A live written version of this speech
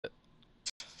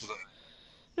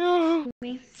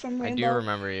Me from I do Rainbow.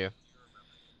 remember you.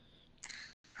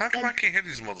 How come I can't hear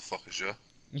these motherfuckers, yo?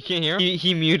 You can't hear him?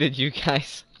 He muted you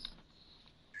guys.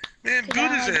 Man, Cause I boot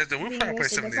don't his like ass, then we'll being probably play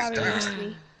roasted. some of That's these how he roast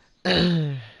down.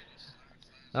 me.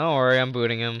 Don't worry, I'm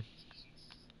booting him.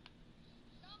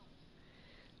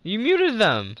 You muted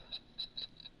them.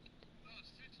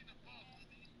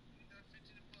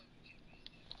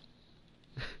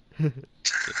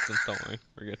 Don't worry,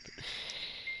 we're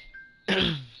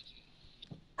good.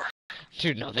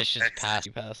 Dude, no, this shit's past.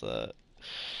 You pass that.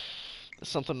 There's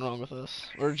something wrong with this.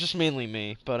 Or just mainly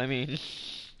me, but I mean...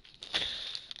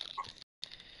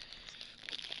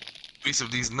 Piece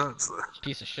of these nuts.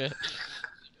 Piece of shit.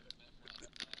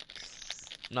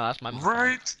 No, that's my meth lab.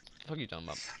 Right? What the fuck are you talking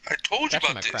about? I told It's you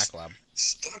actually about my this. crack lab.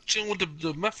 Stop chilling with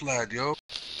the meth lad, yo.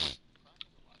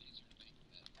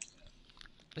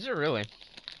 Is it really?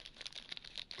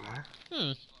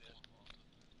 Hmm.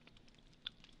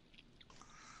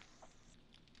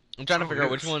 I'm trying to figure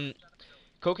out which one...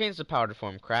 Cocaine's the powdered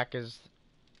form. Crack is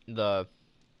the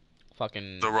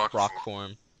fucking The rock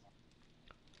form.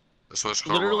 That's what it's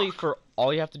called. Literally, Rock. for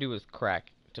all you have to do with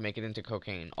crack to make it into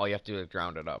cocaine, all you have to do is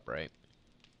ground it up, right?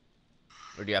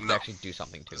 Or do you have to actually do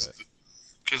something to it?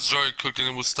 Because you already cooking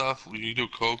it with stuff. When you do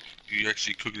coke, you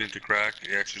actually cook it into crack.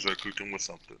 You actually start cooking with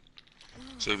something.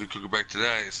 So if you cook it back to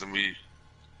that, it's gonna be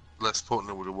less potent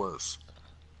than what it was.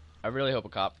 I really hope a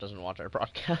cop doesn't watch our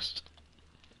broadcast.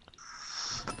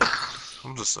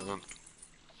 I'm just saying.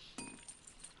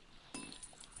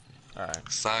 Alright.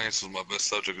 Science was my best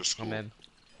subject in school. I'm in.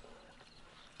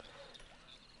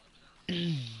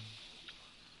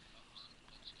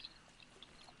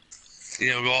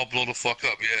 Yeah, we all blow the fuck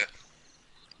up, yeah.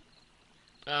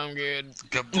 I'm good.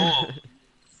 Kaboom!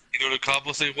 You know the cop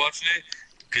will say watching it?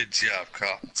 Good job,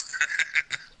 cop.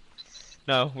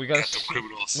 No, we gotta Got them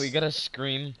criminals. we gotta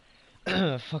scream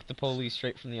fuck the police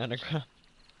straight from the underground.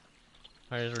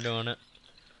 Right as we're doing it.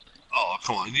 Oh,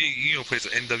 come on. You gonna play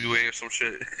some NWA or some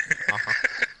shit?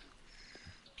 Uh-huh.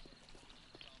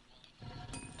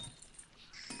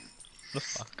 The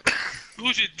fuck?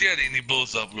 Who's your daddy and he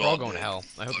blows up? We're all going to hell.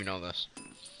 I hope you know this.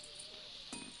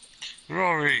 We're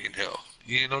already in hell.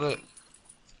 You didn't know that?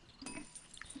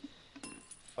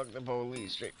 Fuck the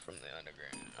police straight from the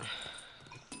underground.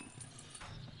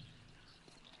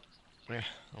 Yeah,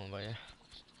 I don't know about you.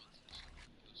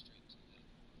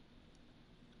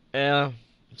 Yeah,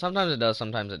 sometimes it does,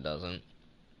 sometimes it doesn't.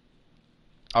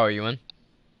 Oh, are you in?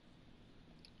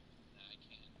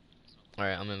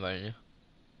 Alright, I'm inviting you.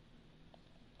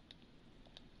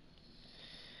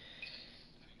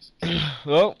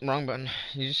 Oh, wrong button.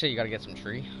 You just say you gotta get some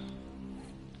tree?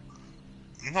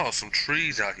 No, some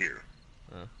trees out here.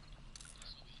 Oh.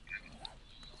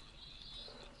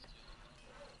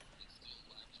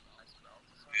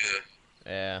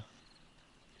 Yeah. Yeah.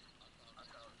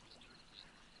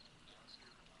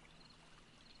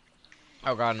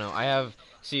 Oh god, no. I have...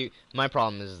 See, my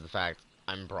problem is the fact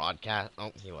I'm broadcast...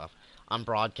 Oh, he left. I'm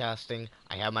broadcasting.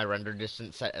 I have my render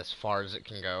distance set as far as it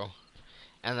can go.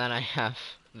 And then I have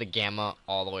the gamma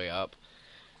all the way up.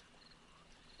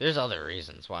 There's other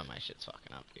reasons why my shit's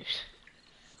fucking up, dude.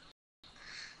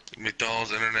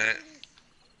 McDonald's internet.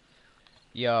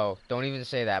 Yo, don't even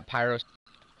say that. Pyro...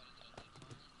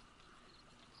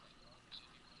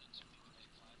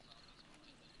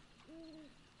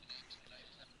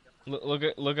 Look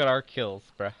at our kills,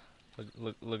 bruh.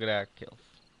 Look at our kills,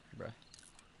 bruh.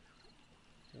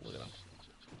 Look at them.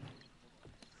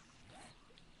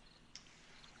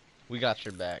 We got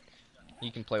your back.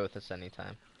 You can play with us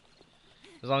anytime,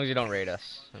 as long as you don't raid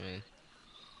us. I mean,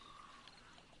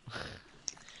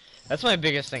 that's my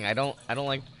biggest thing. I don't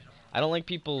like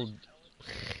people.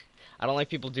 I don't like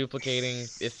people duplicating.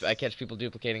 If I catch people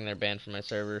duplicating, they're banned from my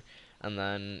server. And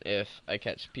then if I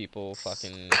catch people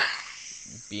fucking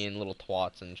being little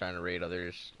twats and trying to raid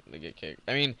others, they get kicked.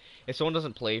 I mean, if someone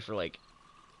doesn't play for like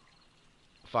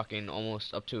fucking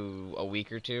almost up to a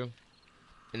week or two,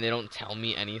 and they don't tell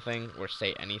me anything or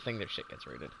say anything, their shit gets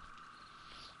raided.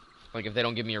 Like if they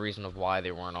don't give me a reason of why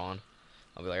they weren't on,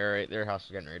 I'll be like, alright, their house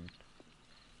is getting raided.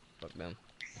 Fuck them.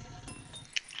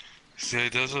 See how he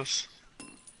does us?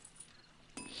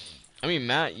 I mean,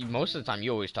 Matt, most of the time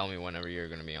you always tell me whenever you're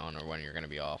gonna be on or when you're gonna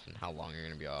be off and how long you're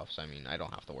gonna be off. So I mean, I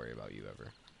don't have to worry about you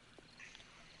ever.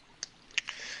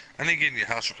 I need to get in your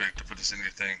house real quick to put this in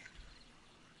your thing.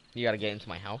 You gotta get into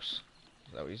my house?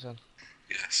 Is that what you said?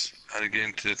 Yes. How to get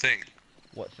into the thing.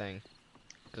 What thing?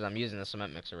 Because I'm using the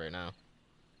cement mixer right now.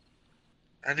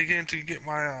 How to get into get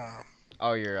my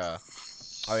Oh, you're oh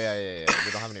yeah.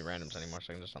 We don't have any randoms anymore,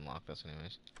 so I can just unlock this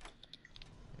anyways.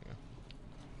 There you go.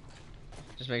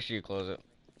 Just make sure you close it,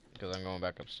 because I'm going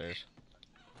back upstairs.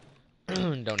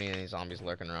 Don't need any zombies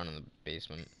lurking around in the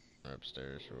basement or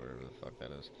upstairs or wherever the fuck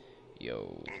that is.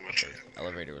 Yo, I'm gonna okay. try.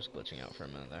 Elevator was glitching out for a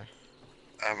minute there.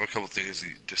 I have a couple things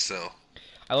to sell.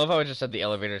 I love how I just said the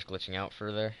elevator's glitching out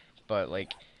for there, but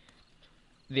like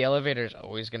the elevator's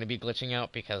always gonna be glitching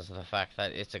out because of the fact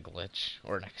that it's a glitch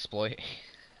or an exploit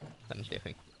that I'm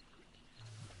doing.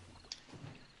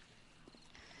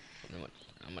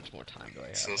 How much more time do I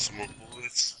have? Sell some more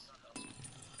bullets.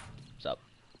 What's up?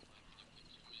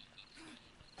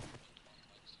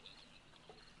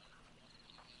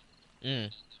 Mm.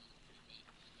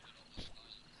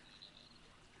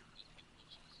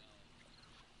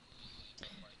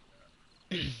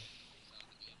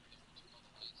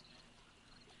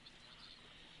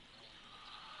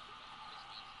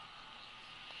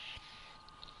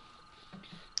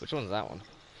 Which one's that one?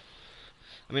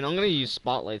 I mean, I'm gonna use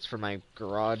spotlights for my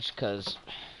garage, cause,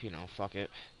 you know, fuck it.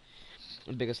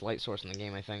 The biggest light source in the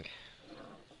game, I think.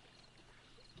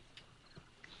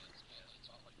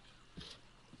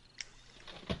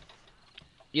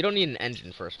 You don't need an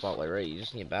engine for a spotlight, right? You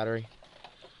just need a battery.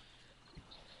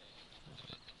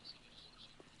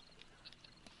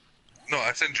 No,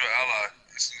 I sent you an ally.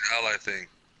 It's an ally thing.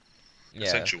 I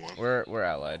Yeah, sent you one. we're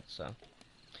allied, so.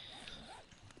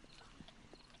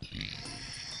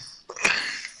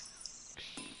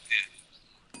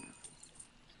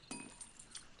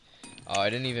 Oh, I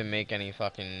didn't even make any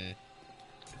fucking.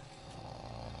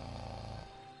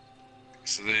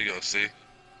 So there you go. See.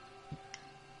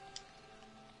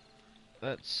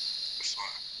 That's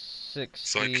So I can't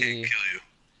 60. kill you.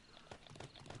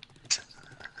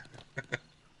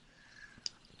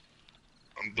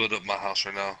 I'm building up my house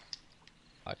right now.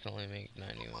 I can only make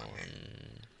 91.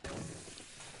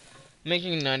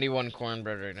 Making 91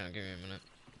 cornbread right now. Give me a minute.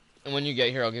 And when you get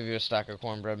here, I'll give you a stack of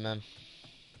cornbread, man.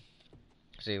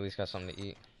 So you at least got something to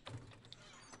eat.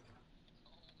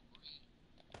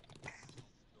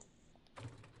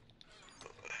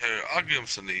 Here, I'll give him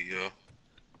some to eat, yo.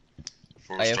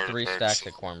 Before we I have start 3 attacks. stacks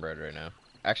of cornbread right now.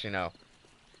 Actually, no.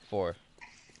 4.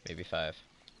 Maybe 5.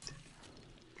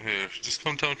 Here, just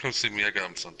come see me. I got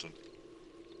him something.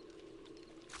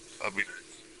 I'll be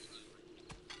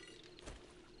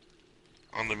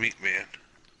on the meat man.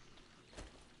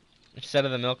 Instead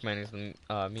of the milkman, he's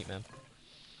the meat man.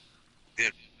 Yeah.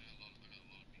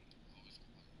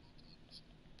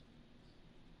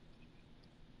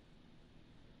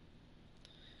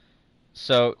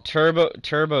 So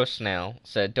Turbo Snail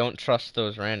said, "Don't trust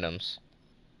those randoms."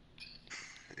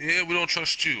 Yeah, we don't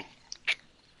trust you.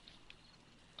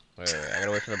 Wait, I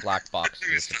gotta wait for the black box Let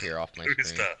to me stop. disappear off my Let me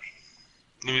screen. stop.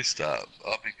 Let me stop.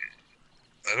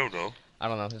 I don't know. I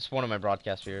don't know. It's one of my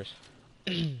broadcast viewers.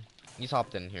 He's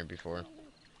hopped in here before.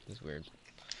 He's weird.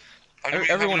 How come he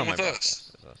Everyone hopping on in my with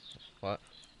us? broadcast is us. What?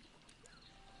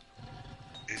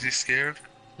 Is he scared?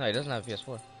 No, he doesn't have a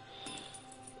PS4.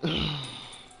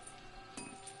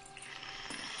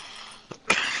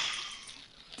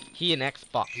 He an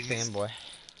Xbox He needs, fanboy.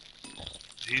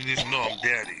 he needs to know I'm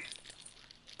daddy.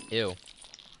 Ew.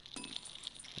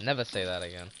 Never say that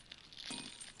again.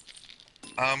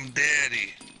 I'm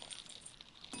daddy.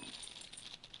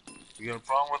 You got a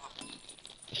problem with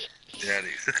it?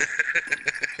 Daddy.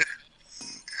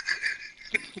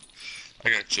 I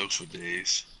got jokes for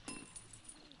days.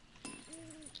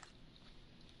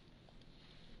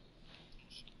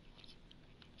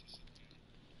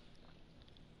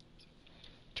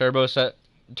 Turbo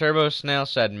Snail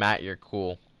said, "Matt, you're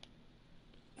cool."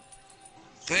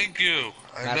 Thank you.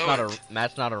 I know it.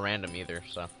 Matt's not a random either,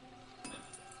 so.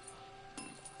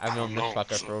 I've I known don't this know.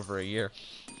 fucker So, for over a year.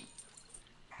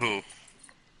 who?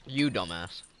 You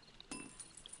dumbass.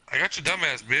 I got your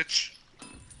dumbass, bitch.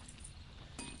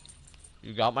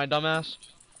 You got my dumbass?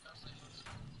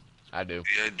 I do.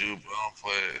 Yeah, I do, but I don't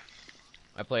play it.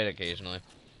 I play it occasionally.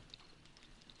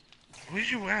 Where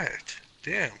you at?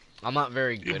 Damn. I'm not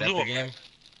very You good at blew the him, man. game.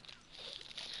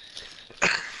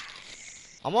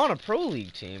 I'm on a pro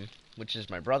league team, which is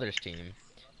my brother's team,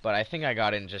 but I think I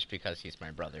got in just because he's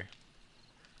my brother.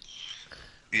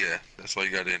 Yeah, that's why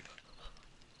you got in.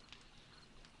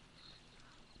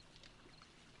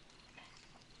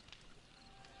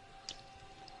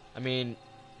 I mean,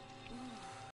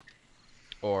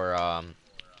 or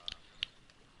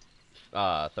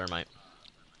thermite.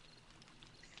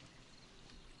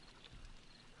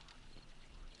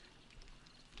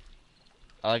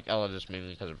 I like Ella just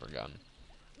mainly because of her gun.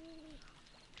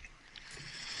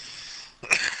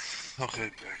 Okay,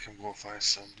 I can go find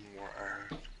some more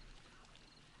iron.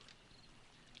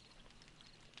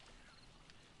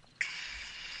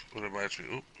 What reminds me?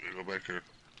 Oop, I go back here.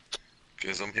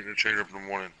 Cause I'm hitting the trader up in the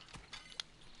morning.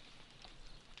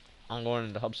 I'm going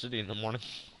into Hub City in the morning.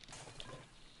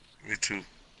 Me too.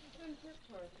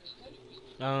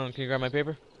 Can you grab my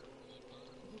paper?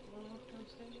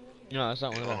 No, that's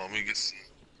not Yeah, one of hold them. on, let me get some.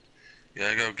 Yeah,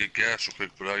 I gotta get gas real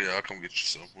quick, but yeah, I'll come get you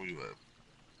some. Where you at?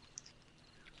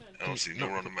 I don't see No,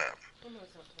 nowhere on the map.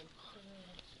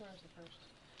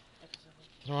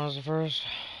 tomorrow's the first.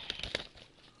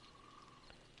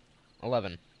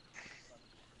 11.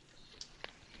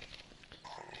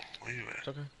 Where you It's at?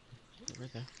 okay.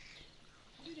 Right there.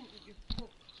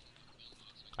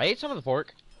 I ate some of the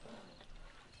pork.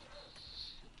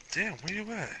 Damn, where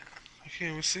you at? I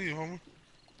can't even see you, homie.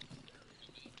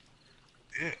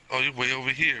 Yeah. Oh, you're way over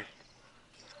here.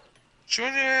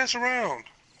 Turn your ass around.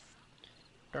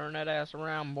 Turn that ass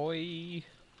around, boy.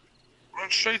 Run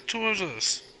straight towards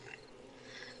us.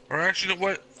 Or actually, you know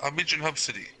what? I'll meet you in Hub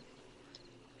City.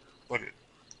 Fuck it.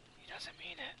 He doesn't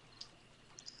mean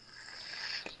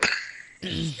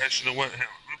it. Actually, you know what? Hell,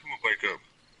 let me put my bike up.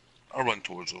 I'll run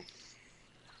towards him.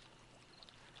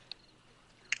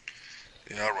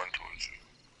 Yeah, I'll run towards you.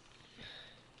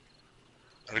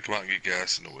 I had to come out and get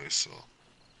gas in the way, so.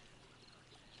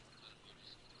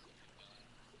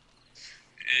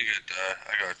 You ain't gonna die.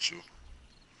 I got you.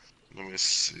 Let me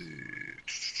see.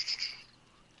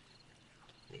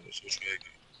 Which way?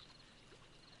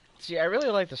 See, I really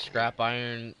like the scrap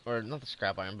iron, or not the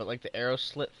scrap iron, but like the arrow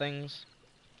slit things.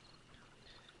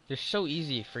 They're so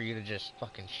easy for you to just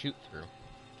fucking shoot through.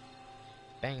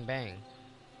 Bang, bang.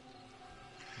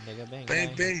 Nigga, bang, Bang,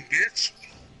 bang. bang, bitch.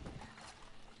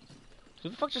 Who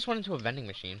the fuck just went into a vending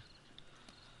machine?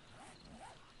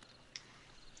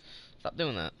 Stop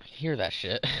doing that. I can hear that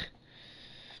shit.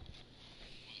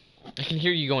 I can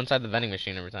hear you go inside the vending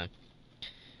machine every time.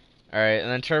 Alright, and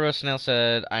then Turbo Snail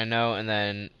said, I know, and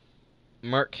then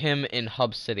murk him in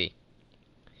Hub City.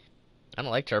 I don't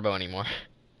like Turbo anymore.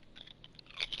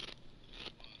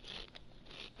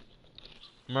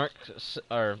 Murk,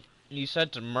 or you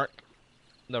said to murk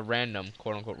the random,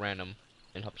 quote unquote random,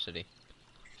 in Hub City.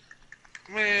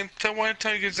 Man, why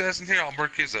time he gets his ass in here, I'll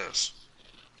murk his ass.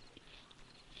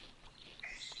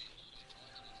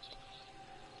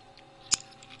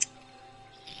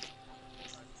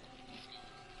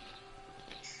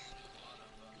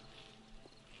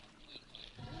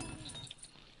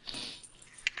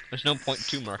 There's no point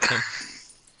to murk him.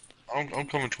 I'm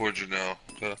coming towards you now.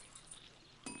 Okay.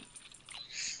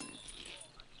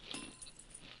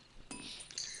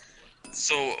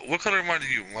 So, what color am I to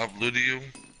you? Am I blue to you?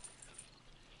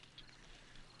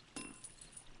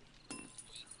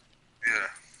 Yeah.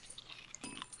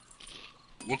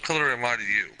 What color am I to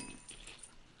you?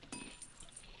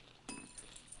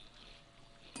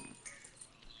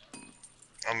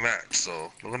 I'm Matt,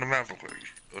 so look at the map real quick.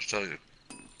 I'll tell you.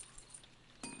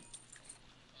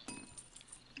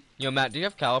 Yo, Matt, do you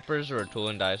have calipers or a tool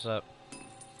and die set?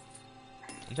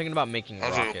 I'm thinking about making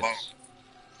I'll tell you about. rockets.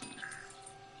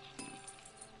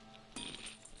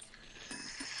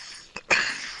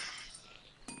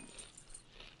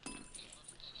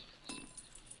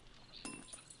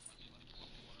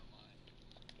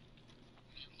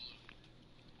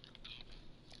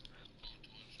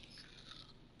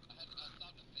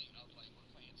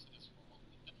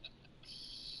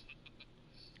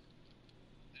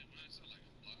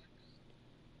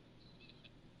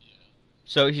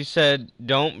 So he said,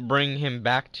 don't bring him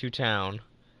back to town.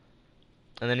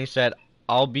 And then he said,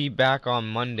 I'll be back on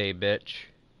Monday, bitch.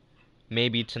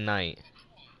 Maybe tonight.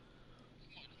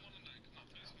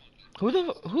 Who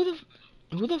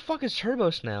the fuck is Turbo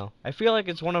Snail? I feel like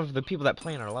it's one of the people that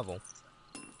play in our level.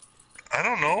 I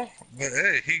don't know, but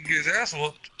hey, he can get his ass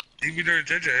whooped. He be there,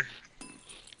 JJ.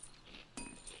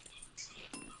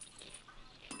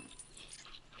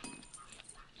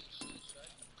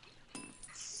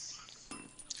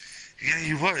 Yeah,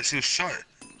 he was. He was shot.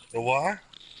 But why?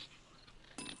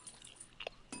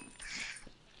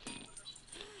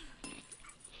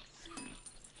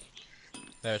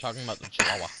 They're talking about the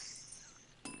Chihuahua.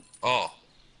 Oh.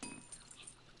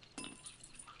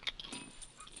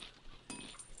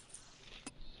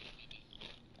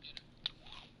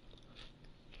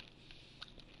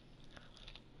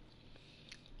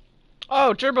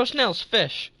 Oh, Turbo Snail's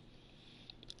fish.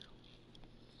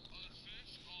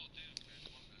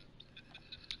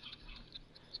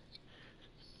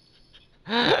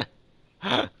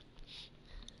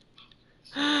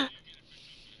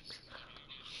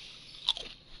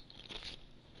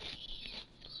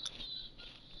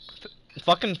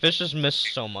 Fucking fishes miss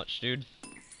so much, dude.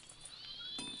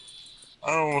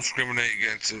 I don't want to discriminate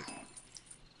against it.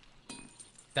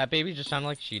 That baby just sounded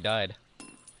like she died.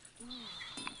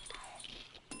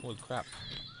 Holy crap.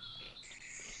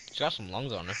 She got some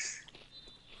lungs on her.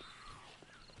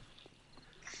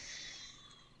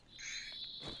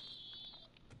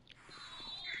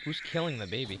 Who's killing the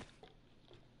baby?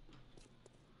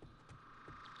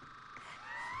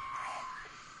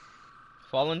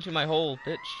 Fall into my hole,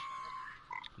 bitch.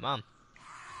 Mom.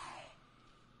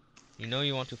 You know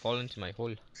you want to fall into my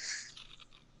hole.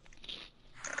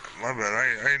 My bad.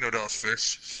 I didn't know that was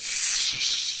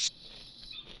fish.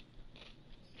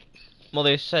 Well,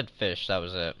 they said fish, that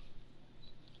was it.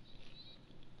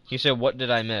 He said, what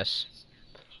did I miss?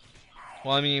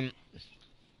 Well, I mean,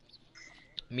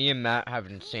 me and Matt have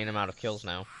an insane amount of kills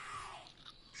now.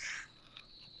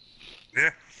 Yeah.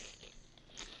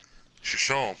 Should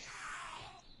show him.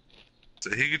 So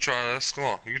he can try us. Come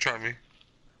on, you can try me. I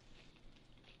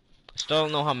still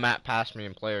don't know how Matt passed me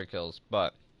in player kills,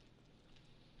 but...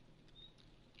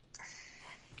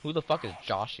 Who the fuck is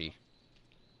Joshy?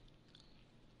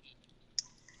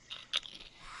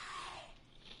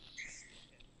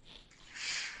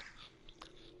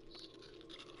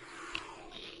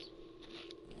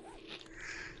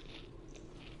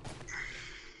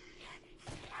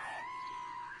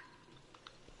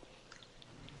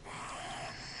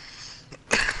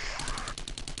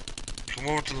 Come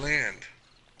over to land.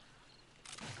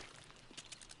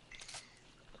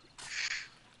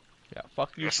 Yeah,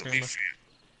 fuck I you, got some meat Screamer. for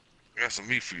you. I got some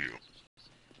meat for you.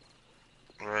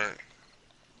 Alright.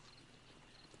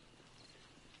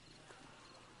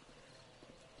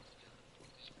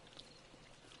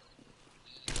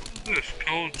 Who's this?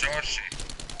 Cold Joshy.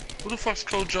 Who the fuck's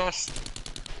Cold Josh?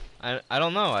 I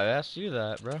don't know, I asked you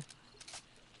that, bro.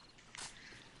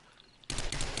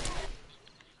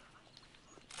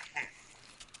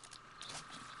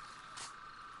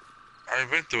 I've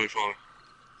been through it, fella.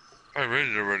 I read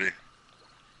it already.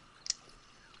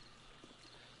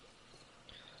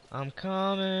 I'm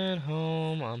coming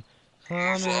home, I'm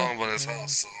I'm so coming on by this home.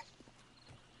 house, so.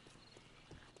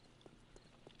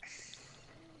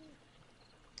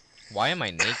 Why am I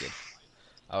naked?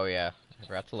 Oh yeah, I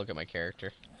forgot to look at my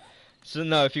character. So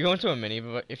no, if you go into a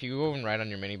if you go and ride on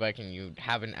your mini bike and you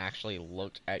haven't actually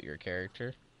looked at your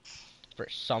character, for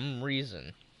some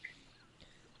reason,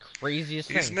 craziest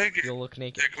He's thing, naked. you'll look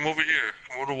naked. Hey, come over here.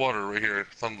 Come over to water right here.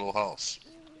 Fun little house.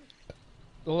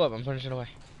 Hold up, I'm punching away.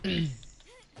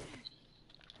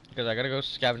 Because I gotta go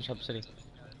scavenge Hub City.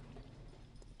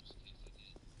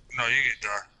 No, you get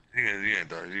die. You ain't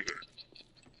die. You good.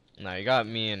 Nah, you got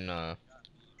me and Matt,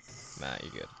 you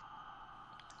good.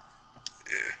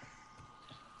 Yeah.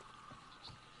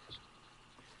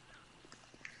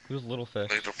 Who's Little Fish?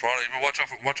 Like the piranha. Even watch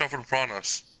out for the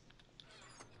piranhas.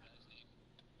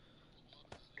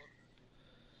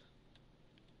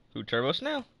 Who, Turbo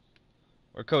Snail?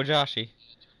 Or Kojashi?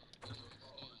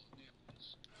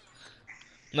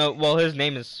 No, well his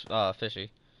name is Fishy.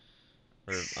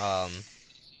 Or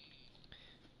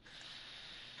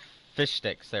Fish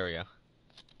Sticks, there we go.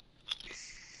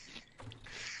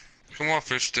 Come on,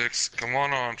 fish sticks. Come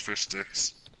on, fish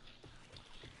sticks.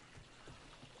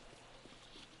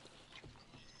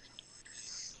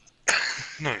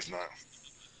 No, he's not.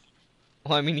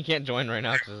 Well, I mean, he can't join right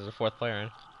now because there's a fourth player in.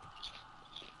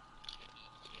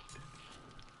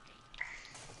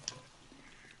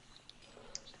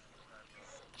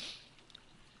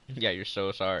 Yeah, you're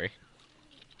so sorry.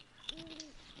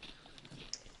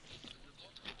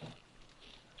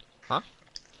 Huh?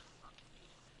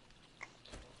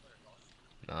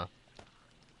 Nah.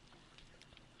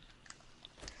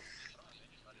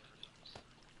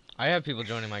 I have people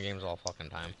joining my games all fucking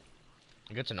time.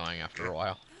 It gets annoying after a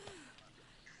while.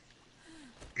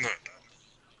 No.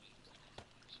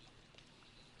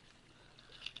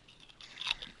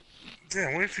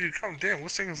 Damn, wait for you to come. Damn,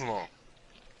 what's taking so long?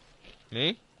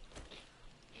 Me?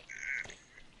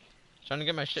 Trying to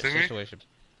get my shit See me? situation.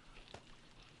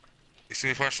 You see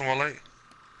me flashing my light?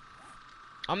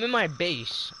 I'm in my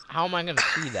base. How am I gonna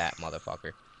see that,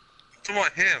 motherfucker? I'm talking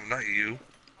about him, not you.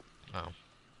 Oh.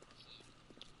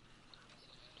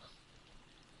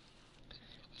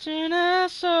 Turn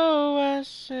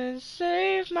SOS and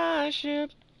save my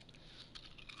ship.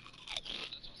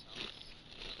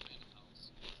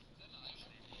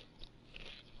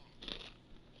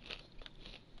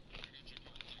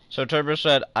 So Turbo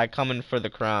said, I coming for the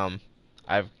crown.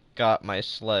 I've got my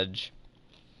sledge.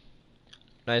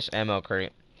 Nice ammo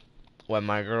crate. When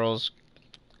my girls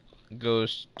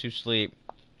goes to sleep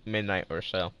midnight or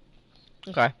so.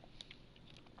 Okay.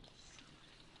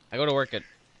 I go to work at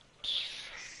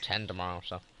 10 tomorrow,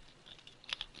 so.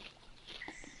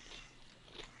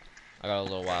 I got a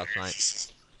little while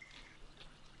tonight.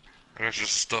 I got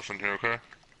just stuff in here, okay?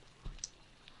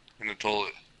 In the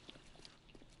toilet.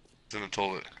 It's in the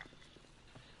toilet.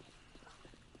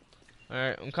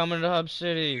 Alright, I'm coming to Hub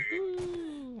City.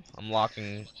 Woo. I'm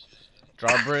locking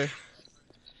drawbridge.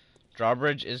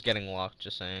 Drawbridge is getting locked,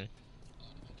 just saying.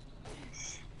 I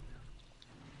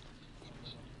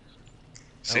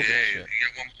See, hope it's hey, you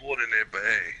shit. got one bullet in there, but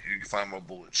hey, you can find more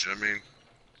bullets. You know what I mean?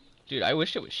 Dude, I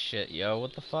wish it was shit, yo.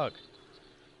 What the fuck?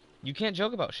 You can't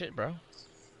joke about shit, bro.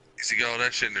 You got all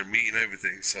that shit in their meat and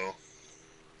everything, so.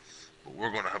 But we're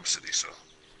going to Hub City, so.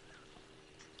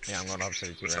 Yeah, I'm going to Hub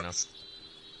City too What's right up?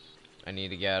 now. I need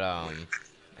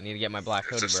to get my black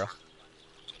It's hoodie, just.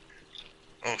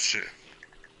 bro. Oh shit.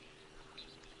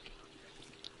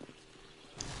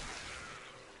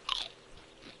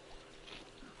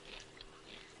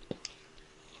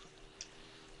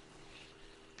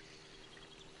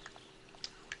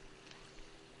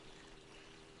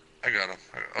 I got him.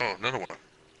 Oh, another one.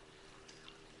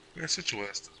 Yeah, sit your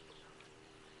ass.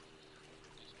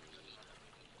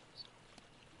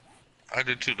 I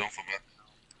did too, don't forget.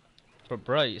 But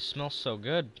bro, you smell so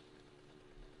good.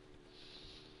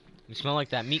 You smell like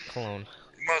that meat cologne.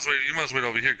 You might as well wait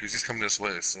over here, because he's coming this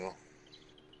way, so.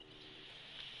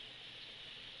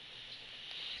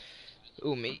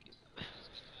 Ooh, meat.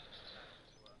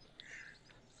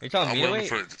 Are you telling I'm me to waiting wait?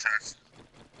 for it to tax.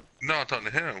 No, I'm talking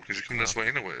to him, because you're coming Oh. this way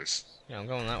anyways. Yeah, I'm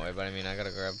going that way, but I mean, I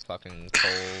gotta grab fucking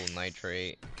coal,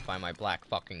 nitrate, find my black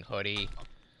fucking hoodie.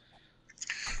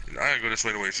 I gotta go this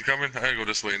way anyways. You coming? I gotta go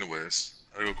this way anyways.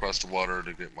 I gotta go across the water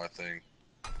to get my thing.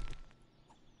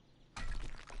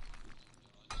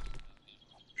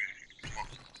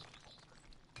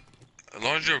 As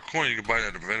long as you have a coin, you can buy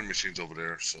that at the vending machines over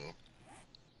there, so.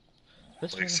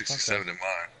 This Like motherfucker 67 in mine.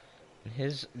 and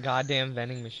his goddamn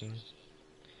vending machine.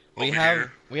 Over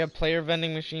here. We have player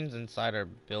vending machines inside our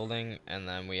building, and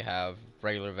then we have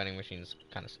regular vending machines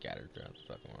kind of scattered throughout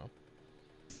the fucking world.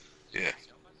 Yeah.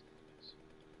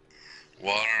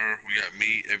 Water, we got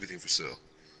meat, everything for sale.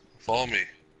 Follow me.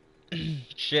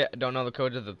 Shit, I don't know the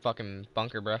code to the fucking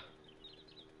bunker, bruh.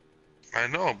 I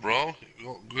know, bro.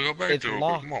 Go back It's there real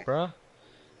quick. Come locked, on. bruh.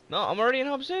 No, I'm already in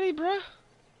Hub City, bruh.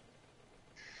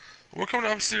 We're coming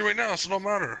out of the city right now, so it don't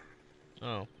matter.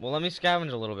 Oh, well, let me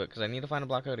scavenge a little bit, because I need to find a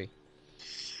black hoodie.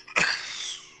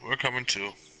 We're coming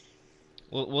too.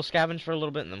 We'll scavenge for a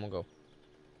little bit, and then we'll go.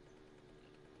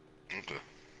 Okay.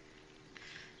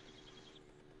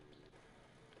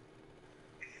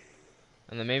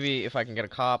 And then maybe if I can get a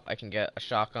cop, I can get a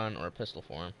shotgun or a pistol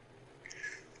for him.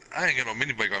 I ain't got no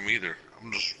mini bike on me either.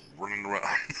 I'm just running around.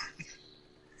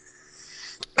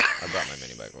 I brought my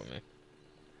mini bike with me.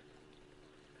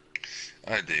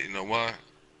 I did. You know what?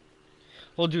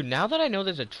 Well, dude, now that I know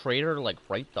there's a trader, like,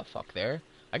 right the fuck there,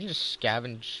 I can just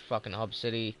scavenge fucking Hub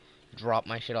City, drop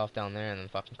my shit off down there, and then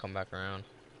fucking come back around.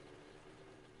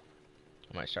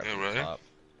 I might start Yeah, from the right? top.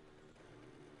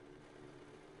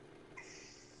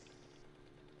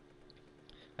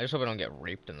 I just hope I don't get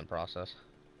raped in the process.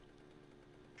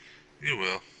 You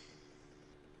will.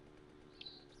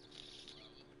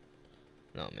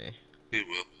 Not me. You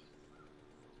will.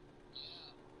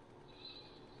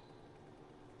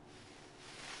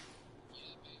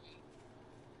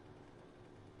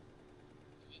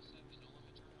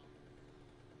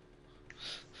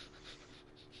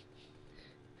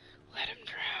 Let him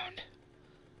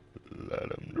drown.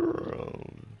 Let him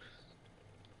drown.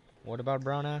 What about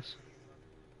brown ass?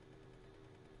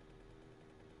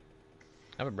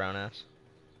 I have a brown ass.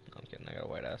 No, I'm kidding. I got a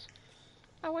white ass.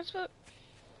 Oh, what's up?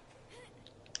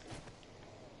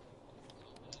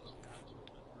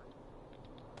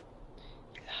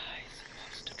 Lies. He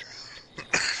wants to drown.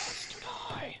 He wants to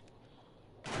die.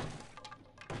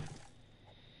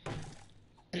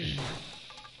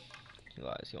 He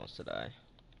lies. He wants to die.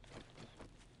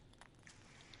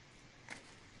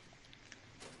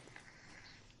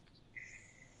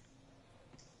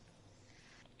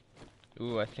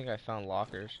 Ooh, I think I found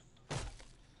lockers.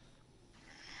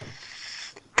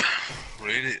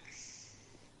 Rate it.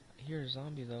 I hear a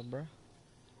zombie though, bruh.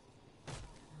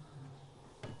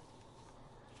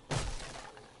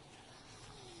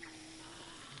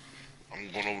 I'm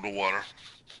going over the water.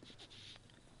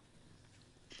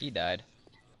 He died.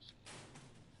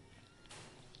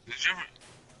 Did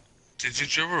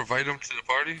you ever invite him to the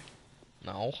party?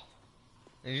 No.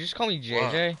 Did you just call me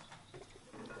Wow. JJ?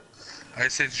 I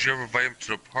said, did you ever invite him to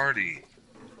the party?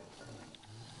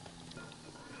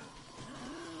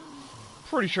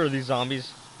 Pretty sure these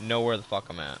zombies know where the fuck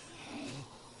I'm at.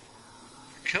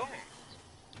 Kill him.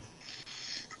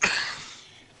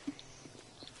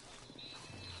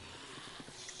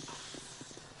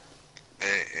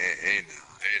 Hey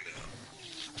now.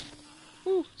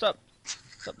 Woo, what's up?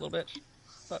 What's up, little bitch?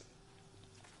 What's up?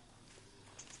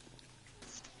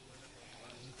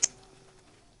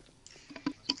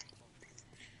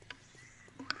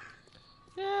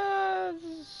 Yeah,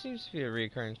 this seems to be a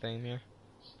recurring theme here.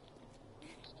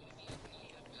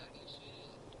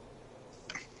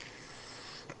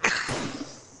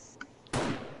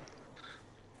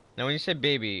 Now, when you say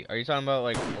baby, are you talking about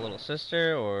like a little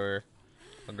sister or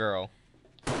a girl?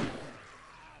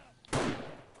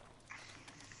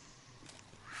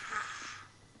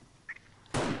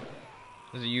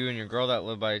 Is it you and your girl that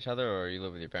live by each other, or you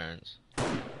live with your parents?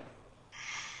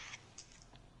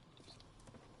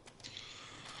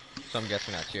 So I'm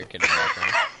guessing that's your kid in the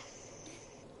background.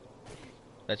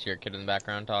 That's your kid in the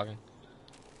background talking.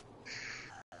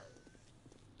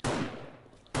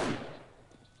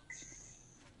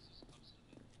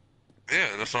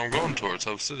 Yeah, that's what I'm going towards,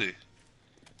 Hub City.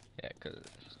 Yeah,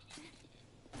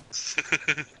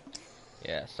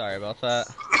 yeah, sorry about that.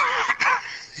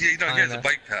 Yeah, you know, he has a Kinda.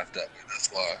 bike path that way,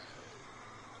 that's why.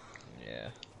 Yeah.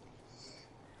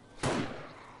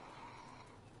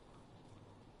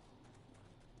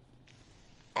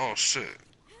 Oh shit.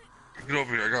 Get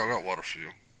over here, I got water for you.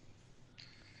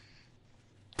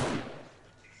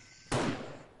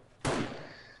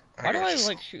 I Why do got I you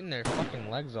like some. shooting their fucking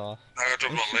legs off? I gotta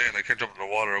jump I'm on shoot. land, I can't jump in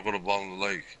the water, I'll go to the bottom of the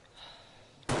lake.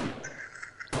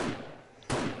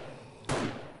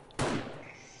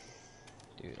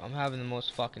 Dude, I'm having the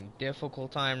most fucking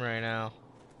difficult time right now.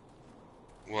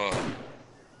 What?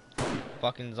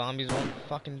 Fucking zombies won't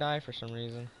fucking die for some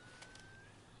reason.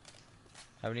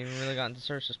 Haven't even really gotten to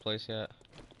search this place yet.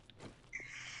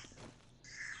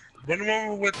 Run him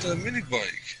over with the mini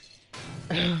bike.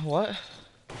 What?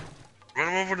 Run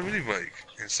him over with the mini bike.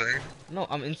 Insane. No,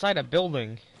 I'm inside a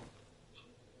building.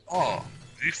 Oh,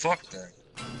 you fucked that.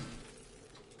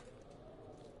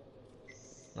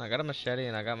 I got a machete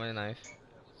and I got my knife.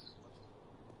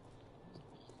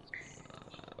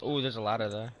 Oh, there's a ladder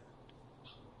there.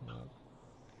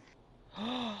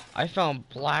 I found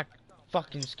black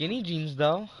fucking skinny jeans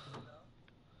though.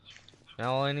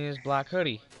 Now all I need is black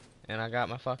hoodie. And I got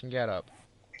my fucking get up.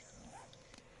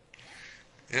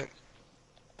 Yep.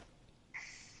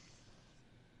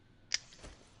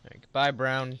 Alright, goodbye,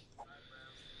 Brown.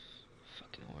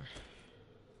 Fucking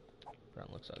whore. Brown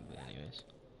looks ugly anyways.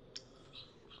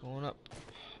 Going up.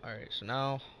 Alright, so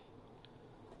now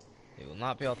they will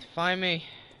not be able to find me.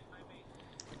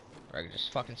 Or I can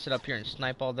just fucking sit up here and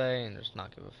snipe all day and just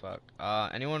not give a fuck.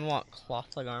 Anyone want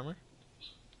cloth leg armor?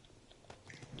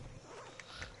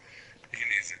 You can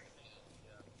use it.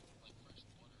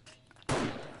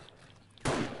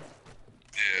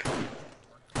 Yeah.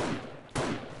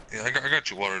 Yeah, I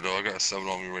got you water though. I got 7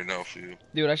 on me right now for you.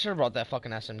 Dude, I should have brought that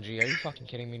fucking SMG. Are you fucking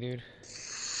kidding me, dude?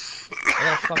 I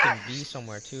got a fucking B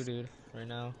somewhere too, dude. Right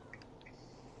now.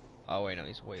 Oh wait, no,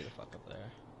 he's way the fuck up there.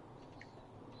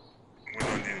 Wait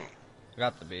on you. I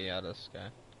got the B out of this guy.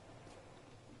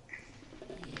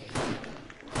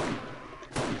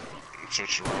 I'm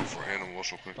searching around for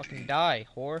animals real quick to Fucking eat. die,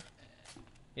 whore.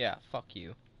 Yeah, fuck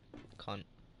you, cunt.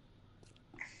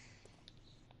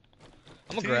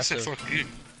 I'm I think you said aggressive. fuck you.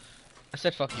 I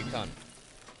said fuck you, cunt.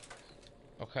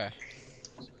 Okay.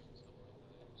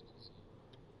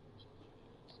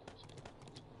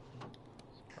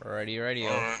 Ready, yo.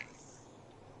 Alright.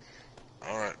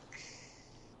 Alright.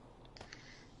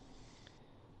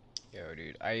 Yo,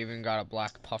 dude, I even got a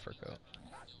black puffer coat.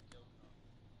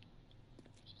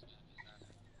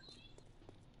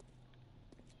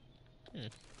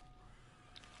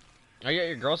 Are you at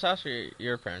your girl's house or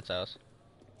your parents' house?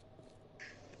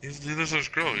 He's lives with his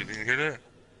girl. You didn't hear that?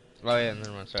 Oh yeah,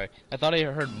 never mind, sorry. I thought I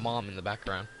heard mom in the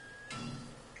background.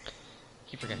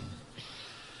 Keep forgetting.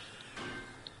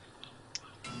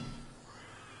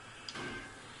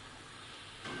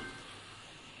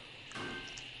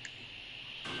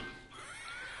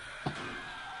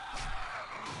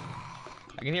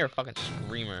 I can hear a fucking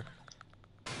screamer.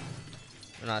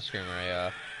 Or not a screamer,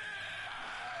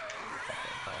 fuck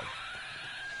that called.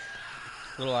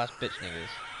 Little ass bitch niggas.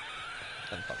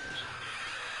 Them fuckers.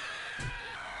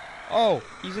 Oh,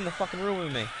 he's in the fucking room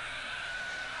with me.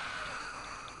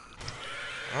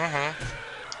 Uh-huh.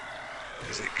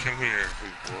 He's like, come here,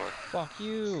 big boy. Fuck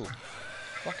you.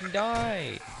 Fucking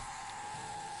die.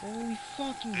 Holy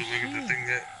fucking Dude, look at the shit. thing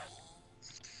that...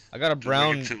 I got a Dude, look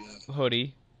brown at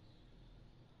hoodie.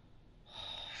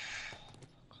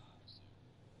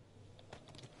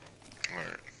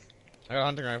 Alright. I got a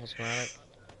hunting rifle schematic.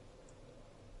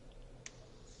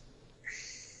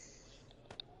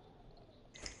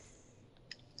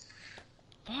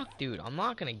 Fuck, dude, I'm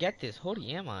not gonna get this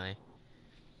hoodie, am I?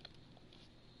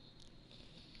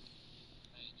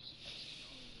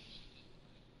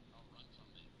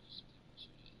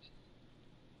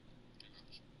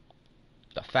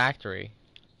 The factory.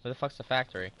 Where the fuck's the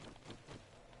factory?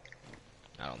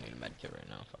 I don't need a med kit right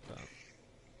now. Fuck that.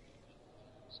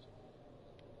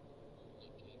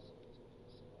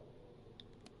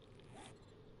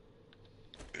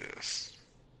 Yes.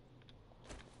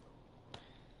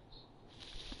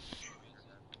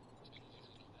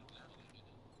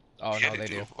 Oh Yeah, no, they they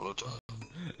do do. all the time.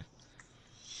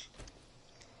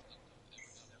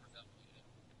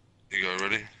 You guys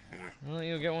ready? Yeah. Well,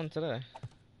 you'll get one today.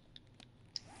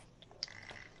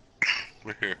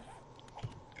 We're here.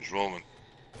 He's rolling.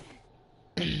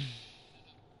 You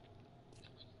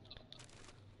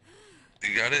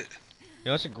got it? You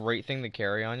know what's a great thing to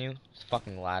carry on you? It's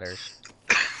fucking ladders.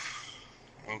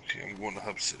 Okay, I'm going to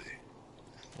Hub City.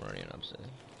 We're already in upcity.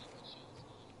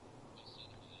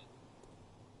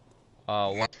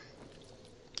 No.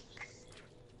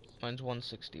 Mine's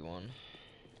 161.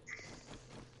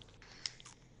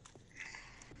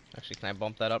 Actually, can I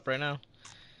bump that up right now?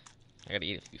 I gotta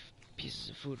eat a few pieces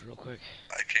of food real quick.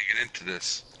 I can't get into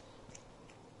this.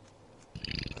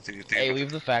 I think you think Hey, about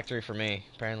leave the factory for me.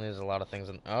 Apparently there's a lot of things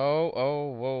in... Oh,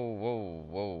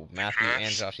 whoa. the Matthew and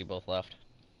crash. Joshy both left.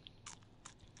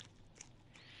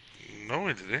 No,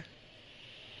 it didn't.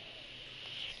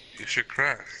 You should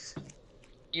crash.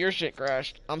 Your shit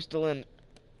crashed. I'm still in.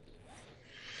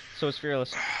 So is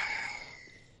Fearless.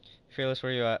 Fearless,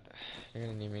 where you at? You're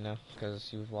gonna need me now, because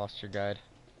you've lost your guide.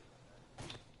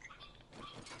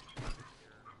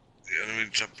 Yeah, let me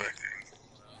jump back in.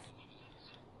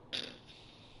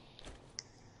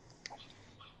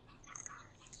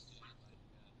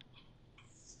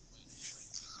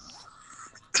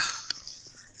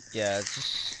 Yeah,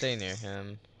 just stay near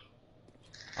him.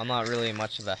 I'm not really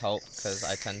much of a help, because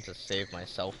I tend to save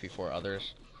myself before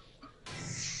others.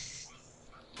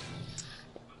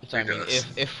 So He I mean, does.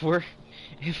 if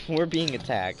we're being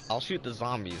attacked, I'll shoot the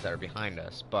zombies that are behind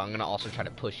us, but I'm gonna also try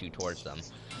to push you towards them.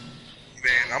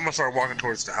 Man, I'm gonna start walking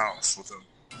towards the house with him.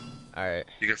 Alright.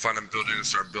 You can find him building and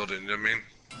start building, you know what I mean?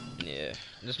 Yeah.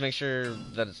 Just make sure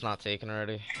that it's not taken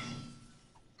already.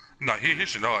 No, he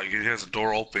should know. Like, he has a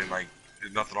door open, like,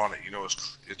 there's nothing on it. You know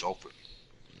it's open.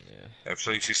 Yeah. If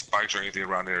so you see spikes or anything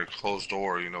around there, closed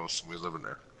door, you know somebody living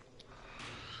there.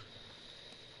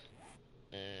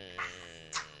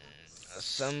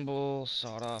 Assemble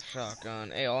sawed-off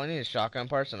shotgun. Hey, all I need is shotgun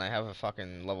parts, and I have a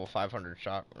fucking level 500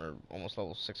 shot, or almost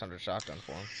level 600 shotgun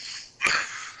for them.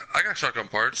 I got shotgun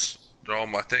parts. They're all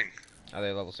my thing. Are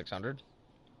they level 600?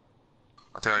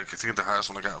 I think the highest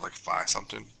one I got like 5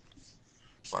 something.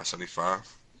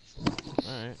 575.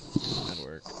 Alright. That'd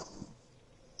work.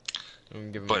 We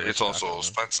can give him a But rich it's also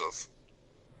shotgun then. expensive.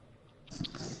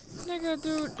 Nigga,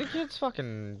 dude, the kid's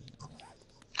fucking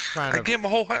trying I to gave him a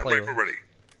whole hunting play with... rifle already.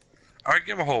 I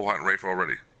gave him a whole hunting rifle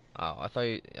already. Oh, I thought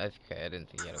you... Okay, I didn't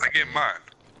think you had a I weapon gave him yet. mine.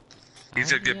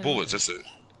 He's Oh, gonna get yeah. bullets, that's it.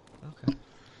 Okay.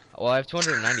 Well, I have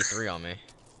 293 on me.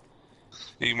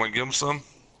 You wanna give him some?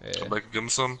 Yeah. Come back and give him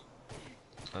some?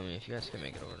 I mean, if you guys can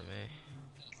make it over to me.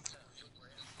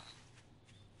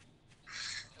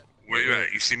 Where you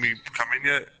at? You see me come in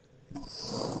yet?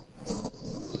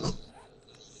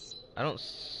 I don't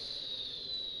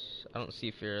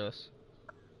see Fearless.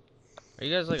 Are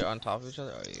you guys like on top of each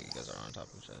other? Oh, yeah, you guys are on top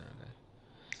of each other. Okay.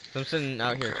 So I'm sitting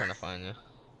out here Okay. trying to find you.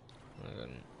 Oh,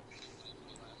 good.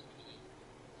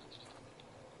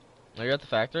 Are you at the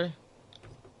factory?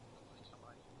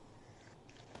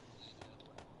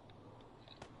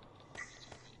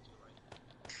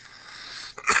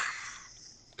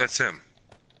 That's him.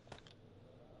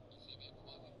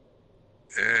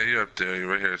 Yeah, you're up there. You're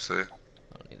right here, say. I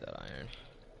don't need that iron.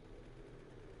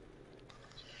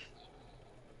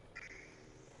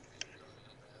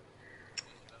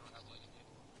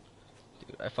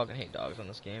 Dude, I fucking hate dogs on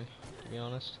this game, to be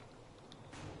honest.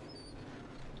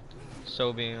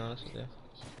 So being honest with you.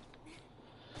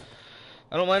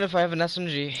 I don't mind if I have an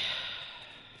SMG.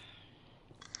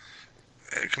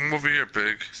 Hey, come over here,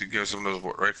 pig. So you can get some of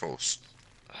those rifles.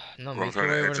 No, What I'm make your trying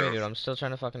way to over edge to me, of. dude. I'm still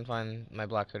trying to fucking find my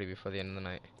black hoodie before the end of the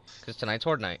night. Because tonight's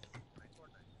Horde night.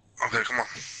 Okay, come on.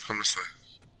 Come this way.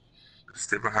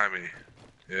 Stay behind me.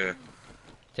 Yeah.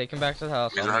 Take him back to the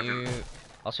house. Means I'll I meet have to. you.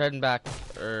 I'll start heading back,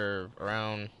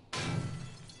 around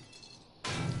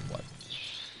what,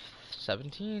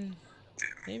 17,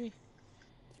 maybe.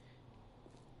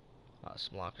 Oh,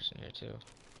 some lockers in here too.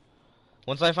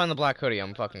 Once I find the black hoodie,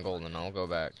 I'm fucking golden. And I'll go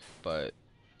back, but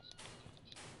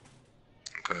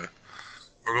Okay.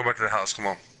 We're going back to the house. Come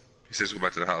on. He says go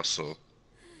back to the house, so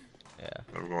yeah,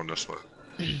 we're going this way.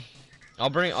 I'll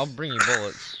bring you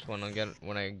bullets when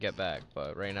I get back.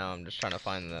 But right now, I'm just trying to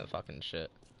find that fucking shit.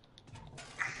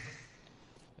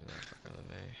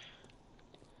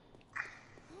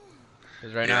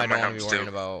 Because right now Yeah, I I might don't want have to him be still. worrying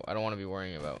about. I don't want to be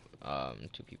worrying about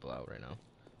 2 people out right now.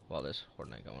 while there's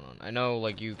Fortnite going on. I know,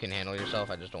 like, you can handle yourself.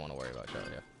 I just don't want to worry about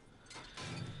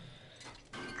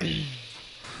you.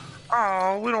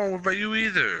 Oh, we don't worry about you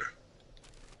either.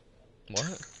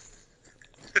 What?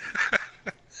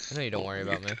 I know you don't worry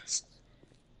about me.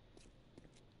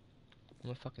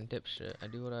 I'm a fucking dipshit. I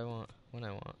do what I want when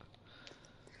I want.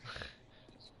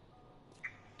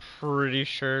 Pretty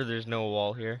sure there's no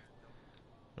wall here.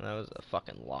 That was a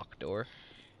fucking locked door.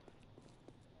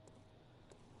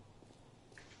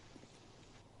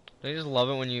 I just love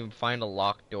it when you find a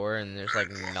locked door and there's like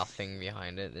nothing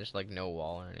behind it. There's like no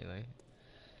wall or anything.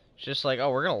 It's just like,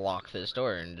 oh, we're gonna lock this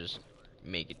door and just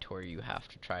make it to where you have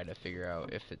to try to figure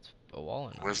out if it's a wall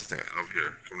or not. Where's the thing? Over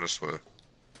here. Come this way.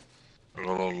 I'll go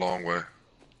a little long way.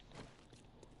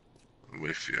 I'll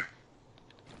wait for you.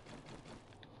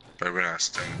 Very nice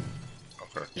thing.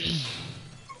 Okay.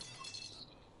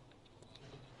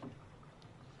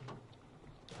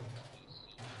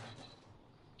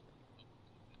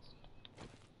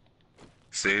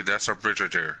 See, that's our bridge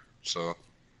right there. So,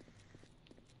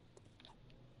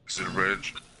 see the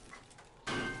bridge?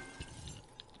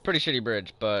 Pretty shitty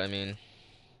bridge, but I mean,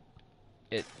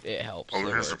 it helps. Oh,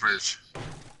 It here's the works.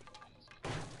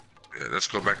 bridge. Yeah, let's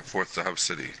go back and forth to Hub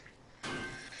City.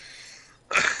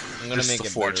 I'm gonna This is make the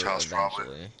it Forge better house, probably.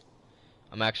 eventually.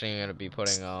 I'm actually gonna be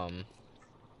putting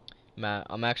Matt.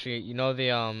 I'm actually, you know,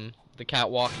 the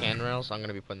catwalk handrails. I'm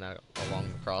gonna be putting that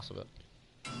along the cross of it,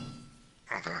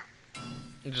 Okay.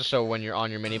 just so when you're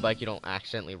on your mini bike, you don't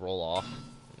accidentally roll off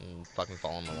and fucking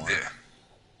fall in the water.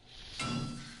 Yeah.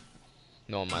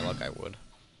 Knowing my luck, I would.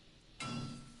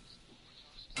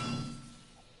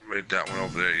 Made that one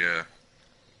over there, yeah.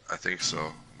 I think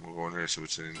so. We'll go in here, see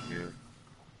what's in here.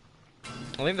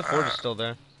 I think the forge is still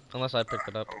there, unless I picked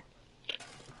it up.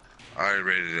 I already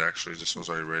rated it, actually. This one's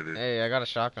already rated. Hey, I got a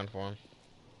shotgun for him.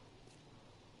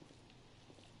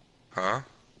 Huh?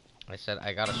 I said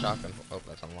I got a shotgun. Oh,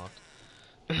 that's unlocked.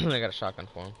 I got a shotgun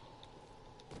for him.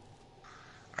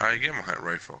 I get my hot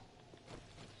rifle.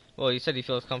 Well, you said he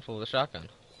feels comfortable with a shotgun.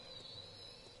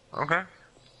 Okay.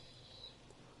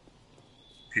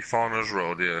 He following his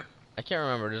road, yeah. I can't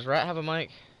remember. Does Rat have a mic?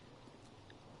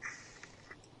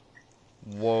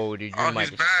 Whoa, dude, your Oh, mic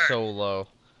he's is back. so low.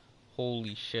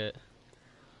 Holy shit.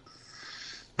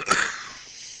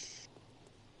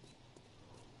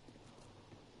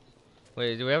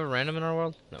 Wait, do we have a random in our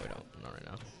world? No, we don't. Not right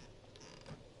now.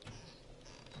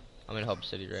 I'm in Hub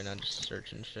City right now, just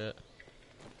searching shit.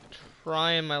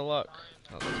 Trying my luck.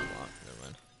 Oh, that's unlocked. Never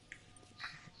mind.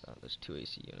 So, there's 2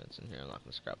 AC units in here. I'm not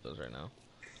gonna scrap those right now.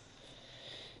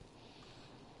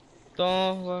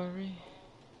 Don't worry.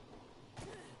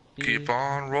 Keep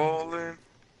on rolling.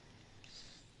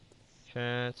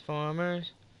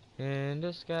 Transformers in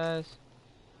disguise.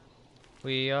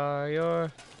 We are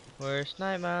your worst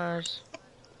nightmares.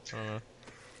 I don't know.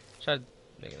 Try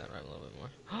making that rhyme a little bit more.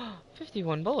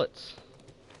 51 bullets.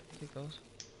 Take those.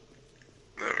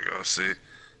 There we go, see?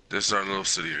 This is our little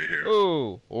city right here.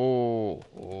 Ooh. Oh.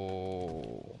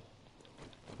 Oh.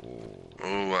 Oh.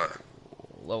 Oh, what?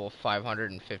 Level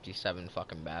 557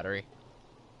 fucking battery.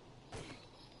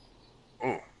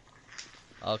 Oh.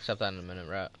 I'll accept that in a minute,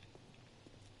 Rat.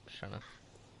 Just trying to.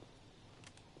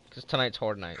 Because tonight's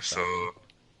Horde night. So,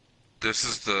 this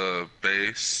is the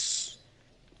base.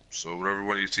 So, whatever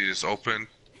one you see is open,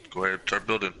 go ahead and start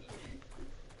building.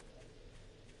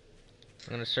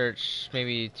 I'm gonna search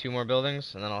maybe 2 more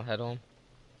buildings and then I'll head home.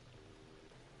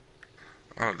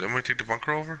 Oh, didn't we take the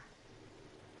bunker over?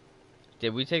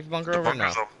 Did we take the bunker The over? No.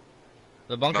 bunker's open.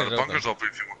 The bunker's No, the open. bunker's open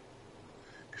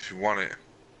if you want it.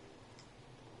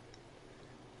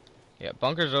 Yeah,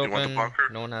 bunker's You open. want the bunker?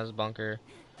 No one has a bunker.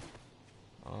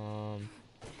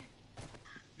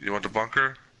 You want the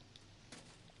bunker?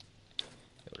 Yeah,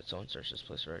 but someone searched this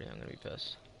place already. I'm gonna be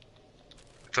pissed.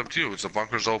 It's up to you. It's the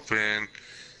bunker's open.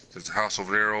 There's the house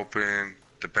over there open.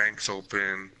 The bank's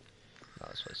open. No,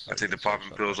 this place is I think the open, so popping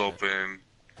fuck pill's that shit. open.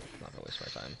 I'm not gonna waste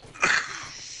my time.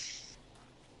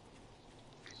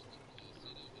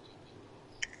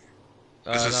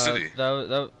 This is No, city.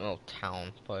 well,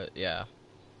 town, but yeah,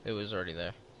 it was already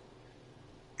there.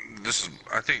 This is,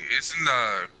 I think, isn't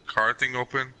the car thing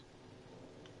open?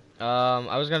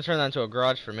 I was gonna turn that into a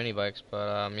garage for mini bikes,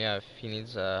 but yeah, if he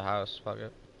needs a house, fuck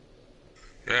it.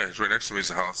 Yeah, it's right next to me. It's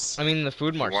a house. I mean, the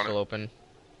food mart's want still it? open.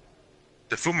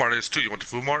 The food mart is too. You want the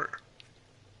food mart?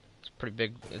 It's pretty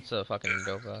big. It's a fucking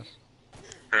dope ass.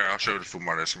 Here, I'll show you the food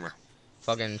mart is somewhere.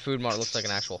 Fucking food mart looks like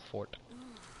an actual fort.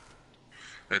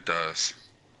 It does.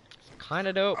 Kind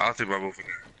of dope. I'll think about moving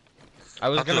there. I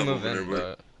was I'll gonna think move about in, moving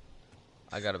there,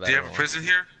 but I got a Do you better have a one. prison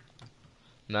here?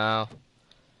 No.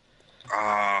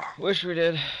 Ah, Wish we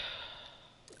did.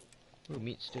 Ooh,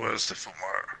 meat stew. Where's the food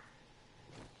mart?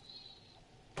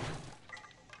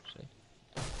 See?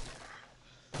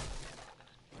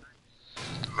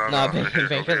 No, Nah, no, right bank, here,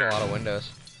 bank over has a here. lot of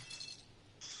windows.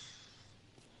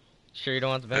 Sure you don't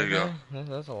want the There bank you go. there?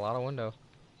 That's a lot of window.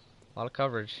 A lot of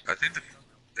coverage. I think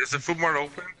is the food mart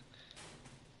open?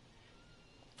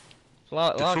 It's a The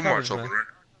lot of food mart's coverage, open, man. right?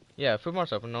 Yeah, food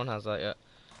mart's open. No one has that yet.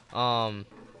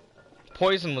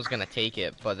 Poison was gonna take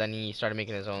it, but then he started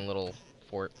making his own little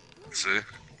fort. See?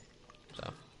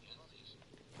 So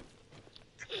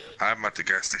I'm at the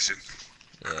gas station.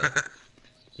 yeah,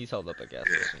 he's held up at gas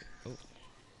Yeah. station. Ooh.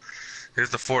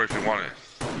 Here's the fort if you want it.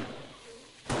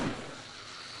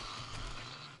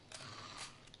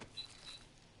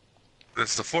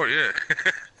 That's the fort, yeah.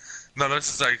 No,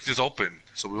 this is like just open.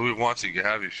 So we want it, you can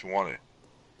have it if you want it.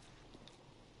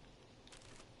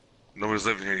 Nobody's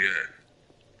living here yet.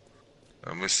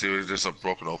 Let me see if there's a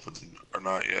broken open or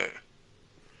not yet.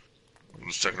 I'm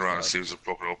just checking around to see if it's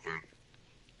broken open.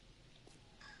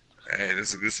 Hey,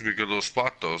 this would be a good little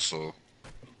spot though, so.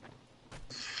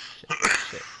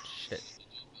 Shit.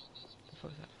 The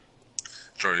fuck is that?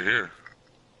 It's already here.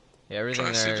 Yeah, Trying everything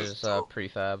to see there if is there's no.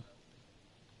 prefab.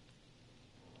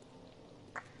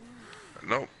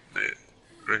 Nope.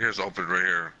 Right here's open right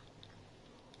here.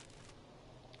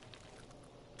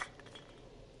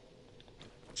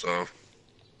 So,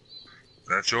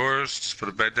 that's yours. Put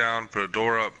a bed down, put a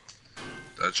door up.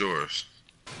 That's yours.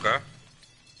 Okay?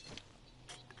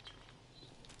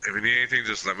 If you need anything,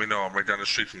 just let me know. I'm right down the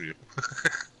street from you.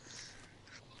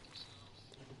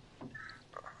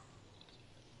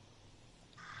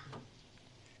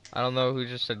 I don't know who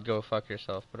just said go fuck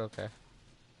yourself, but okay.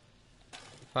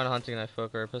 Find a hunting knife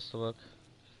book or a pistol book.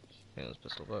 I think it was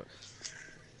pistol book.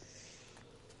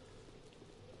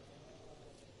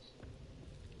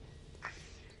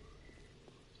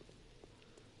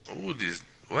 Ooh, these.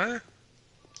 What?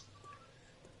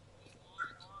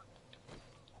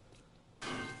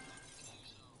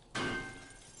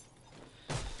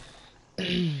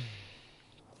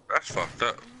 That's fucked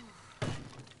up.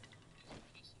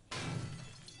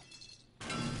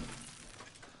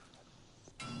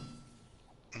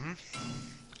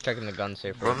 Checking the gun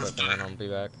safe real Brothers quick do and then that. I'll be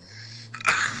back.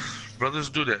 Brothers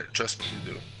do that. Trust me,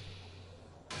 you do.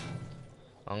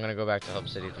 I'm gonna go back to Hub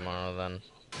City tomorrow then.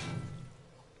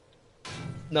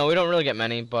 No, we don't really get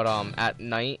many, but at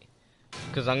night,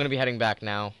 because I'm gonna be heading back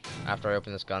now after I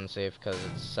open this gun safe because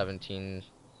it's 17.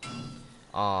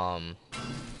 Um,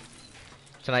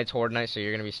 tonight's Horde night, so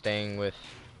you're gonna be staying with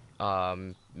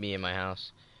me in my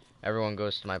house. Everyone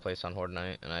goes to my place on Horde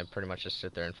night, and I pretty much just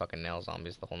sit there and fucking nail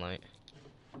zombies the whole night.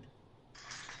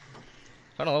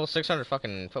 Found a level 600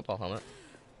 fucking football helmet.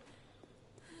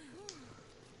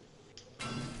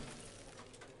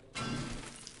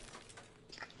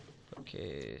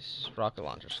 Okay, rocket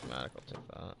launcher schematic, I'll take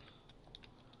that.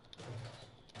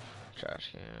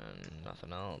 Trash can,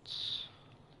 nothing else.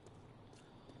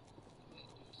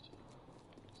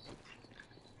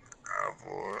 Oh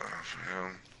boy,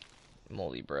 man.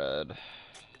 Moldy bread.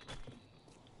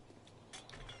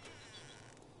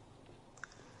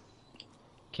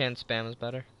 Canned spam is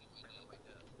better.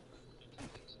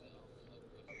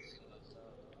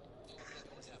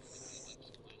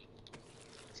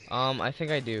 I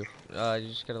think I do. You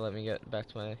just gotta let me get back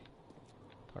to my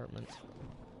apartment.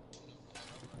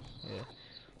 Yeah.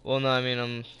 Well, no, I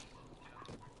mean,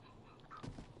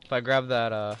 if I grab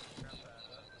that,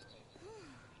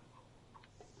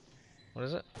 what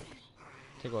is it?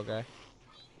 Take what guy?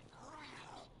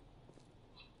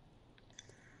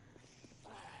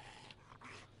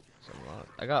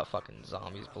 I got fucking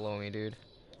zombies below me, dude.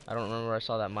 I don't remember where I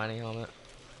saw that mining helmet.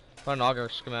 Found an auger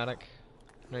schematic.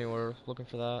 No, you were looking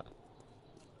for that.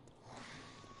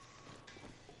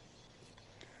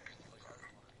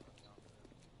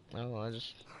 I don't know, I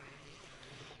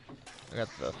got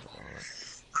the.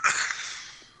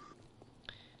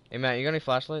 Hey Matt, you got any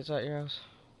flashlights at your house?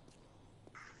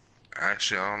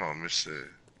 Actually, I don't know. Let me see.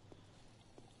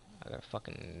 I gotta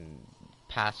fucking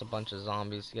pass a bunch of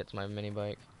zombies to get to my mini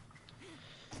bike.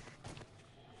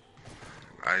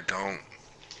 I don't.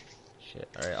 Shit.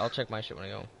 Alright, I'll check my shit when I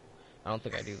go. I don't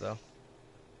think I do though.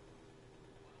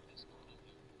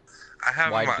 I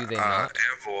have Why my do they not?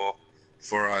 anvil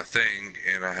for a thing,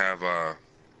 and I have a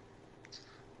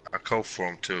coat for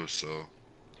him too. So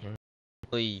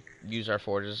Really use our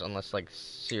forges unless like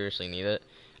seriously need it.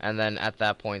 And then at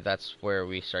that point that's where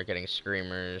we start getting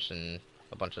screamers and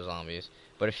a bunch of zombies.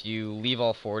 But if you leave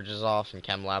all forges off and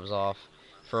chem labs off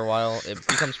for a while, it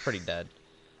becomes pretty dead.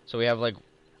 So we have like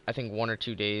I think 1 or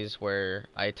 2 days where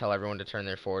I tell everyone to turn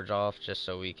their forge off just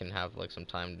so we can have like some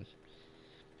time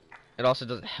It also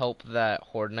doesn't help that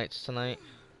Horde Nights tonight.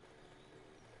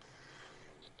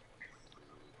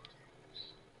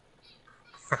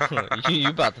 You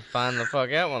about to find the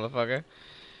fuck out, motherfucker.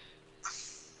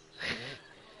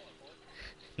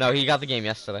 No, he got the game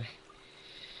yesterday.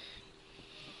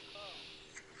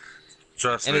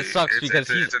 Trust And me, it sucks because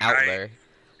he's it's a out night. there.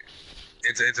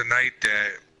 It's a night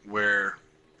that where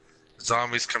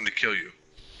zombies come to kill you.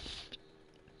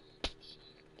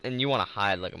 And you want to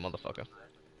hide like a motherfucker.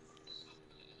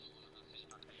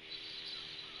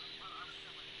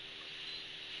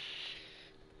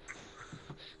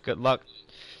 Good luck.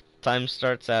 Time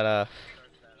starts at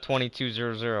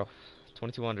 2200.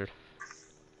 2200.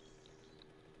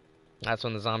 That's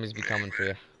when the zombies be coming for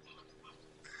you.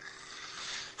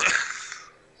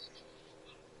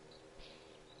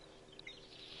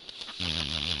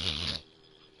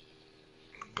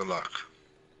 Good luck.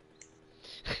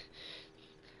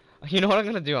 You know what I'm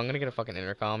gonna do? I'm gonna get a fucking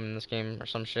intercom in this game or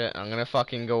some shit. I'm gonna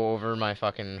fucking go over my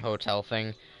fucking hotel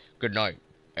thing. Good night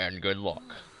and good luck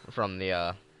from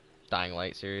the Dying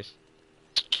Light series.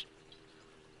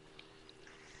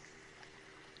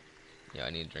 Yeah, I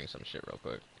need to drink some shit real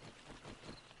quick.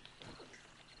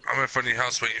 I'm in front of your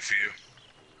house waiting for you.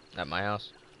 At my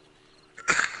house.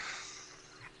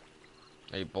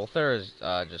 Are you both there or is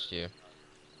just you?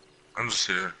 I'm just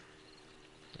here.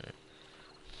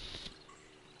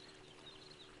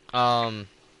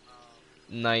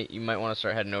 Night, you might want to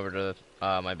start heading over to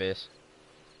my base.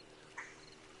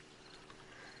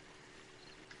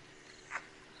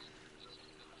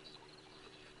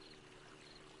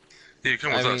 Yeah,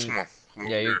 come with us. Come on. Come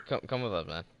Yeah, over you here. come with us,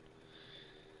 man.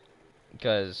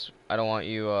 Because I don't want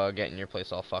you getting your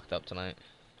place all fucked up tonight.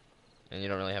 And you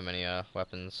don't really have many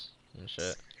weapons and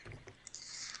shit.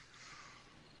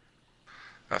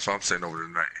 That's why I'm staying over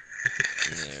tonight.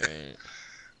 Yeah, right.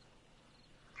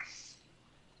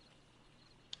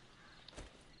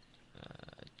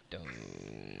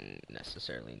 Don't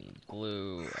necessarily need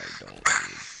glue. I don't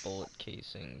need bullet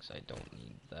casings. I don't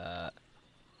need that.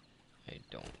 I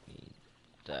don't need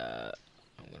that.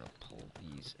 I'm gonna pull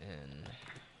these in.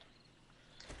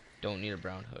 Don't need a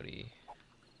brown hoodie.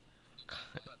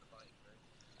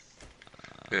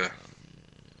 Yeah.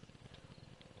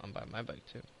 I'm buying my bike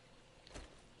too.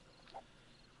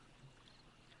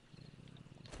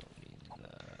 Don't need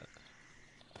that.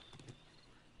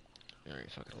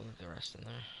 Alright, fuck it, I'll leave the rest in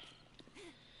there.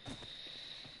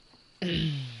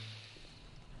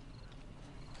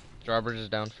 Drawbridge is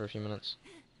down for a few minutes.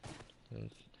 And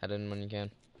head in when you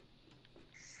can.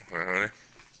 Alright.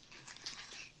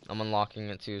 I'm unlocking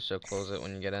it too, so close it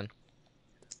when you get in.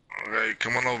 Alright,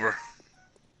 come on over.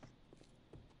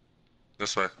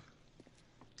 This way.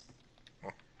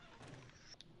 Oh.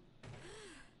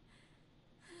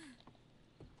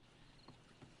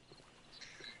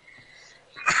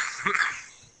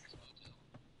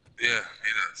 Yeah,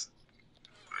 he does.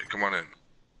 Alright, come on in.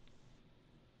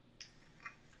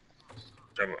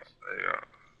 Come on. There you go.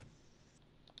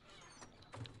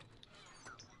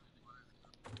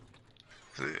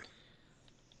 See.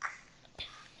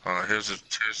 Here's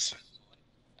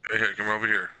right here, come over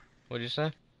here. What'd you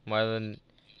say? Why then?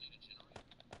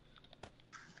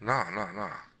 No, no, no.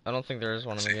 I don't think there is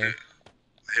one in See, the game.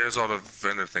 here's all the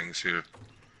vendor things here.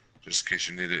 Just in case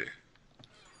you need it.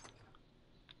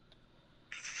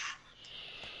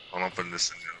 I'll open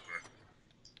this in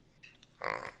there,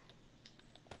 okay?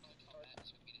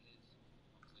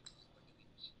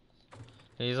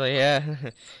 He's like, yeah,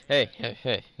 hey,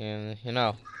 you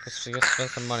know, you gotta spend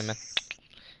some money, man.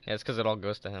 Yeah, it's because it all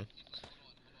goes to him.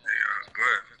 Yeah, go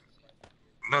ahead.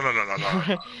 No, no, no, no, no, no.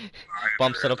 I ain't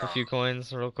Bumps it doing up that, a no. few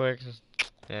coins real quick. Just,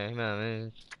 yeah,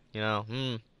 man, you know,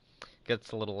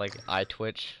 gets a little like eye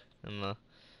twitch and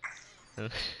the.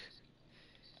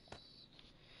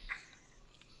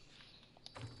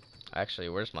 Actually,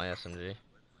 where's my SMG? It's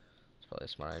probably a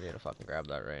smart idea to fucking grab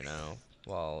that right now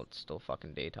while it's still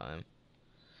fucking daytime.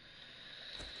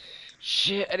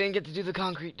 Shit, I didn't get to do the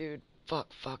concrete, dude.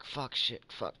 Fuck, shit,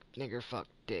 fuck, nigger, fuck,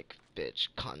 dick, bitch,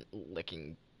 cunt,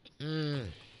 licking.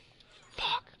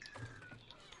 Fuck.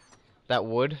 That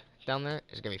wood down there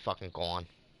is gonna be fucking gone.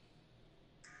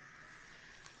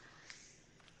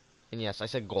 And yes, I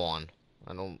said gone.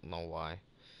 I don't know why.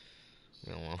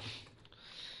 You know.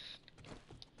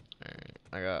 Alright,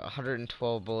 I got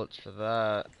 112 bullets for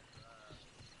that.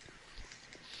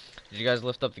 Did you guys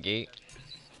lift up the gate?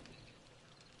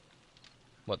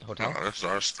 What, the No, hotel? that's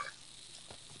our stuff.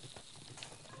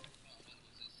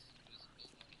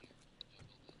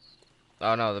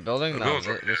 Oh no, the building? The No, bill's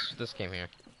right here. this came here.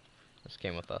 This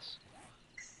came with us.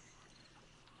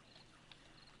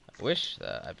 I wish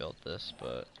that I built this,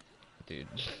 but dude,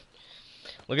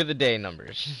 Look at the day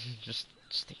numbers. Just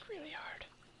think really hard.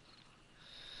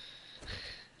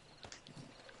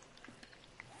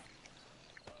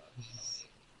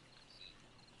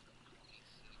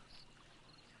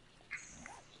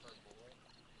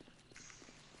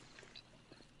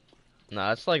 No,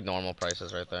 that's like normal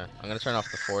prices right there. I'm gonna turn off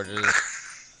the forges.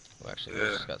 Oh, actually, we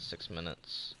Yeah. just got 6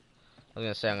 minutes. I was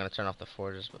gonna say I'm gonna turn off the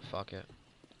forges, but fuck it.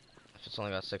 If it's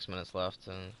only got 6 minutes left,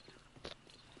 then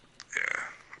Yeah.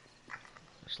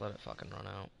 just let it fucking run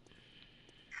out.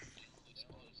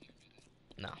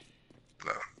 No.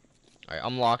 No. Alright,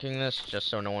 I'm locking this just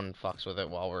so no one fucks with it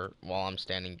while I'm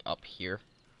standing up here.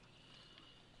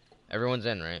 Everyone's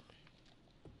in, right?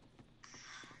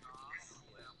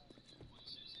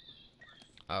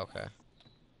 Oh, okay.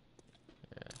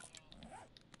 Yeah.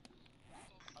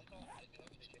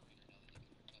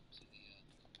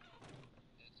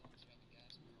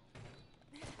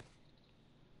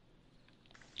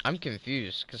 I'm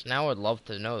confused, because now I'd love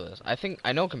to know this.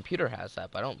 I know computer has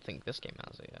that, but I don't think this game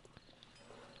has it yet.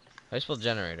 How do you spell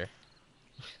generator?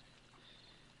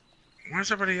 Where's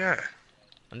everybody at?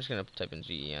 I'm just gonna type in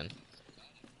GEN.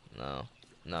 No.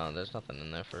 No, there's nothing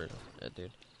in there for it,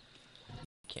 dude.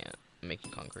 Can't make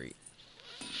it concrete.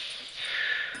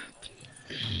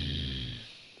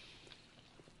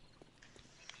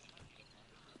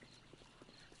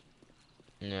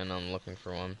 Yeah, no, I'm looking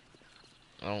for one.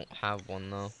 I don't have one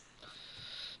though.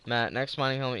 Matt, next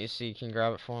mining helmet you see, can you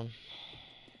grab it for him?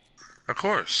 Of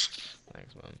course.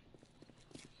 Thanks, man.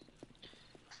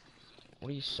 What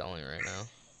are you selling right now?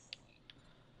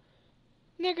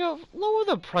 Nigga, lower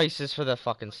the prices for the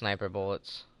fucking sniper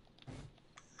bullets.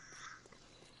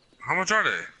 How much are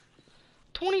they?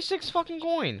 26 fucking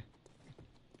coin.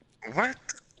 What?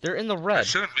 They're in the That red.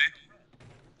 shouldn't be.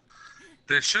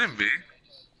 They shouldn't be.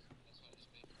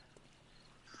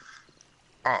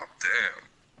 Oh, damn.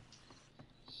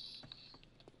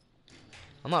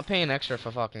 I'm not paying extra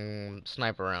for fucking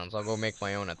sniper rounds. I'll go make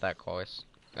my own at that cost.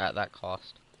 At that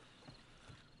cost.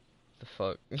 The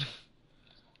fuck?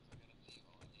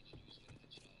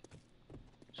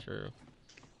 True.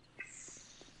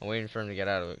 I'm waiting for him to get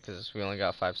out of it because we only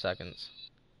got 5 seconds.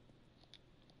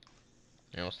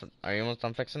 Are you almost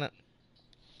done fixing it?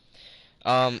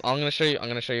 I'm gonna show you. I'm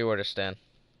gonna show you where to stand.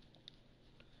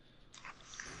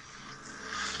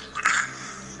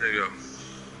 There you go.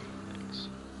 Thanks.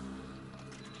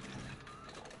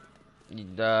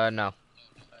 No.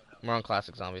 We're on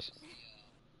classic zombies.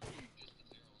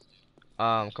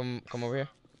 Come over here.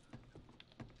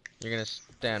 You're gonna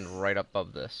stand right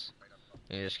above this,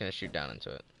 and you're just gonna shoot down into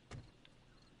it.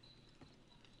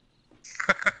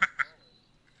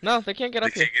 No, they can't get They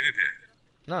up here. can't get in here.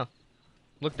 No.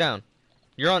 Look down.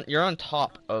 You're on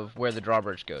top of where the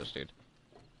drawbridge goes, dude.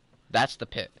 That's the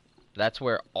pit. That's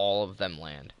where all of them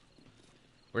land.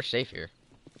 We're safe here.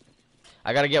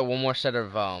 I gotta get one more set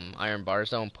of iron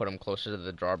bars though and put them closer to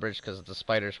the drawbridge because the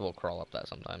spiders will crawl up that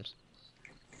sometimes.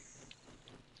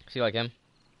 See like him?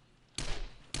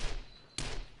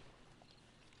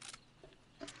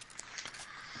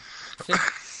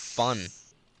 It's fun.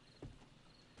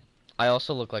 I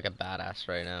also look like a badass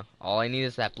right now. All I need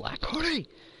is that black hoodie.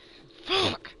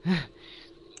 Fuck.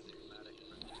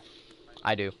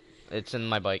 I do. It's in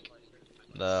my bike.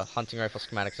 The hunting rifle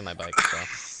schematic's in my bike, so.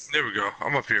 There we go.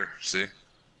 I'm up here. See?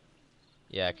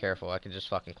 Yeah, careful. I could just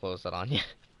fucking close that on you.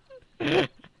 And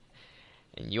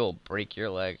you'll break your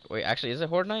leg. Wait, actually, is it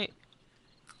Horde Night?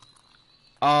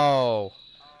 Oh.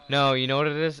 No, you know what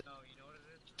it is?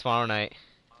 Tomorrow night.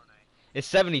 It's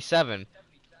 77,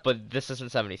 but this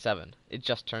isn't 77. It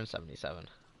just turned 77.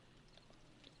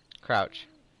 Crouch.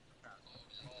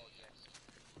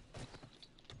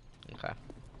 Okay.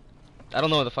 I don't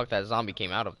know where the fuck that zombie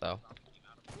came out of, though.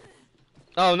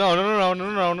 Oh, no, no, no, no,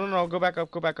 no, no, no, no. Go back up,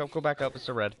 go back up, go back up. It's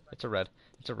a red. It's a red.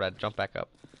 It's a red. Jump back up.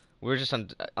 We were just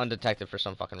undetected for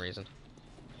some fucking reason.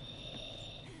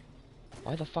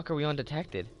 Why the fuck are we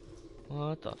undetected?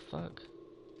 What the fuck?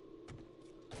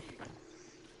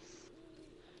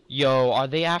 Yo, are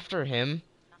they after him?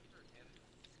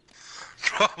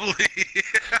 Probably.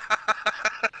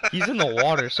 He's in the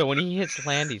water, so when he hits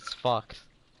land, he's fucked.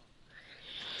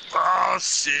 Oh,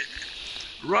 shit.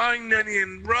 Run,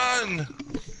 Nenian, run!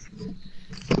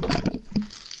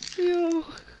 Yo.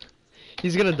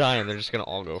 He's gonna die and they're just gonna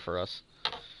all go for us.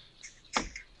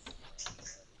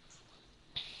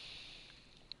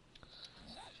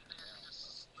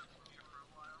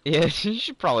 Yeah, you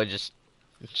should probably just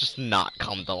not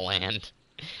come to land.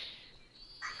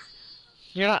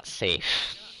 You're not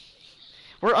safe.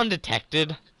 We're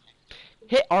undetected.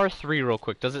 Hit R3 real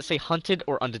quick. Does it say hunted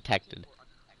or undetected?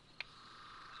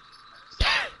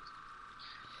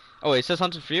 Oh wait, it says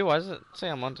hunted for you? Why does it say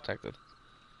I'm undetected?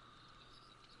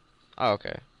 Oh,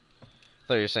 okay. I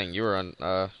thought you were saying you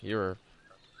were you were,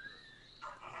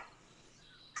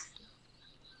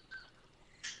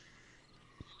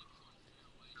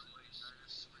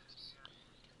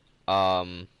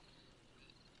 um,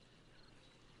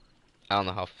 I don't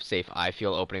know how safe I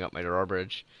feel opening up my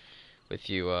drawbridge with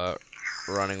you,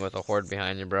 running with a horde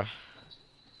behind you, bro.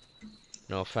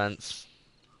 No offense.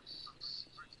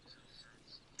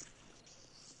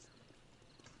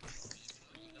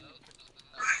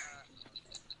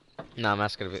 Nah, I'm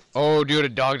asking to be. Oh, dude, a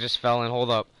dog just fell in. Hold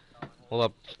up. Hold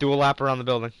up. Do a lap around the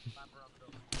building.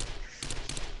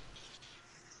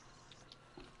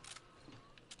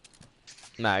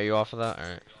 Nah, are you off of that?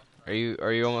 Alright.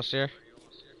 Are you almost here?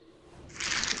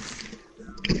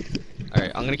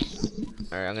 Alright, I'm gonna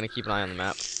keep an eye on the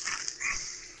map.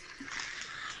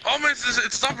 Oh man,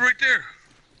 it's stopping right there.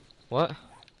 What?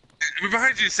 We're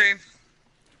behind you, Sane.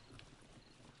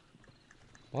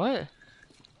 What?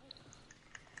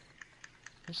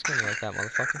 I'm just gonna like that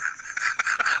motherfucker.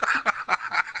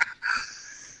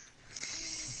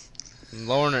 I'm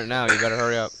lowering it now, you better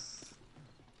hurry up.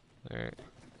 Alright.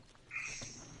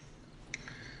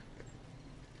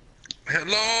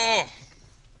 Hello.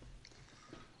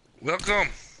 Welcome.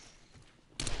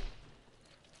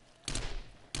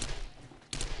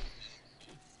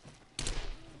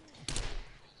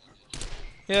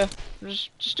 Yeah,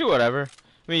 just do whatever.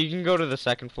 I mean, you can go to the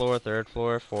second floor, third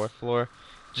floor, fourth floor.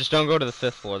 Just don't go to the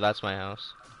fifth floor, that's my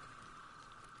house.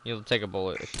 You'll take a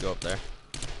bullet if you go up there.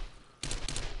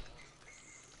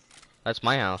 That's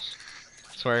my house.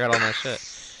 That's where I got all my shit.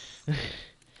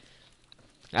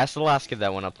 That's the last kid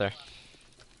that went up there.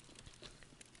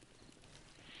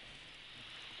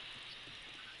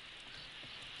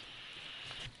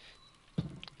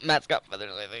 Matt's got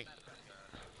feathers, I think.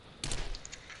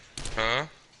 Huh?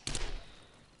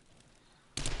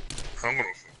 I'm gonna.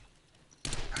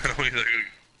 I don't either.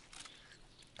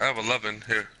 I have 11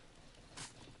 here.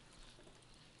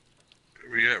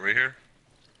 Where you at? Right here?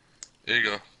 There you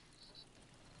go.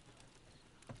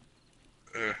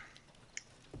 Uh,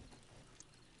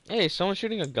 Hey, someone's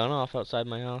shooting a gun off outside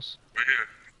my house. right here.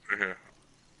 Right here.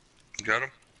 You got him?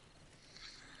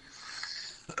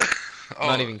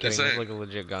 Not Oh, even it's kidding, there's like a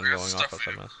legit gun I got going some off stuff for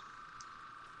outside you. my house.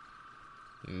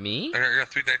 Me? I got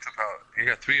 3 nitro power. You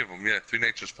got 3 of them. Yeah, 3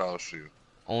 nitrous powers for you.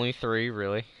 Only 3,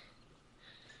 really?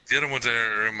 The other ones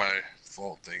are in my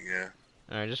vault thing. Yeah.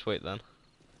 Alright, just wait then.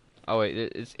 Oh wait,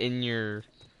 it's in your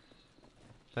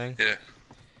thing? Yeah.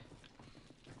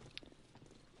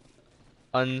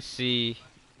 Unsee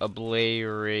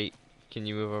obliterate. Can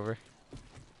you move over?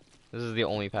 This is the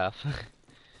only path.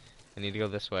 I need to go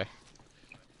this way.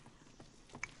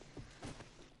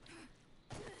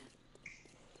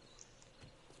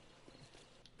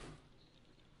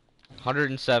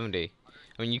 $170.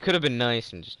 I mean, you could have been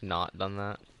nice and just not done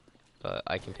that, but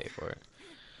I can pay for it.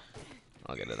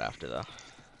 I'll get it after though.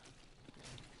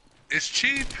 It's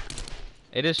cheap.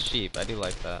 It is cheap. I do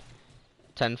like that.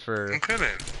 10 for I'm kidding.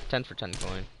 10 for 10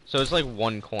 coin. So it's like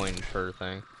 1 coin per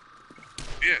thing.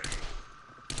 Yeah.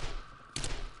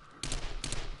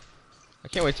 I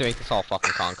can't wait to make this all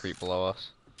fucking concrete below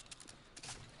us.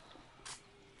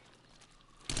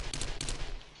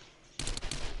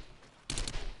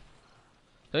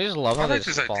 I just love how I they like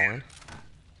just this fall idea. in.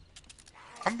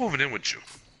 I'm moving in with you.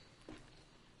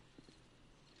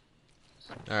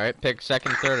 Alright, pick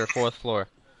second, third, or fourth floor.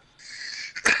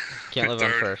 Can't live on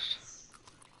Third. first.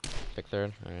 Pick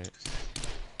third. Alright.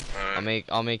 Alright.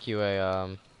 I'll make you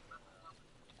a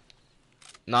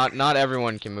not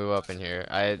everyone can move up in here.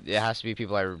 It has to be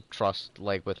people I trust,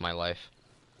 like, with my life.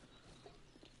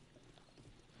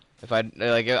 If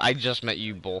I just met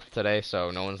you both today, so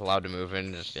no one's allowed to move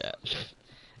in just yet.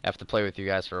 I have to play with you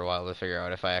guys for a while to figure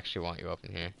out if I actually want you up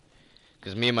in here.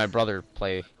 Because me and my brother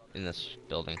play in this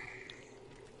building.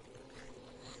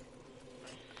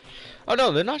 Oh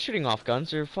no, they're not shooting off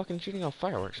guns, they're fucking shooting off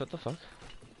fireworks. What the fuck?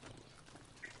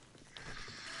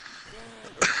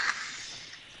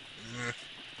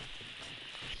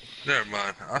 Never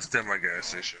mind. I'll stay at my gas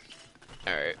station.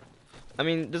 Alright. I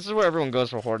mean, this is where everyone goes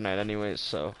for Horde Night anyways,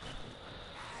 so...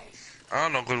 I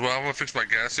don't know, cause when I'm gonna fix my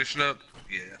gas station up,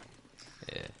 yeah.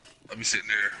 Yeah. I'll be sitting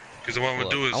there. Cause what I'm gonna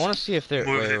do is I want to see if they're...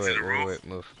 move Wait, everything wait, to the wait, roof, wait,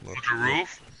 move. to the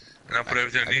roof, and I'll put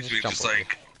everything I can underneath me, jump just over.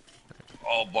 like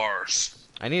all bars.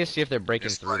 I need to see if they're breaking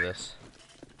Just through like- this.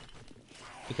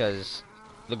 Because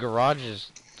the garage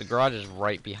is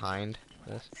right behind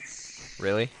this.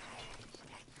 Really?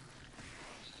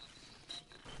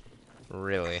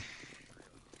 Really?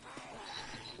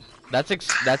 That's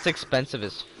expensive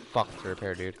as fuck to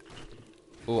repair, dude.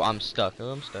 Ooh, I'm stuck.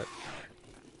 Oh, I'm stuck.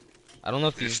 I don't know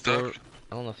if You these stuck? door.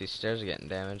 I don't know if these stairs are getting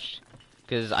damaged.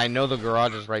 Cause I know the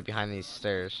garage is right behind these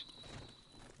stairs,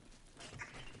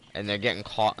 and they're getting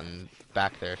caught in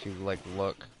back there. If you like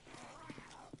look,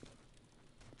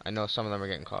 I know some of them are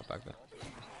getting caught back there.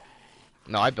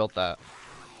 No, I built that.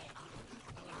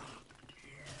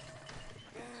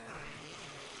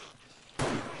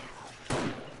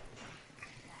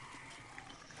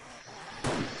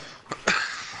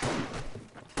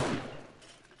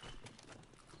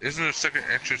 Isn't there a second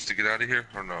entrance to get out of here,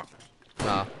 or no?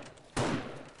 Nah,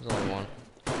 there's only one.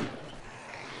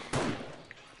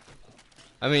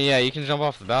 I mean, yeah, you can jump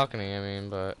off the balcony. I mean,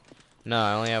 but no,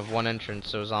 I only have one entrance,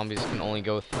 so zombies can only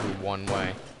go through one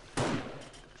way.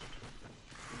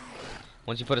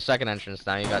 Once you put a second entrance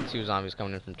down, you got two zombies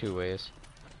coming in from two ways.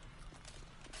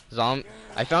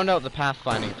 I found out the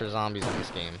pathfinding for zombies in this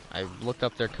game. I looked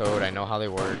up their code. I know how they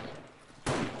work.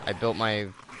 I built my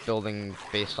building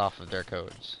based off of their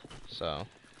codes. So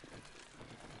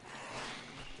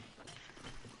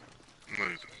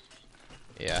Amazing.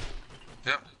 yeah,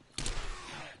 Yep.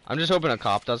 I'm just hoping a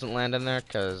cop doesn't land in there,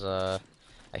 cause I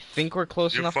think we're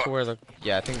close You're enough to fucked. where the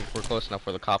I think we're close enough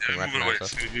where the cop can Yeah, moving away.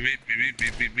 recognize us. Beep, beep, beep,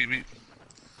 beep, beep, beep, beep.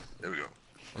 There we go.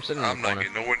 I'm sitting in the I'm not corner.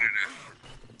 getting nowhere near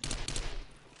that.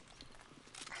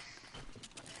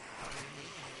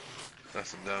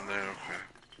 Nothing down there, okay.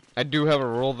 I do have a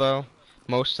rule though.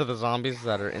 Most of the zombies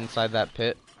that are inside that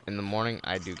pit in the morning,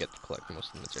 I do get to collect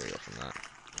most of the material from that.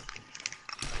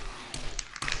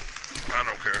 I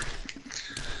don't care.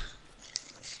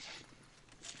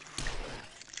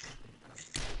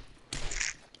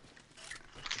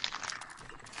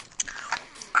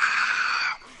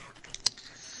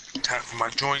 Time for my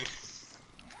joint.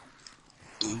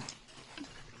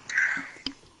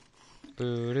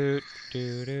 Boo doo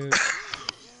doo doo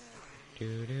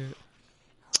doo doo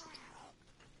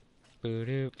boo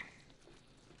doo.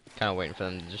 Kind of waiting for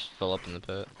them to just fill up in the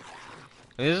pit.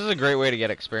 And this is a great way to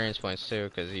get experience points too,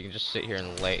 because you can just sit here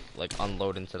and like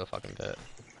unload into the fucking pit.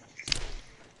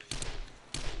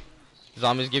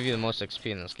 Zombies give you the most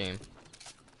XP in this game.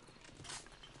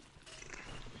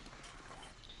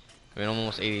 I mean, I'm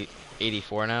almost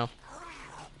 84 now.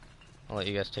 I'll let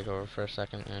you guys take over for a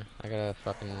second. Yeah, I gotta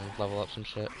fucking level up some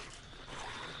shit.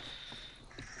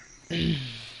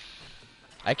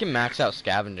 I can max out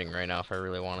scavenging right now if I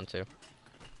really wanted to.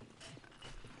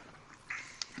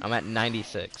 I'm at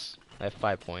 96. I have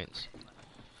 5 points.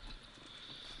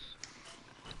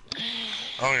 I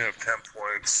only have 10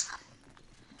 points.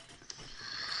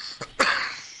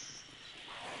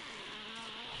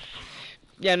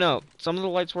 Yeah, no. Some of the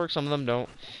lights work, some of them don't.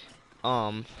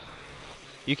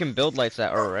 You can build lights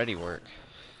that already work.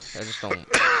 I just don't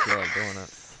feel like doing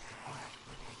it.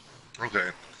 Okay.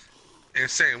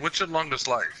 Insane. What's your longest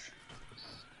life?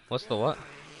 What's the what?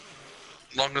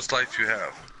 Longest life you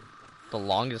have? The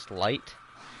longest light?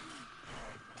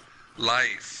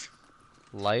 Life.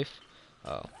 Life?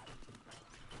 Oh.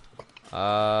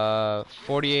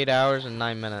 48 hours and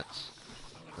 9 minutes.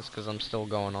 That's because I'm still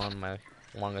going on my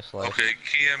longest life. Okay,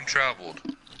 KM traveled.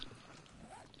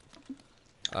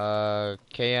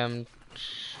 KM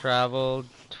traveled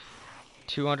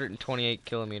 228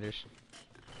 kilometers.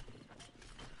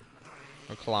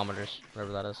 Or kilometers,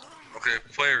 whatever that is. Okay,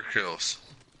 player kills.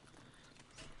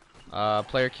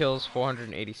 Player kills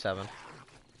 487.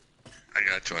 I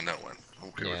got you on that one.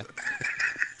 Okay Yeah. with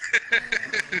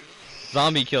that.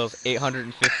 Zombie kills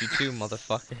 852,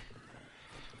 motherfucker.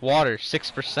 Water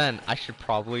 6%. I should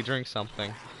probably drink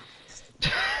something.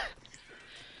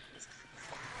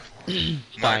 Dying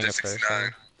Mine's at of thirst.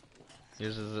 69.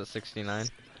 Yours is at 69.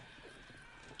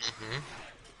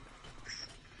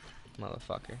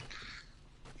 Motherfucker.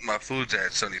 My food's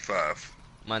at 75.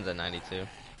 Mine's at 92.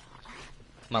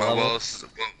 My level?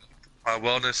 my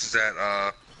wellness is at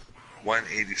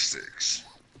 186.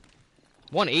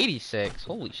 186.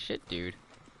 Holy shit, dude.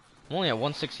 I'm only at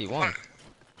 161.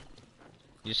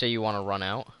 You say you want to run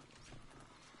out?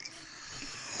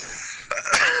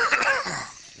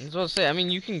 I was about to say, I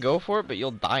mean, you can go for it, but you'll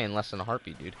die in less than a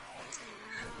heartbeat, dude.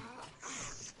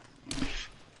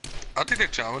 I'll take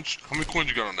that challenge. How many coins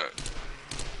you got on that?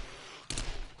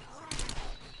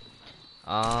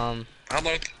 How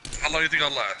long do you think I'll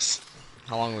last?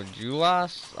 How long would you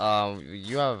last?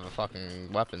 You have a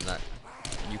fucking weapon that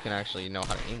you can actually know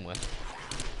how to aim with.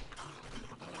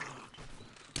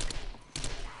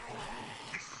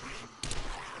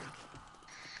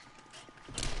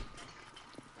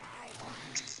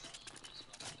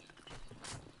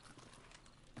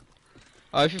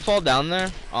 If you fall down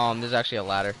there, there's actually a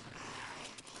ladder.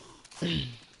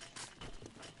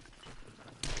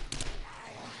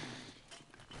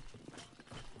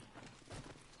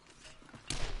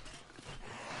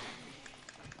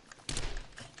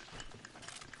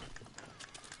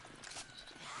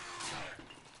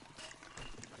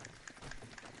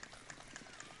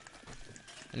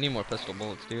 I need more pistol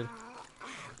bullets, dude.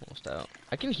 Almost out.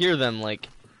 I can hear them, like...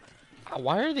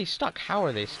 Why are they stuck? How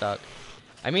are they stuck?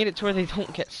 I made it to where they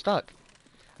don't get stuck.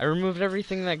 I removed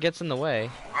everything that gets in the way.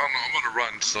 I'm gonna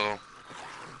run, so...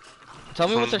 Tell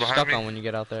me what Close they're behind stuck me. on when you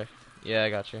get out there. Yeah, I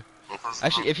got you. Close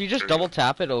Actually, if you just double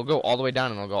tap it, it'll go all the way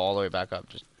down and it'll go all the way back up.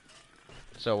 Just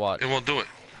so watch. It won't do it.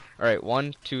 Alright,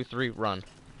 1, 2, 3, run.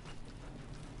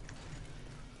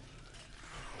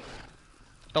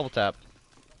 Double tap.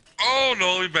 Oh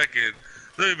no, let me back in.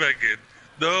 Let me back in.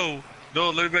 No, no,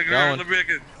 let me back in. Going. Let me back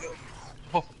in.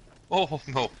 Oh, oh,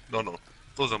 no, no, no.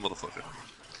 Close that motherfucker.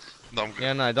 No, I'm good.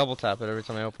 Yeah, no, I double tap it every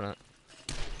time I open it.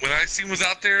 When I see was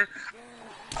out there,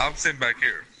 I'm sitting back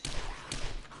here.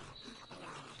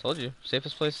 Told you,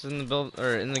 safest place in the build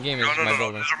or in the game is No, no, my no, no.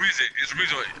 building. There's a reason. There's a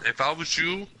reason. If I was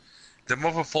you, that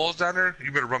motherfucker falls down there,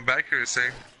 you better run back here and say,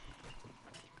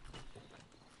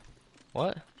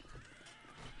 What?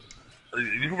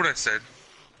 you heard what I said.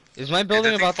 Is my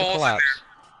building If that about thing to falls in collapse?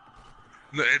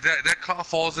 No, if that car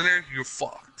falls in there, you're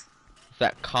fucked.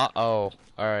 That cop. Oh,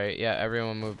 all right. Yeah,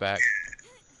 everyone move back.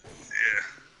 Yeah.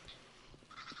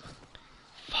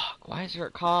 Fuck. Why is there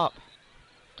a cop?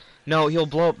 No, he'll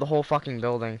blow up the whole fucking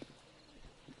building.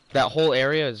 That whole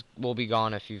area will be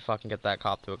gone if you fucking get that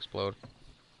cop to explode.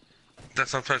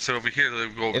 That's what I'm trying to say over here. Let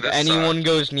me go over If this anyone side.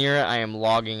 goes near it, I am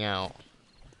logging out.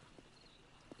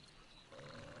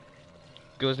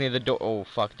 Goes near the door. Oh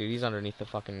fuck, dude, he's underneath the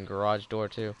fucking garage door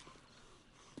too.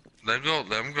 Let him go.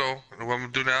 Let him go. And what I'm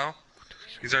gonna do now?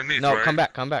 He's underneath, No, right? come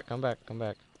back, come back, come back, come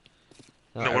back.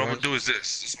 No, what I'm gonna everyone's- do is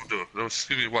this. This is what I'm gonna do. No,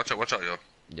 excuse me. Watch out, yo.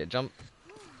 Yeah, jump.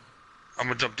 I'm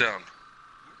gonna jump down.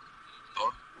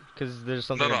 Cause there's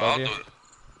No, something no, above I'll you. do it.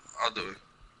 I'll do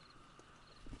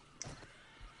it.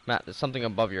 Matt, there's something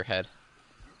above your head.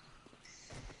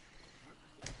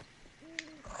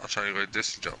 I'll try to go like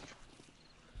this and jump.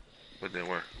 But then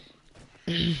where?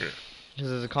 Because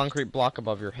there's a concrete block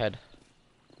above your head.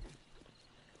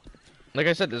 Like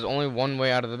I said, there's only one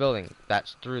way out of the building.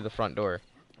 That's through the front door.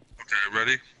 Okay,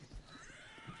 ready?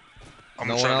 I'm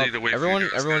No gonna one try to else. lead the way. Everyone, for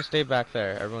you guys, everyone, okay? stay back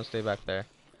there. Everyone, stay back there.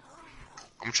 I'm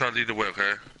gonna try to lead the way,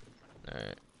 okay? All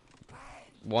right.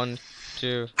 1,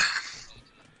 2.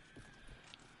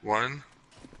 1,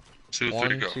 2, 3,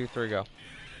 1, go. 2, 3, go.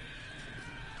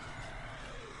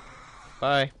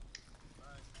 Bye.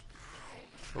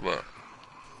 What about?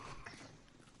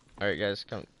 All right, guys,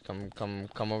 come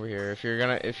over here. If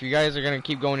you guys are gonna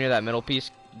keep going near that middle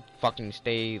piece, fucking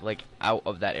stay like out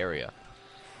of that area,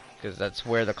 because that's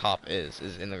where the cop is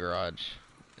in the garage,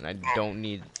 and I don't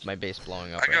need my base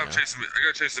blowing up I right got him now. chasing me. I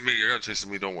got chasing me. I got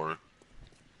chasing me. Don't worry.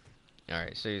 All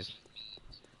right, so he's.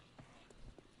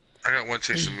 I got one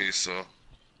chasing me, so.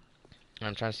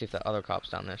 I'm trying to see if that other cop's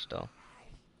down there still.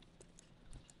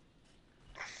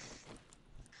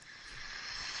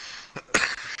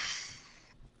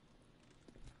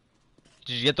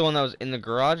 Did you get the one that was in the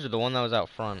garage or the one that was out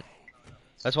front?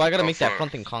 That's why I gotta Out make that front.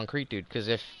 front thing concrete, dude. Because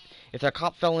if that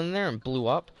cop fell in there and blew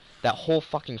up, that whole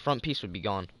fucking front piece would be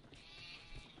gone.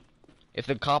 If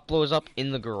the cop blows up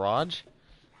in the garage,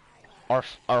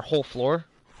 our whole floor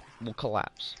will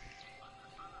collapse.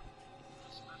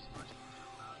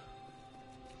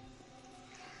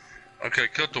 Okay,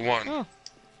 killed the one. Oh.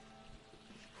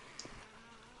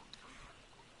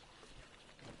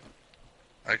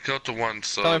 I killed the one,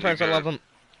 so. Tell my you parents I good. love them.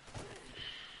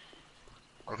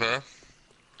 Okay.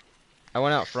 I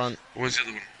went out front. Where's the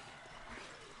other one?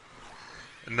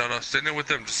 No, stay there with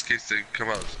them just in case they come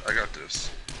out. I got this.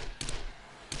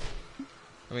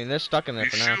 I mean, they're stuck in there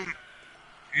for now.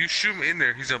 You shoot him in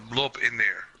there, he's gonna blow up in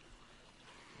there.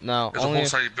 No, There's a only whole if,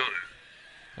 side you built it.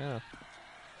 yeah.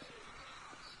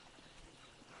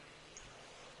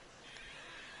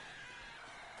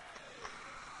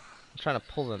 I'm trying to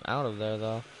pull them out of there,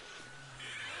 though.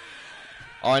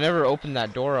 Oh, I never opened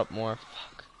that door up more.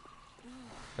 Fuck.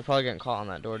 They're probably getting caught on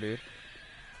that door, dude.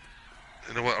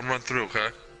 You know what? I'm running through, okay?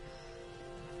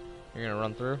 You're gonna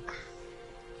run through?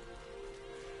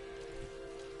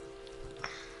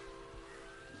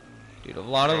 Dude, a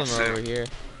lot of them are over here.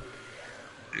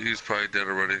 He's probably dead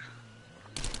already.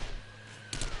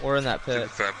 Or in that Take pit. the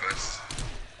fat best.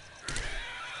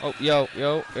 Oh, yo.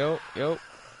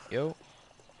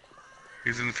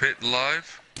 He's in the pit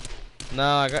alive. No,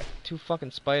 I got 2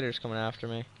 fucking spiders coming after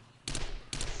me.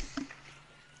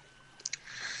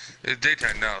 It's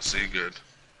daytime now, so you're good.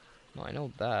 No, I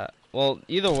know that. Well,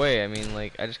 either way, I mean,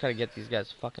 like, I just gotta get these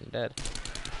guys fucking dead.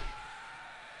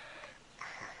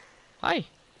 Hi.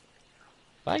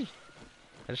 Bye.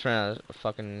 I just ran out of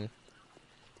fucking,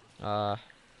 I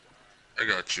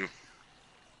got you.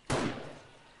 I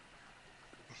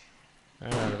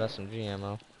ran out of SMG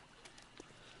ammo.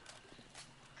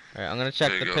 Alright, I'm gonna There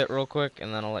check you the go. pit real quick,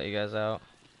 and then I'll let you guys out.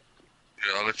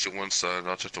 Yeah, I'll let you one side.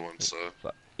 I'll check the one side.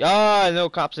 Fuck. Ah, no,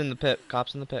 cops in the pit.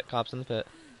 Cops in the pit. Cops in the pit.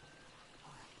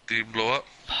 Did you blow up?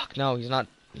 Fuck, no, he's not.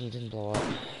 He didn't blow up.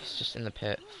 He's just in the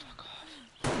pit. Fuck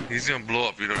off. He's gonna blow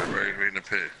up, you know, right in the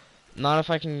pit. Not if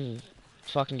I can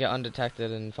fucking get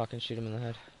undetected and fucking shoot him in the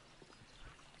head.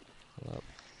 Hold up.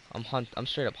 I'm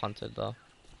straight up hunted though.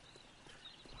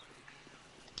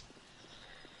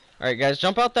 Alright guys,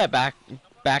 jump out that back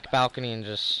balcony and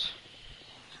just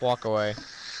walk away.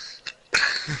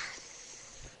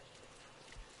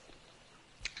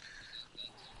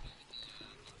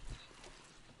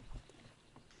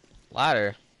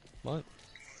 Ladder? What?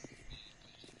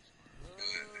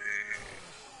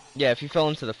 Yeah, if you fell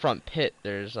into the front pit,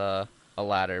 there's a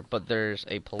ladder, but there's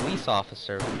a police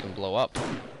officer who can blow up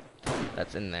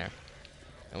that's in there.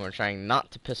 And we're trying not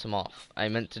to piss him off. I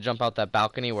meant to jump out that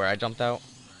balcony where I jumped out.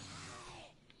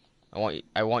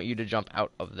 I want you to jump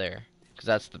out of there, because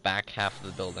that's the back half of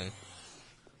the building.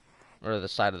 Or the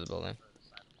side of the building.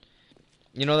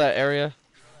 You know that area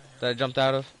that I jumped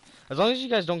out of? As long as you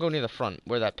guys don't go near the front,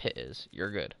 where that pit is,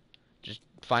 you're good. Just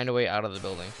find a way out of the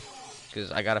building. Because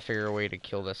I gotta figure a way to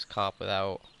kill this cop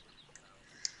without...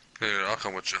 Here, I'll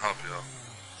come with you. Help you out.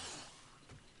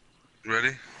 You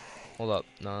ready? Hold up.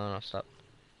 No, stop.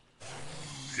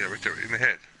 Yeah, right there, in the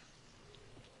head.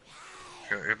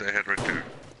 Yeah, get that head right there.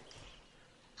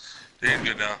 You're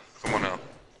good now. Come on now.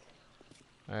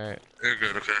 Alright. You're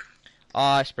good, okay. Oh,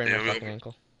 I sprained Yeah, my we fucking open.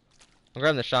 ankle. I'm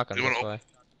grabbing the shotgun, You that's wanna why.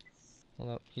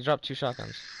 Hold up. He dropped 2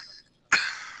 shotguns.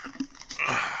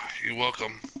 You're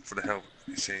welcome for the help,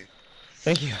 you see.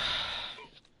 Thank you.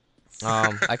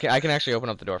 I can actually open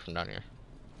up the door from down here.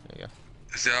 There you go.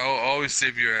 See, I'll always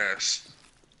save your ass.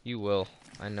 You will.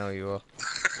 I know you will.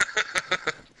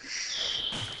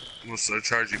 I'm gonna start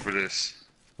charging for this.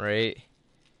 Right?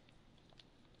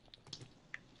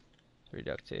 3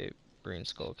 duct tape. Green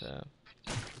skull cap.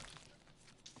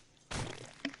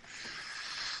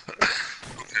 Okay,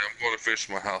 I'm going to finish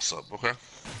my house up, okay?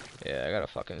 Yeah, I gotta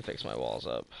fucking fix my walls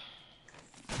up.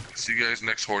 See you guys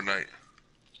next Horde night.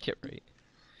 Get right.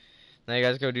 Now you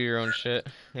guys go do your own shit.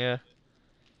 Yeah.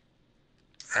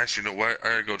 Actually, you know what? I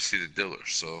gotta go to see the dealer,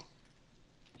 so.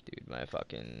 Dude, my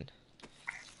fucking...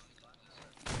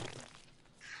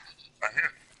 I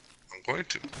am. I'm going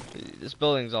to. This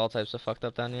building's all types of fucked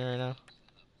up down here right now.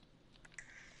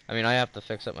 I mean, I have to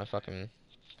fix up my fucking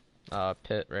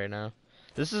pit right now.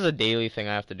 This is a daily thing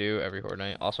I have to do every horde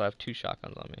night. Also, I have 2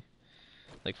 shotguns on me.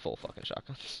 Like, full fucking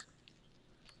shotguns.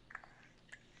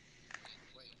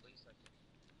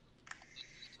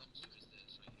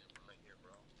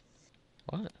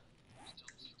 What?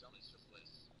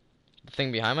 The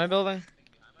thing behind my building?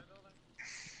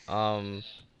 I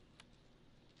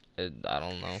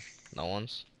don't know. No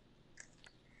one's.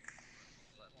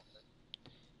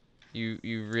 You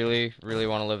really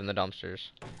want to live in the dumpsters?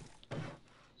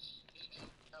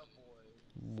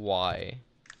 Why?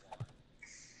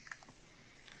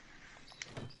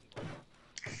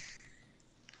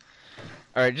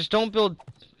 All right, just don't build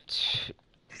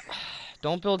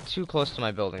too close to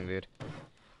my building, dude.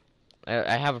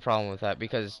 I have a problem with that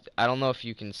because I don't know if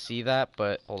you can see that,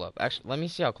 but hold up. Actually, let me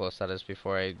see how close that is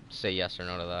before I say yes or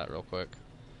no to that real quick.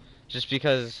 Just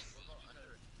because,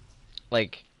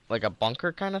 like a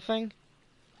bunker kind of thing.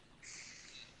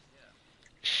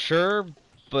 Sure,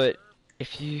 but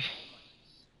if you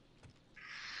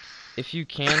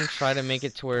can try to make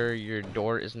it to where your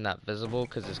door isn't that visible,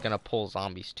 because it's gonna pull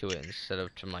zombies to it instead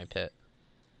of to my pit.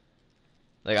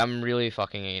 Like, I'm really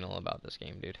fucking anal about this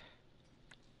game, dude.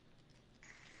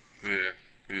 Yeah,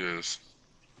 he is.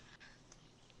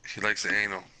 He likes the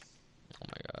anal. Oh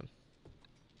my god.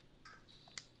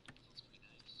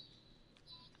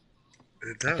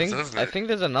 It does, doesn't I it? think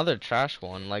there's another trash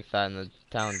one like that in the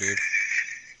town, dude.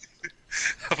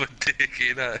 I'm a dick,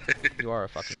 ain't I? You are a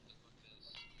fucking...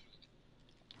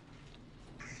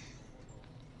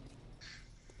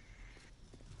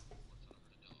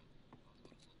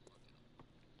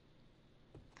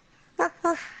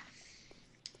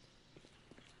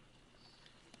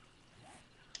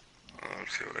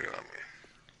 Let's see what I got on me.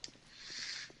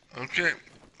 Okay,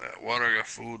 water, I got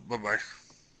food. Bye bye.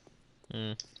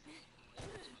 Hmm.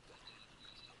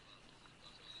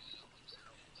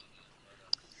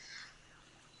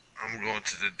 I'm going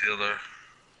to the dealer.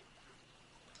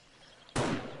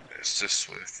 It's this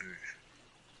way, I think.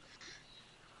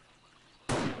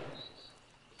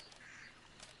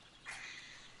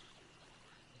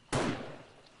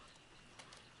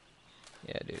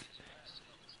 Yeah, dude.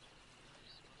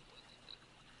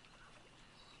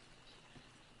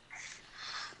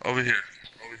 Over here.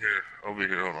 Over here. Over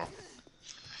here. Hold on.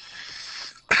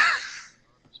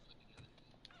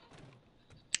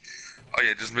 Oh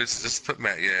yeah, just put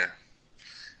Matt. Yeah,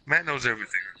 Matt knows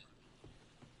everything.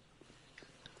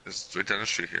 It's right down the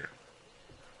street here.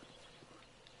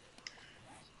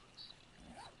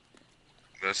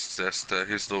 That's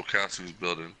his little castle he's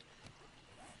building.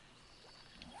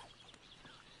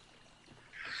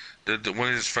 One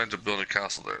of his friends are building a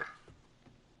castle there.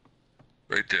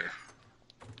 Right there.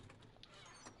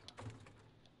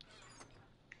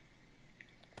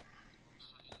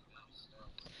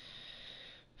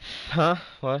 Huh?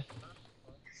 What?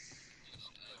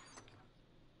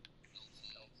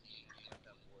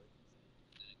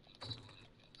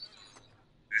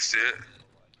 You see it?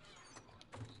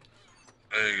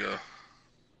 There you go.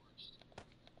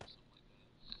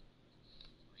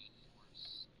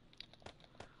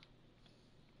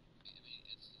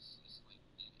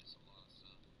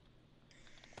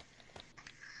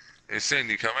 Hey,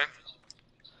 Sandy, you coming?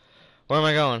 Where am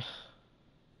I going?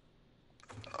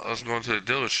 I was going to the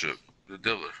dealership. The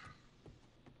dealer.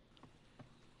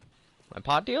 My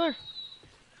pot dealer?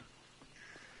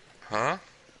 Huh?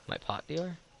 My pot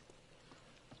dealer?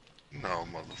 No,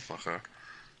 motherfucker.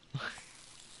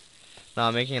 No,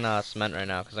 I'm making cement right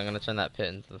now because I'm gonna turn that pit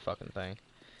into the fucking thing.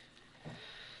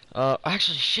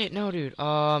 Actually, shit, no, dude.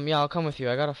 Yeah, I'll come with you.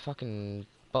 I got a fucking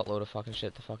buttload of fucking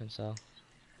shit to fucking sell.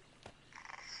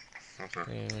 Okay.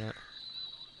 Wait a minute.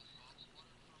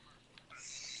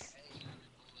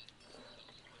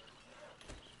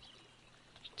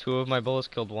 Two of my bullets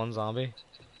killed one zombie.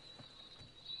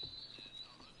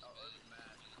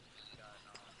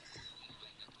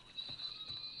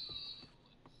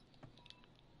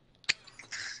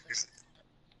 It's,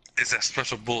 it's that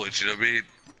special bullet, you know what I mean? You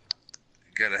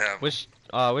gotta have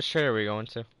them. Which trade are we going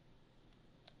to?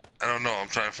 I don't know. I'm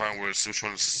trying to find which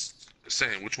one is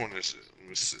saying. Which one is it? Let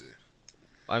me see.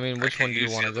 I mean, I which can't one do you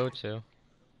use want the to other go one.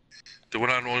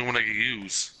 to? The only one I can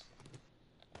use.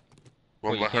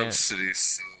 Well, One you by Hub can't.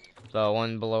 Cities. The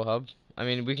one below Hub? I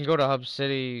mean, we can go to Hub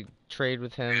City, trade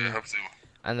with Yeah, him, Hub City.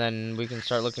 and then we can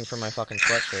start looking for my fucking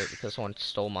sweatshirt because someone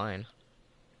stole mine.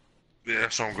 Yeah,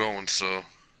 that's where I'm going. So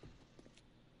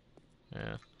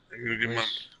Yeah. I'm gonna get Let me my.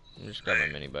 just, let me just grab my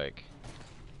mini bike.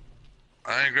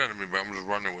 I ain't grabbing me, but I'm just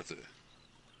running with it.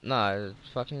 Nah,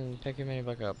 fucking pick your mini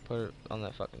bike up, put it on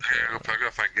that fucking I trailer.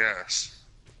 gotta find gas.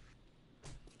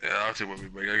 Yeah, I'll take with me,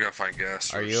 but I gotta find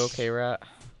gas Are you okay, first. Rat?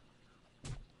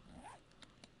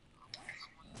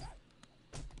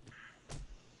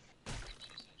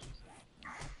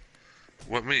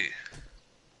 What me?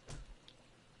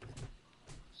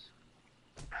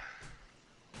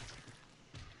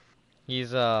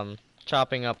 He's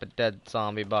chopping up a dead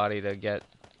zombie body to get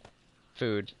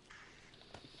food.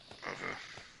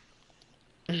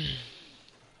 Okay.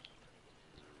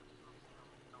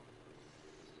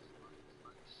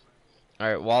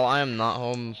 Alright, while I am not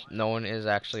home, no one is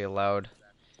actually allowed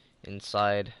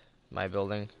inside my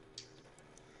building.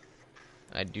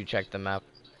 I do check the map.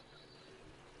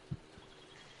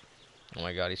 Oh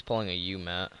my god, he's pulling a U,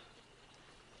 Matt.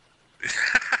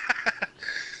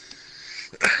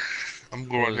 I'm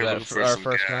going What around was here that, looking for our some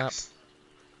first map? gas.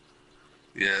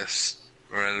 Yes.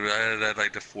 Right at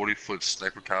like the 40-foot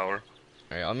sniper tower.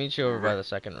 Alright, I'll meet you over by Right. the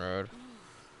second road.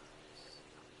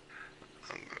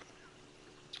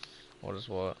 What is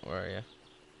what? Where are you?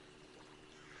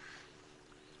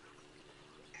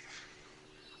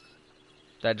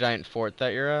 That giant fort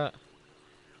that you're at?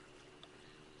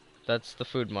 That's the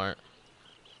food mart.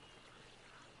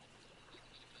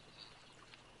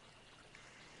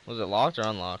 Was it locked or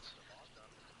unlocked?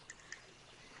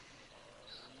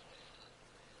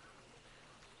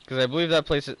 Because I believe that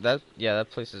place, that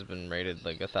place has been raided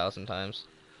like 1,000 times.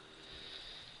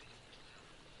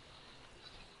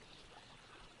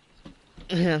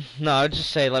 No, I'll just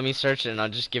say, let me search it and I'll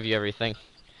just give you everything.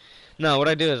 No, what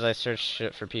I do is I search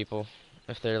shit for people.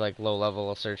 If they're like low level,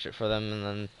 I'll search it for them and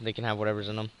then they can have whatever's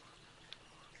in them.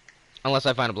 Unless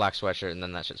I find a black sweatshirt and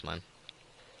then that shit's mine.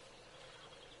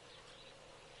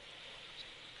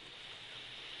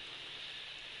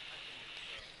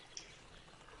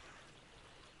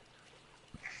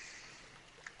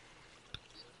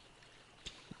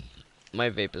 My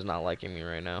vape is not liking me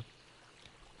right now.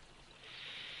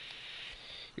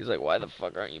 He's like, why the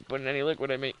fuck aren't you putting any liquid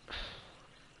in me?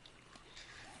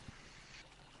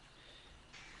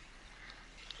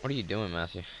 What are you doing,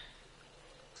 Matthew?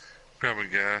 Grabbing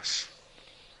gas.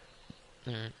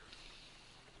 Alright.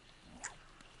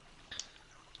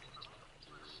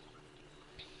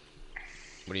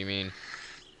 What do you mean?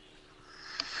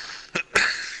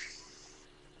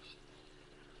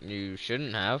 You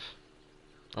shouldn't have.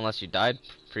 Unless you died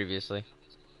previously.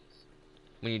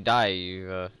 When you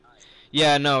die,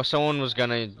 Yeah, no, someone was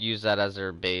gonna use that as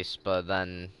their base, but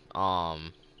then,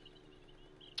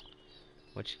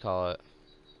 what you call it?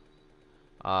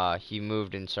 He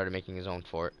moved and started making his own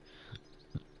fort.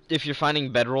 If you're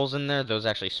finding bedrolls in there, those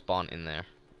actually spawn in there.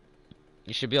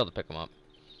 You should be able to pick them up.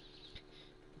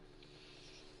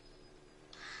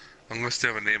 Unless they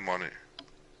have a name on it.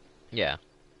 Yeah.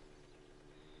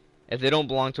 If they don't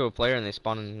belong to a player and they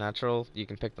spawn in natural, you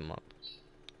can pick them up.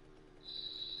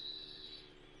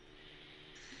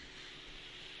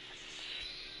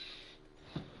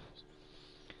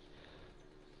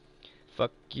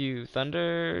 Fuck you,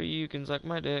 Thunder. You can suck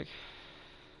my dick.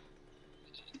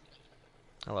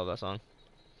 I love that song.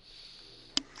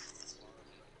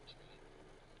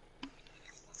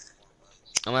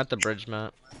 I'm at the bridge,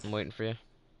 Matt. I'm waiting for you.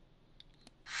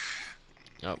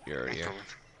 Oh, you're I'm already here. coming.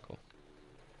 Cool.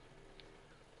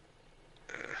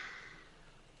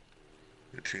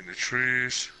 Between the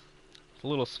trees. It's a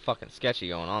little fucking sketchy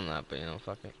going on that, but you know,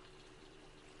 fuck it.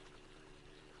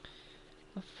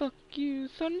 Oh, fuck you,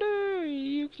 Thunder.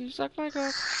 You can suck my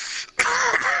cock.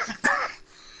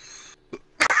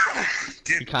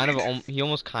 He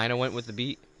almost kind of went with the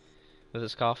beat with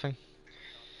his coughing.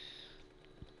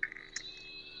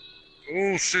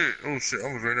 Oh shit, oh shit, I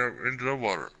almost ran out into the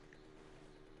water.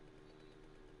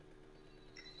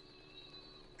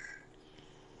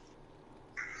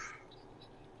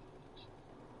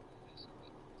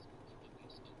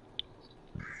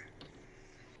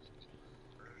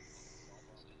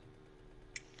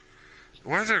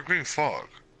 Why is there a green fog?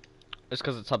 It's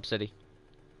because it's Hub City.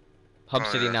 Hub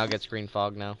Oh City yeah. now gets green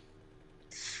fog now.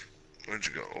 Where'd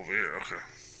you go? Over here, okay.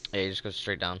 Yeah, you just go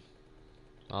straight down.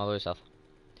 All the way south.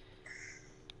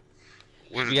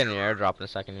 Where's You it? get an airdrop in a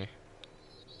second here.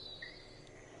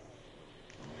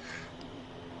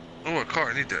 Oh, a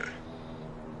car, I need that.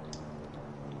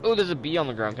 Oh, there's a bee on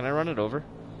the ground. Can I run it over?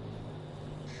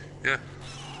 Yeah.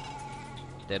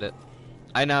 Did it.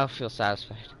 I now feel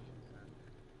satisfied.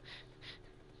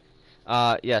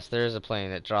 Yes, there is a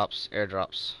plane. It drops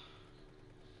airdrops.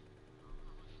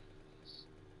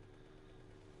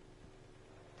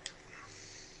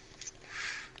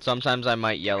 Sometimes I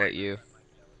might yell at you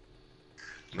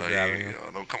for No, grabbing them.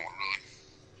 no, come on,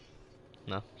 really.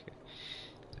 No.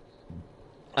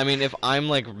 I mean, if I'm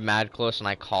like mad close and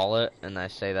I call it and I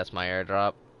say that's my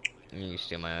airdrop, and you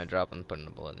steal my airdrop and putting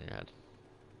a bullet in your head.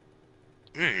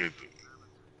 Yeah,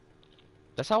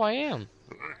 That's how I am.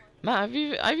 Matt,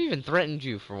 I've even threatened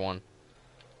you for one.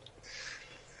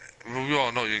 well, we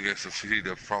all know you get some feed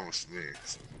that promised me.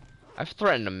 So. I've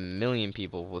threatened a million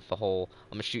people with the whole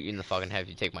 "I'm gonna shoot you in the fucking head if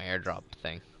you take my airdrop"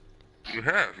 thing. You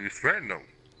threatened them.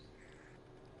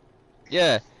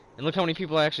 Yeah, and look how many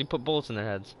people I actually put bullets in their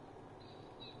heads.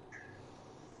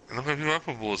 And look at people I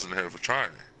put bullets in the head for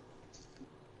trying.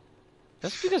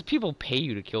 That's because people pay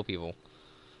you to kill people.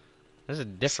 There's a So?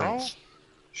 difference.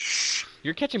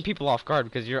 You're catching people off guard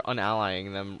because you're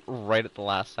unallying them right at the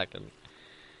last second.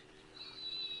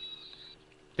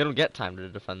 They don't get time to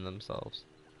defend themselves.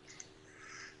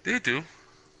 They do.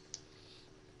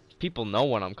 People know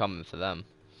when I'm coming for them.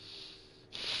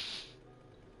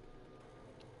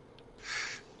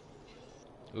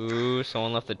 Ooh,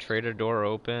 someone left the trader door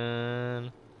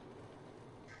open.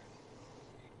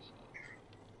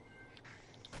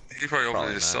 He probably opened Probably it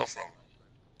not. himself.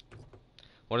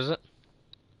 What is it?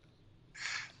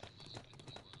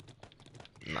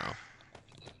 No.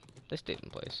 They stayed in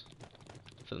place.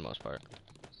 For the most part.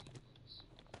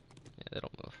 Yeah, they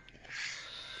don't move.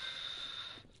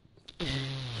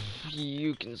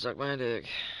 You can suck my dick.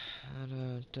 I've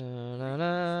got the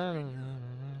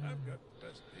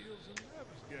best deals in the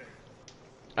Nevis game.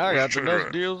 I got Where's the the trader best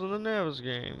at? deals in the Nevis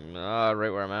game. Right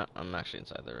where I'm at. I'm actually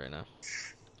inside there right now.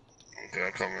 Okay,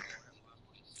 I'm coming.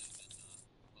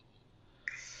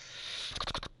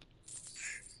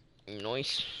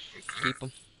 Nice. Keep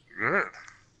them. Good.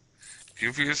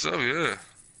 Keep for yourself, yeah.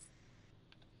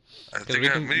 I Because think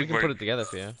I have we mini can put bike. it together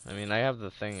for you. I mean, I have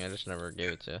the thing. I just never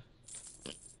gave it to you.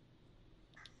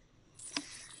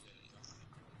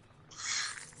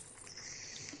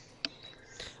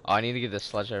 Oh, I need to give this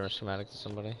sledgehammer schematic to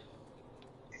somebody.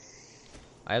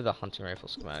 I have the hunting rifle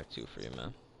schematic too for you,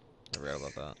 man. I forgot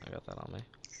about that. I got that on me.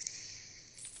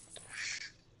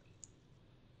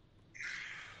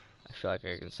 I feel like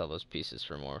I can sell those pieces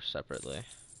for more separately.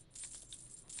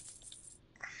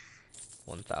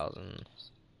 1,000.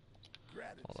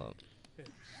 Hold up. And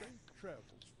safe travels,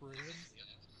 friend.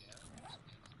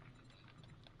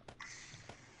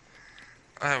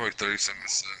 I have like 30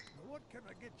 seconds. Now, what can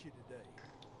I get you today?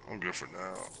 I'm good for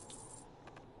now.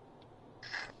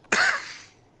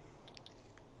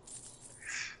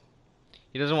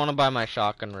 He doesn't want to buy my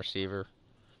shotgun receiver.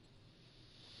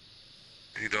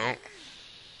 You don't?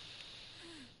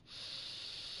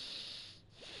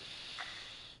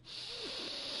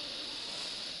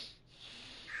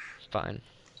 Fine.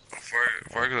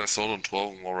 If I could have sold him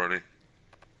 12 of them already.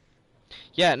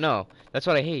 Yeah, no. That's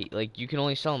what I hate. Like, you can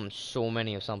only sell him so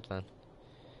many of something.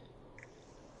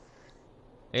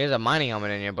 There's a mining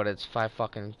helmet in here, but it's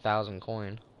 5,000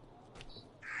 coin.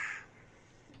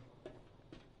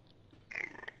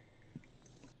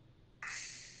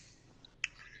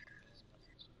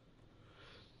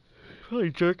 Probably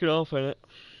jerking off in it.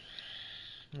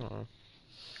 Oh.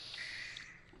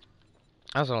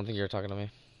 I also don't think you're talking to me.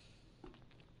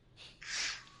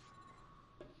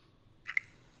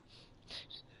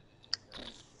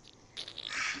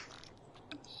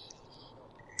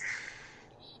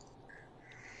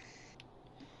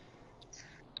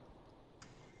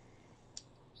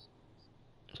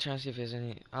 I'm trying to see if there's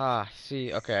any. Ah,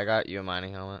 see. Okay, I got you a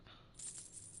mining helmet.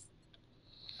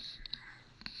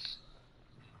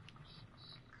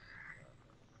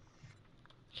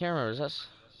 Can't remember. Is that?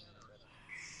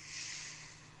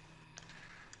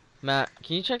 Matt,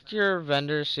 can you check your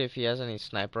vendor see if he has any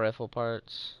sniper rifle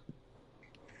parts?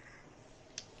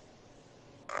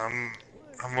 I'm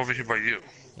I'm over here by you.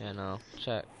 Yeah, no.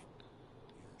 Check.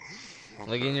 Like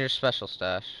Okay. in your special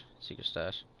stash, secret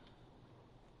stash.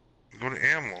 Go to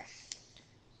ammo.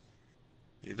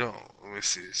 You don't. Let me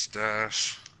see.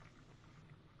 Stash.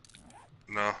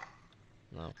 No.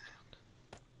 No.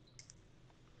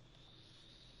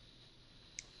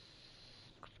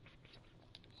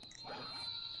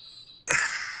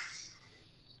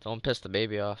 Don't piss the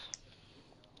baby off.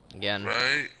 Again.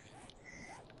 Right?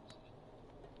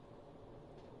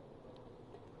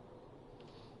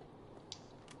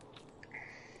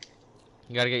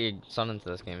 You gotta get your son into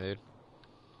this game, dude.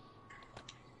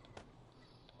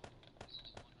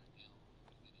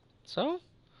 So?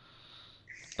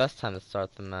 Best time to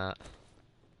start than that.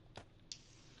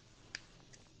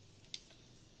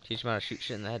 Teach him how to shoot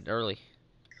shit in the head early.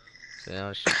 So they know how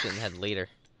to shoot shit in the head later.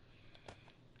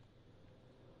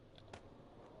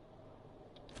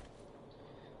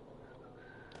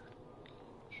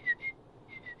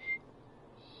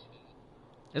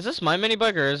 Is this my mini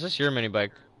bike or is this your mini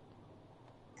bike?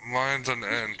 Mine's on the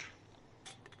end.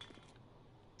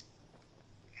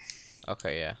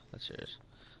 Okay, yeah, that's yours.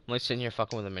 I'm like sitting here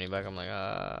fucking with a mini bike. I'm like,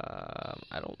 I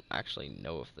don't actually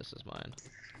know if this is mine.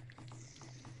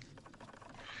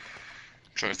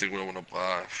 Trying to think what I want to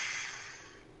buy.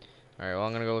 Alright, well,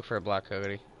 I'm gonna go look for a black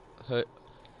hoodie. I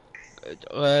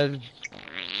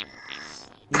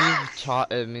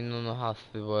mean, don't know how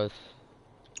it was.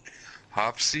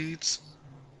 Hop seeds?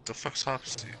 The fuck's hop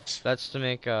seeds? That's to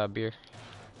make beer.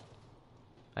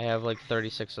 I have like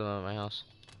 36 of them at my house.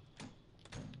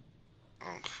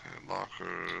 Okay,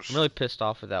 lockers. I'm really pissed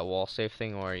off with that wall safe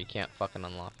thing where you can't fucking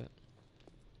unlock it.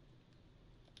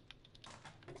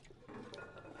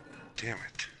 Damn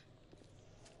it.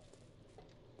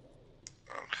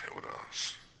 Okay, what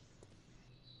else?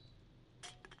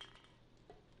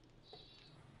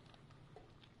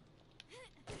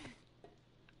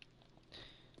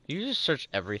 You just search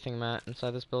everything, Matt,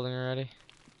 inside this building already?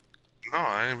 No,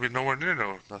 I ain't been nowhere near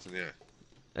nothing yet.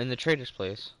 In the trader's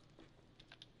place.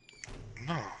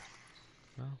 No.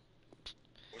 No.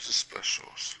 What's the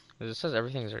specials? 'Cause it says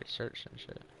everything's already searched and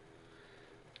shit.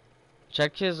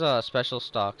 Check his special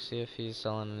stock, see if he's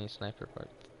selling any sniper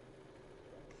parts.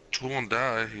 Tool and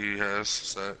die he has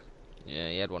set. Yeah,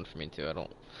 he had one for me too.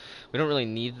 We don't really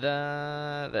need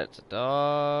that. That's a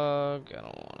dog. I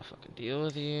don't want to fucking deal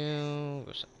with you.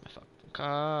 Go suck my fucking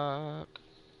cock.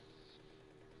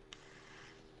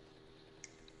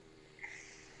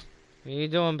 What are you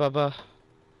doing, Bubba?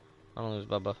 I don't lose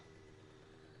Bubba.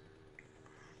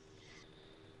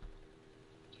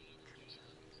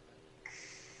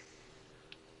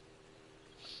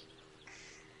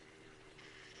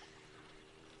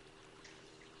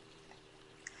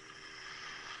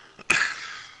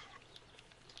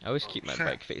 I always keep my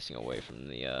bike facing away from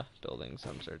the buildings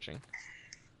I'm searching.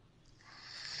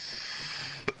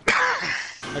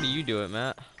 How do you do it,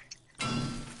 Matt?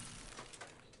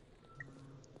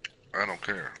 I don't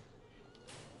care.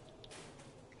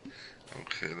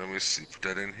 Okay, let me see. Put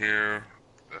that in here.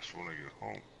 That's when I get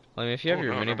home. Well, I mean, if you have Oh,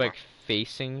 your no, mini never bike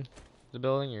facing the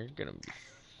building, you're gonna be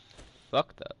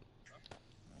fucked up.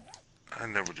 I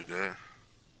never do that.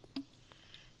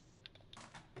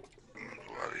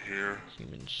 Go out of here.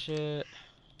 Human shit.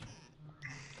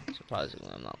 Surprisingly,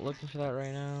 I'm not looking for that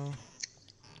right now.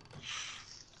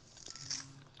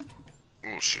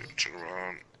 Oh shit, turn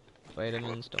around.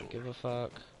 Vitamins, don't give a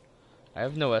fuck. I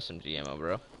have no SMG ammo,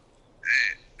 bro.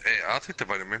 Hey, I'll take the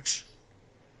vitamins.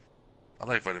 I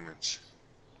like vitamins.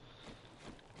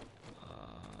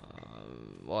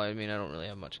 Well, I mean, I don't really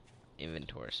have much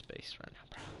inventory space right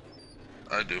now,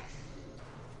 bro. I do. Of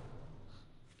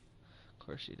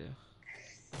course you do.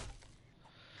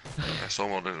 I saw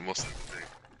one of most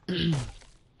everything.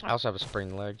 I also have a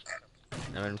spring leg.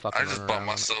 I've been fucking I just running bought around on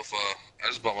it. myself. I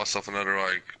just bought myself another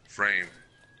like frame.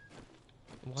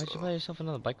 Why'd you So. buy yourself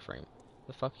another bike frame?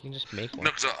 The fuck, you can just make one.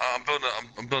 No, cause I'm building.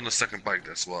 I'm building a second bike.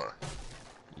 That's why.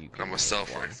 You And I'm can gonna make sell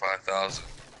for like one. 5,000.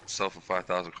 Sell for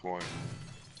 5,000 coin.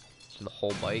 The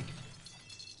whole bike?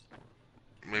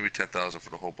 Maybe 10,000 for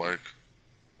the whole bike.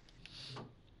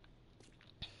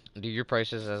 Do your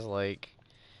prices as like,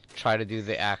 try to do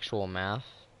the actual math,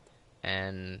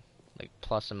 and like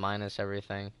plus and minus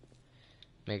everything.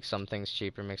 Make some things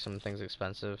cheaper, make some things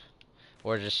expensive.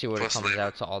 Or just see what it Plus comes labor.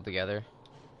 out to all together.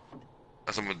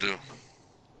 That's what I'm gonna do.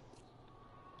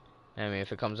 I mean,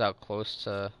 if it comes out close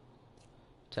to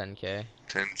 10K,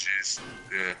 10 G's.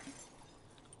 Yeah.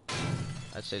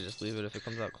 I'd say just leave it if it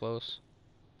comes out close.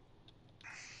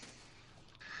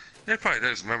 Yeah, it probably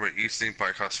does. Remember, each thing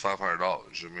probably costs $500.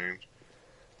 I mean,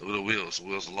 the wheels. The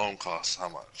wheels alone cost how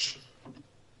much? Maybe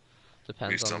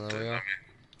Depends on the something. I wheel. mean,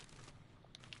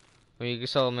 I mean, you can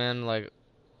sell a man like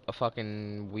a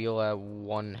fucking wheel at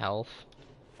 1 health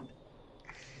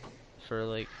for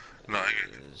like no, I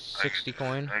ain't, I ain't 60 gonna do that.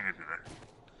 coin. I ain't gonna do that.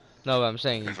 No, but I'm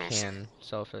saying you That's what I'm saying. can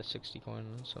sell for 60 coin.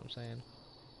 That's what I'm saying.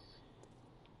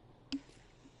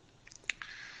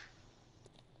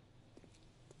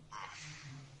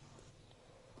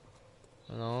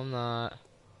 No, I'm not.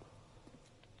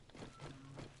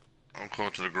 I'm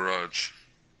going to the garage.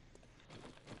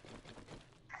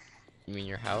 You mean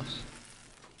your house?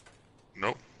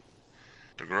 Nope.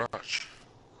 The garage.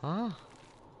 Huh?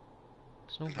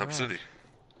 There's no In Hub garage. City.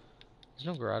 There's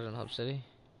no garage in Hub City.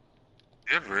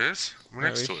 Yeah, there is. We're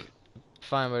next to it.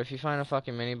 Fine, but if you find a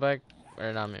fucking mini bike,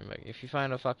 or not mini bike, if you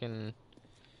find a fucking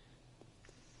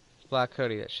black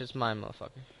hoodie, that shit's mine,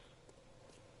 motherfucker.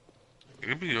 It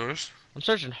could be yours. I'm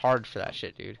searching hard for that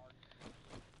shit, dude.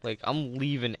 Like, I'm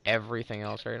leaving everything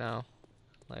else right now.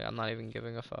 Like, I'm not even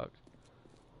giving a fuck.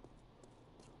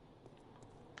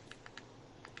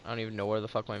 I don't even know where the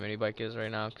fuck my mini bike is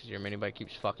right now, because your mini bike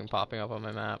keeps fucking popping up on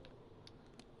my map.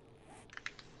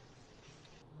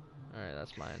 Alright,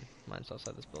 that's mine. Mine's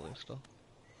outside this building still.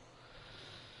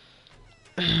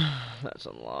 That's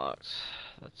unlocked.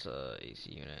 That's a AC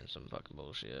unit and some fucking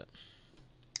bullshit.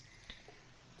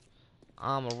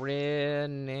 I'm a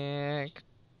redneck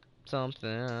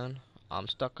something. I'm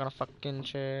stuck on a fucking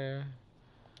chair.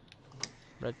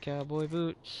 Red cowboy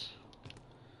boots.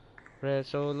 Red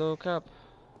solo cup.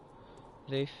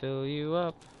 They fill you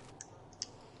up.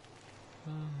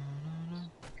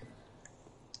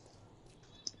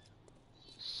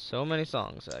 So many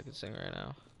songs that I could sing right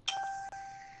now.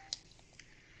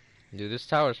 Dude, this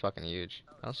tower's fucking huge.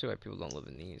 I don't see why people don't live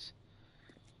in these.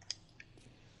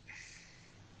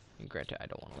 And granted, I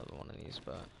don't want to live in one of these,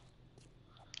 but...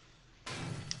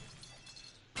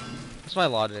 That's my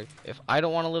logic. If I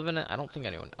don't want to live in it, I don't think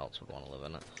anyone else would want to live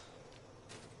in it.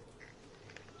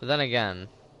 But then again,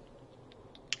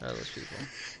 there are those people.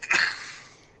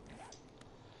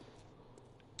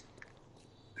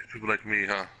 People like me,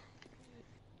 huh?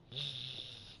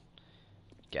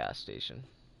 Gas station.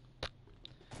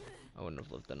 I wouldn't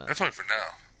have lived in it. That's only for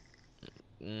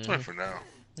now. That's only for now.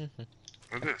 Look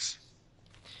at this.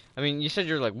 I mean, you said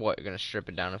you're like, what, you're gonna strip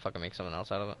it down and fucking make something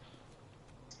else out of it?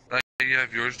 Like, you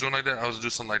have yours doing like that? I was do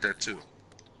something like that too.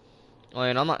 Well, I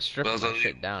mean, I'm not stripping But I my was-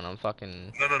 shit down, I'm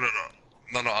fucking... No.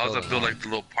 I was gonna Building build on. like the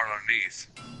little part underneath.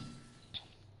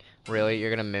 Really? You're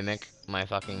gonna mimic my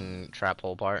fucking trap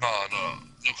hole part? No,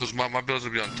 because my builds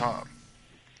will be on top.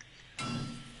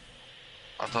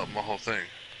 On top of my whole thing.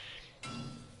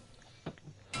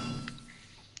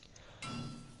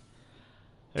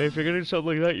 Hey, if you're gonna do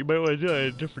something like that, you might want to do it in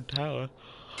a different tower.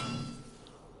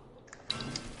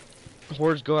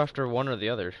 Hordes go after one or the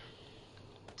other.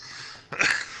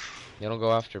 They don't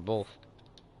go after both.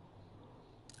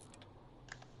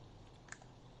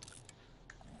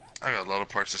 I got a lot of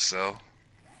parts to sell.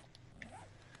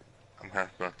 I'm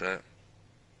happy about that.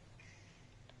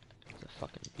 There's a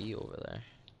fucking bee over there.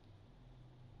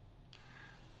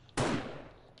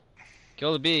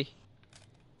 Kill the bee.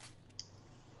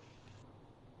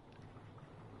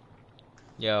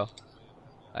 Yo.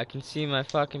 I can see my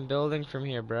fucking building from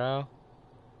here, bro.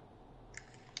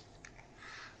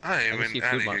 I ain't I can see even a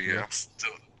out food of mart here from yet. here. I'm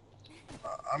still.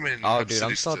 I'm in Oh, Hub dude, City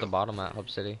I'm still at the still. bottom at Hub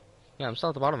City. Yeah, I'm still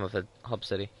at the bottom of Hub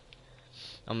City.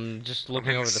 I'm just looking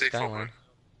hitting over the safe over. skyline.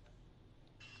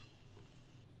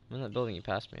 I'm in that building you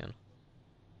passed me in.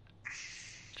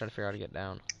 trying to figure out how to get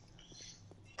down.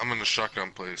 I'm in the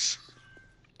shotgun place.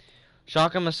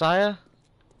 Shotgun Messiah?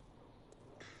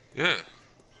 Yeah.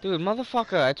 Dude,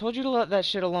 motherfucker, I told you to let that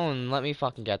shit alone and let me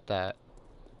fucking get that.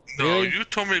 No, Really? you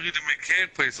told me to leave the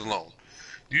mechanic place alone.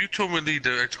 You told me to leave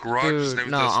the garages and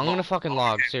Dude, no, everything else I'm alone. gonna fucking Oh,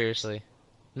 log, mechanics. seriously.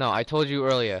 No, I told you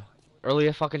earlier.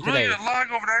 Earlier fucking Really? You today. gotta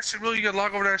log over that shit? Really? You gotta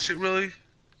log over that shit? Really?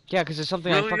 Yeah, 'cause there's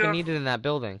something I Really, fucking needed in that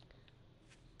building.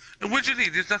 And what'd you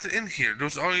need? There's nothing in here.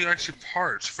 There's only actually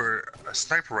parts for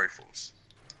sniper rifles.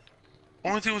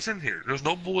 Only thing was in here. There's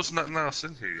no bullets, nothing else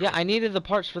in here, yo. Yeah, I needed the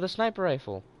parts for the sniper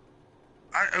rifle.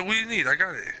 What do you need? I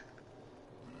got it.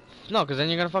 No, 'cause then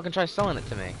you're gonna fucking try selling it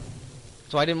to me.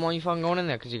 So I didn't want you fucking going in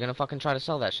there, 'cause you're gonna fucking try to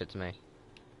sell that shit to me.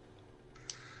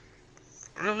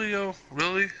 Really, yo?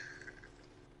 Really?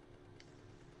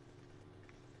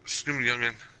 Excuse me,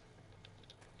 youngin.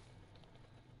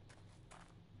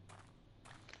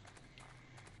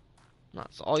 No,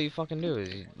 that's all you fucking do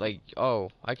is, like, oh,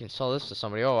 I can sell this to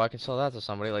somebody, oh, I can sell that to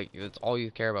somebody, like, that's all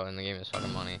you care about in the game is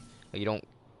fucking money. Like, you don't,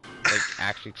 like,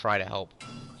 actually try to help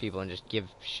people and just give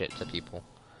shit to people.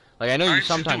 Like, I know I you actually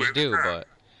sometimes every do, time. but...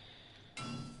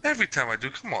 Every time I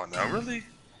do. Come on now, really?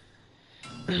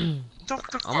 Don't,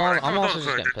 I'm also just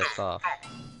getting pissed off.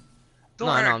 Don't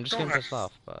No, I know, act, I'm just don't getting act. pissed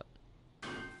off, but...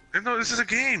 No, this is a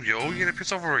game, yo. You gonna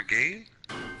piss off over a game?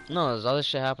 No, there's other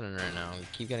shit happening right now. We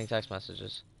keep getting text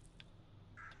messages.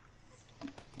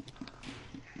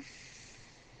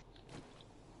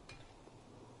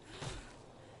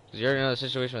 Cause you already know the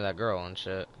situation with that girl and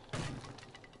shit.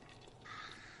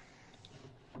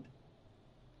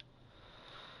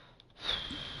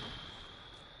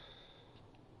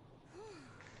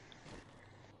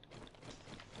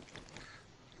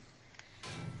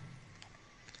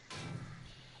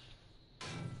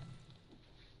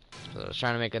 So I was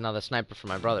trying to make another sniper for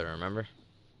my brother, remember?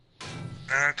 And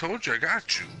I told you, I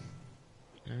got you.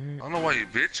 I don't know why you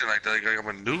bitching like that. Like I'm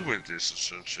a noob at this or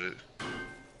some shit.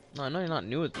 No, I know you're not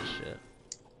new at this shit.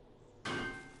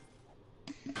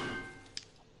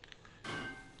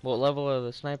 What level are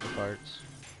the sniper parts?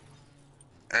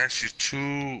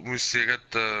 Actually, let me see. I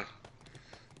got the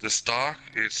stock.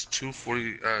 It's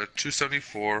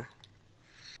 274,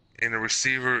 and the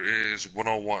receiver is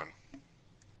 101.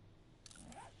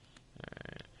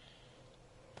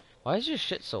 Why is your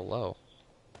shit so low?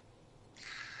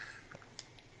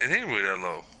 It ain't really that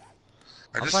low.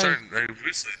 I I'm just finding- started like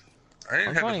recently. I didn't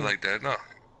I'm have finding- nothing like that, no.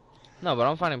 No, but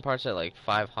I'm finding parts at like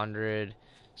 500,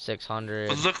 600.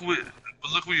 But look where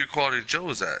your quality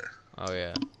Joe's at. Oh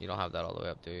yeah, you don't have that all the way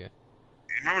up, do you?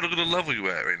 Remember, look at the level you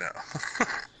at right now.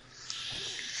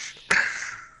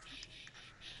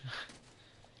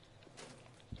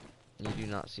 You do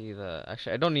not see the...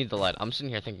 Actually, I don't need the lead. I'm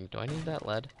sitting here thinking, do I need that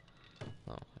lead?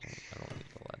 No, I don't need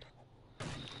the lead.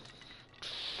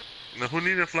 Now, who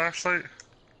needed a flashlight?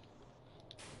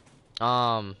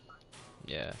 Yeah.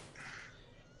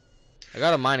 I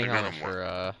got a mining I got helmet him one.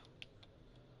 for,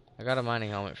 I got a mining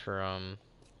helmet for,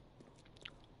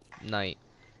 night.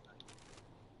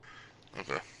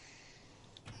 Okay.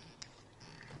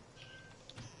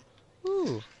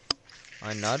 Ooh.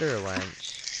 Another wench.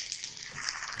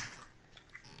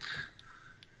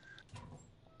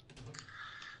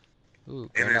 Ooh,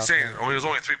 And Grand it's saying Alpha. there's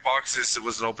only 3 boxes. It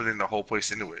wasn't opening the whole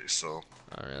place anyway, so.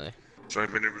 Oh, really? So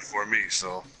I've been there before me,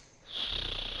 so.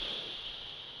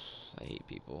 I hate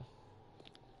people.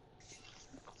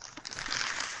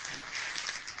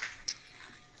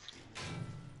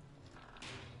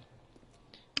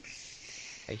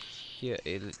 I hear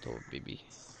a little baby.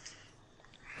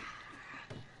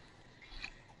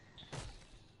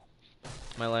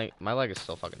 My leg is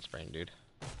still fucking sprained, dude.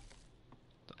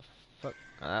 The fuck?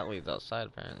 Oh, that leads outside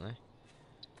apparently.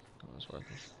 That was worth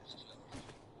it.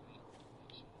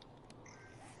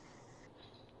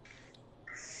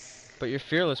 But you're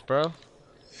fearless, bro.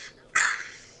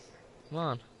 Come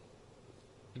on.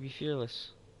 You be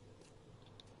fearless.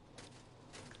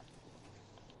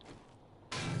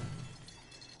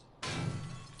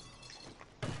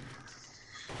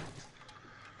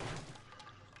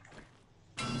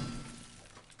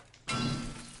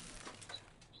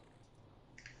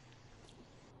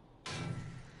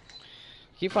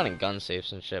 Keep finding gun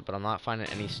safes and shit, but I'm not finding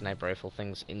any sniper rifle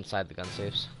things inside the gun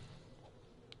safes.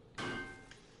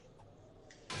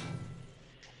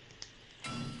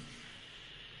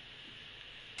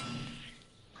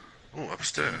 Oh,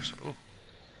 upstairs. Oh.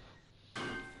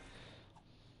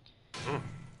 Oh.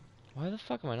 Why the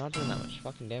fuck am I not doing that much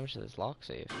fucking damage to this lock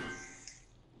safe?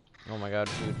 Oh my god,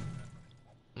 dude.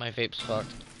 My vape's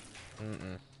fucked.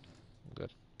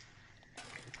 Good.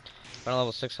 Found a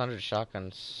level 600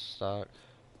 shotgun stock.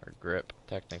 Or grip,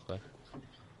 technically.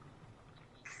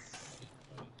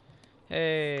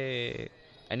 Hey,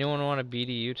 anyone want a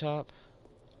BDU top?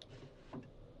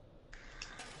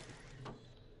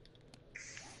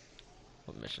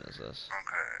 What mission is this?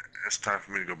 Okay, it's time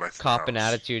for me to go back to the Cop and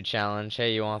house. attitude challenge.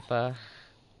 Hey, you want that?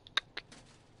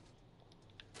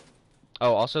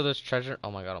 Oh, also there's treasure.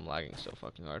 Oh my god, I'm lagging so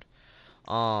fucking hard.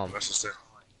 That's just it.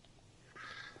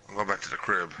 I'm going back to the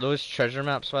crib. Those treasure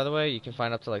maps, by the way, you can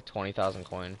find up to like 20,000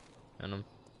 coin in them.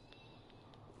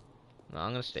 No,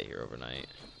 I'm gonna stay here overnight.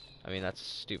 I mean, that's a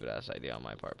stupid ass idea on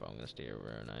my part, but I'm gonna stay here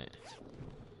overnight.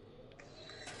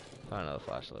 Find another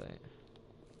flashlight.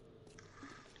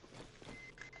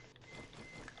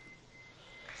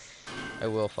 I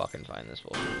will fucking find this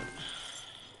bullshit.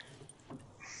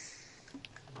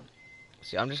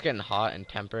 See, I'm just getting hot and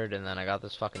tempered, and then I got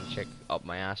this fucking chick up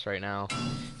my ass right now,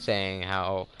 saying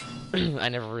how I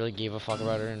never really gave a fuck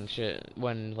about her and shit.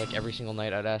 When like every single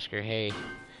night I'd ask her, hey,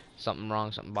 something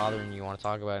wrong, something bothering you, you want to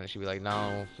talk about it? And she'd be like,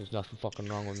 no, there's nothing fucking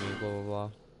wrong with me, blah blah blah.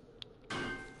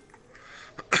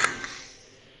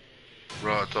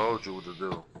 Bro, I told you what to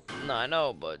do. No, I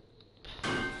know, but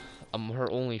I'm her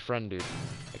only friend, dude.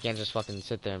 I can't just fucking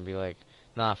sit there and be like,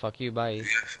 nah, fuck you, bye.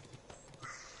 Yes.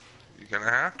 You're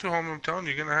gonna have to, homie. I'm telling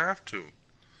you, you're gonna have to.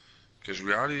 Because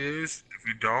reality is, if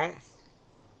you don't,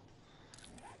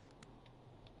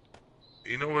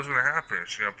 you know what's gonna happen.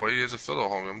 She's gonna play you as a fiddle,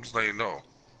 homie. I'm just letting you know.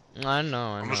 I know,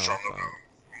 I'm just trying to look but out.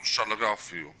 I'm just trying to look out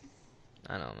for you.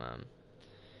 I know, man.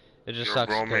 It just You're a sucks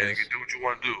grown man. You because can do what you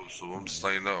want to do. So I'm just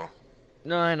letting you know.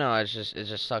 no, I know. It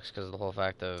just sucks because of the whole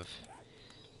fact of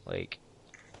like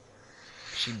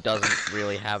she doesn't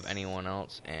really have anyone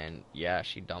else, and yeah,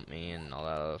 she dumped me and all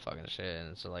that other fucking shit,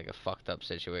 and it's like a fucked up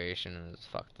situation, and it's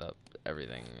fucked up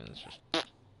everything, and it's just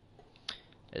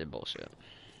it's bullshit.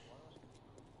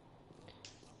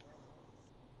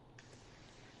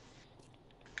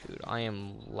 Dude, I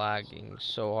am lagging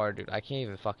so hard, dude. I can't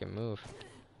even fucking move.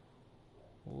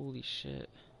 Holy shit.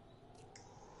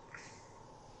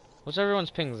 What's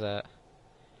everyone's pings at?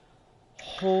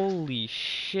 Holy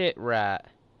shit, rat.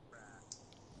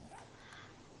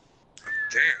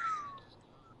 Damn.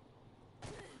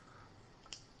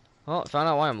 Oh, I found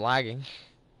out why I'm lagging.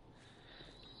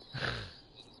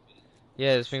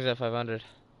 Yeah, this ping's at 500.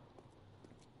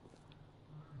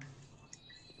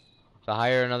 The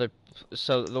higher another...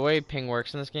 So, the way ping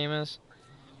works in this game is...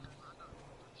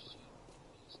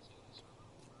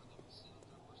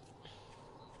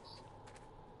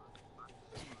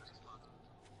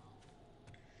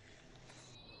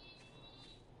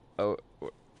 Oh...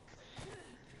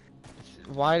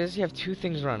 Why does he have two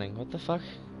things running? What the fuck?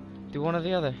 Do one or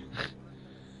the other.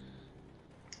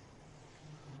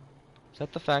 Is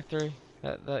that the factory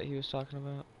that he was talking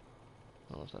about?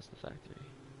 I don't know if that's the factory.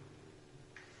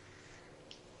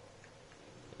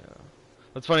 Yeah.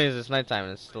 What's funny is it's nighttime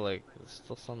and it's still like, it's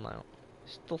still sun out.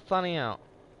 It's still sunny out.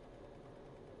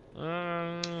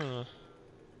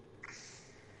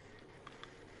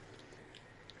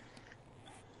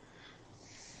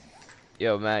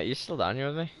 Yo, Matt, you still down here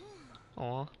with me?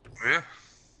 Aw, Yeah.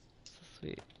 so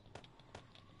sweet.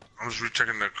 I'm just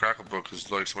rechecking the cracker book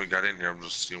because like somebody got in here. I'm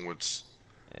just seeing what's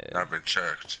Yeah. not been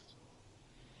checked.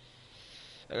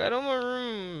 I got no more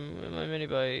room in my mini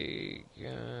bike.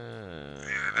 Yeah,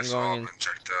 I'm that's going all in. been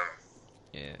checked out.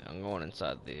 Yeah, I'm going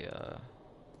inside the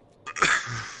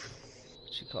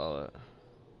what you call it?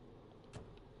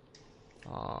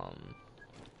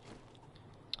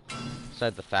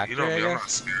 Inside the factory, You know I me, I'm not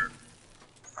guess. scared.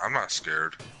 I'm not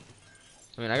scared.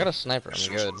 I mean, I got a sniper. As I'm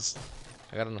soon as good. it's-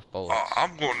 I got enough bullets.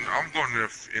 I'm going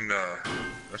in the,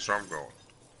 that's where I'm going.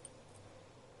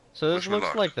 So Wish this me looks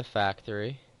luck. like the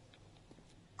factory.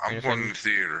 I'm if going I- in the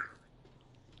theater.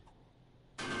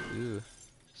 Ooh,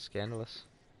 scandalous.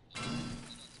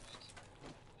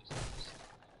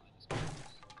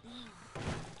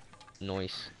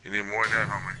 Noise. You need more than that,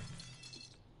 homie.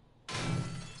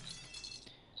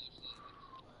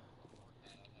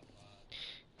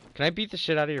 Can I beat the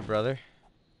shit out of your brother?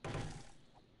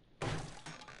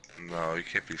 No, you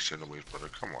can't be shit nobody's brother.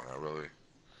 Come on now, really.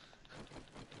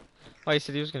 Oh, he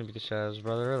said he was gonna beat the shit out of his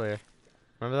brother earlier.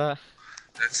 Remember that?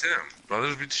 That's him.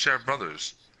 Brothers beat the shit out of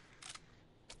brothers.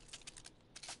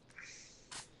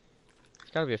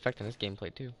 It's gotta be affecting his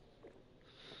gameplay too.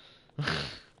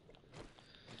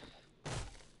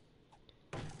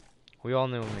 We all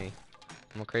know me.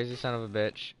 I'm a crazy son of a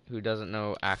bitch who doesn't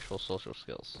know actual social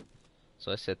skills.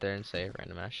 So I sit there and say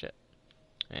random ass shit.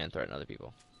 And threaten other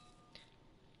people.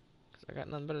 Cause I got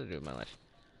nothing better to do in my life.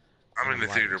 I'm in the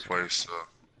theater so. place, so.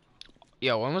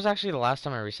 Yo, when was actually the last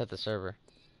time I reset the server?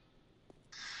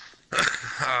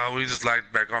 We just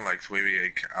lagged back on like maybe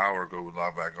an hour ago. We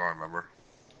logged back on, remember?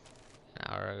 An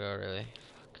hour ago, really?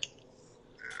 Fuck.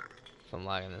 if I'm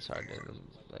lagging this hard, dude.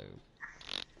 Like,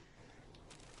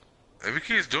 If he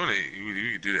keeps doing it,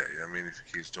 you can do that. I mean, if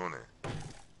he keeps doing it.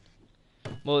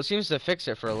 well, it seems to fix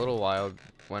it for a little while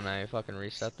when I fucking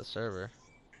reset the server.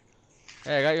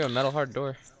 Hey, I got you a metal hard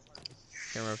door.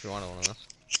 Can't remember if you wanted one of those.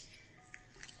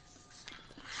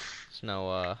 It's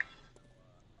no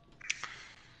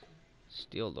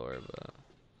steel door, but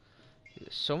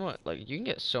so much, like, you can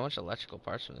get so much electrical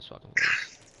parts from this fucking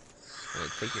place.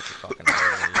 It'd take you for fucking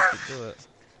hours, and you can do it.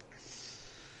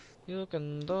 You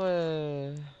can do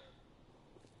it.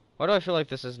 Why do I feel like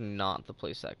this is not the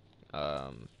place that,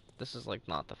 this is like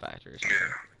not the factory or something?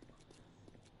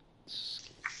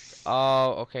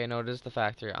 Oh, okay, no, it is the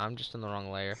factory. I'm just in the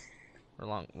wrong layer,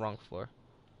 or wrong floor.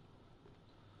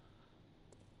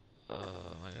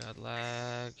 Oh my god,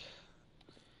 lag.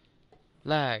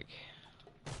 Lag.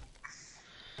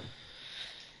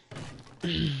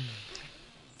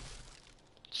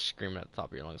 Screaming at the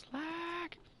top of your lungs,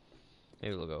 lag.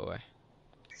 Maybe it'll go away.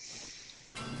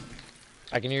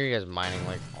 I can hear you guys mining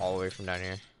like all the way from down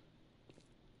here.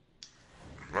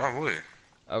 Probably.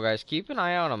 Oh guys, keep an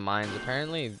eye out on mines.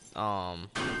 Apparently,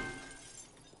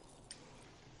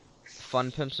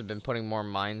 Fun Pimps have been putting more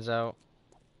mines out.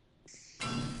 At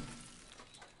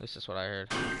least that's what I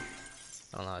heard.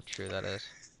 I don't know how true that is.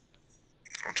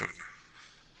 I'm joking.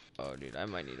 Oh dude, I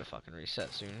might need a fucking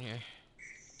reset soon here.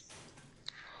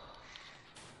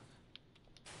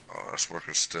 Oh, that's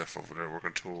working stiff over there,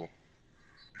 working tool.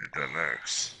 Hit that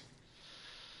next.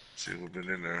 See what's been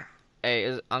in there.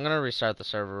 Hey, I'm gonna restart the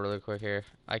server really quick here.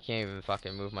 I can't even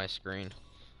fucking move my screen.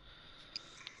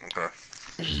 Okay.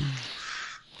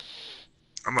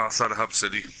 I'm outside of Hub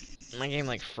City. My game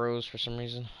like froze for some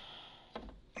reason.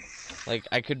 Like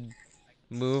I could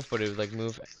move, but it would like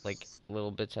move like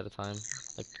little bits at a time.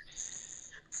 Like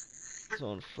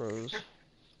someone froze.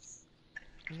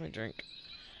 Where's my drink?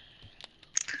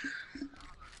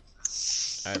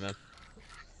 Alright, man.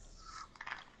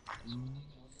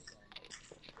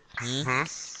 Hmm?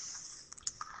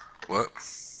 What?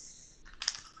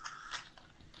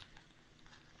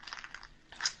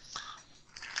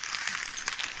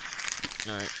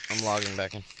 Alright, I'm logging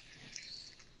back in.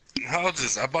 How's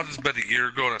this? I bought this bed a year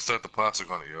ago and I started the plastic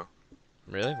on it, yo.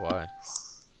 Really? Why?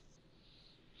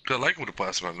 Cause I like it with the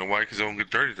plastic on it. Know why? Cause it won't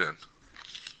get dirty then.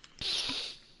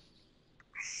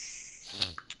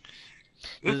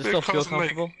 Does it still feel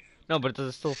comfortable? No, but does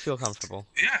it still feel comfortable?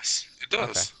 Yes, it does.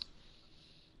 Okay.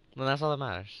 Then that's all that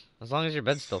matters. As long as your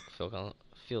bed still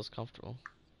feels comfortable.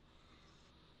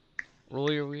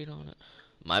 Roll your weed on it.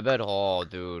 My bed, oh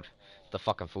dude, the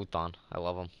fucking futon. I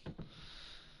love them.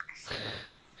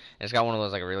 It's got one of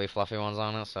those like really fluffy ones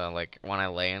on it, so like when I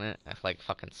lay in it, I like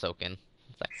fucking soak in.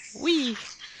 It's like, wee.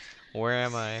 Where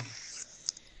am I?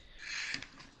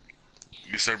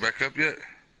 You start back up yet?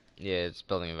 Yeah, it's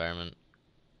building environment.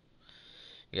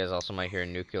 You guys also might hear a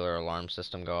nuclear alarm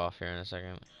system go off here in a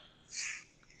second.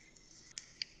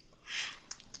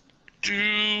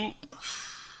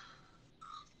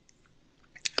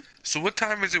 So what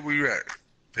time is it where you're at,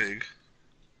 Pig?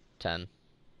 10.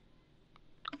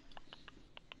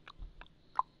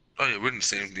 Oh yeah, we're in the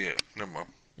same. Yeah, never mind.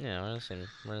 Yeah, we're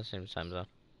in the same time zone.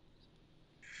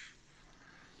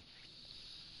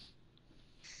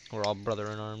 We're all brother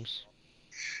in arms.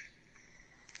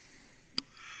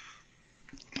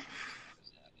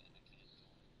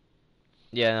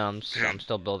 Yeah, no, I'm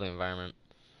still building environment.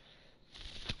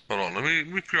 Hold on, let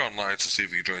me peer online to see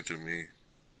if you can join through me.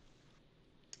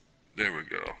 There we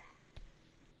go.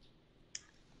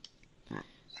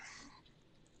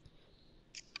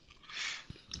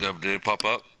 Did it pop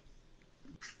up?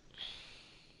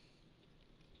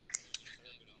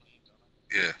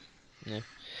 Yeah. Yeah.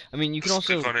 I mean, you can Just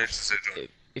also, click on it to say join.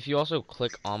 if you also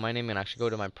click on my name and actually go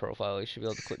to my profile, you should be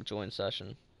able to click join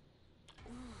session.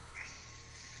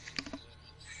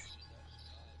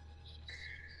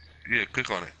 Yeah, click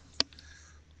on it.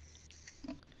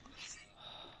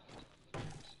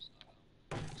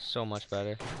 So much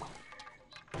better.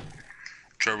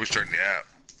 Try restarting the app.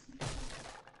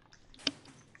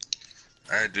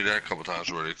 I had to do that a couple times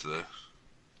already today.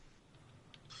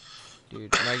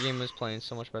 Dude, my game is playing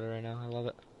so much better right now. I love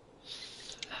it.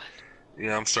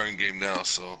 Yeah, I'm starting game now,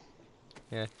 so.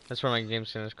 Yeah, that's where my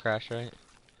game's gonna crash, right?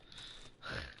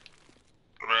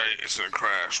 Right, it's gonna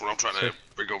crash when I'm trying to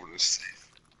break over this safe.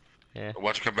 Yeah. I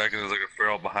watch it come back and there's like a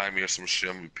feral behind me or some shit.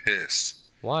 I'm gonna be pissed.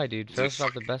 Why, dude? Ferris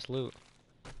got the best loot.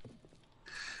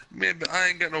 Man, but I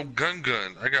ain't got no gun.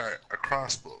 I got a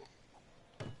crossbow.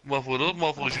 Muffle, those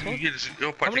muffles you get is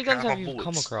you'll How many guns have you bullets.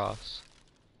 come across?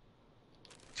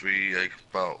 Three, like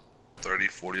about 30,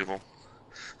 40 of them.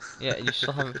 Yeah, you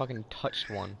still haven't fucking touched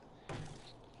one.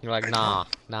 You're like, I nah, know.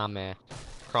 nah, man.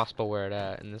 Crossbow where it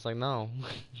at? And it's like, no.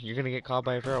 You're gonna get caught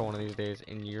by a feral one of these days,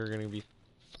 and you're gonna be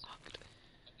fucked.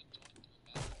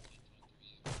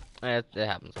 It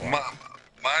happens a My, lot.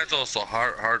 mine's also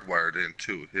hardwired in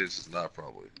too. His is not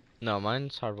probably. No,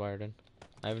 mine's hardwired in.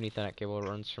 I have an Ethernet cable that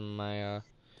runs from my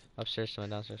upstairs to my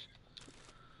downstairs.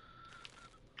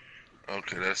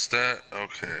 Okay, that's that.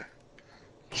 Okay.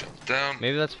 Jump down.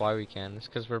 Maybe that's why we can. It's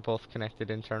because we're both connected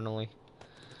internally.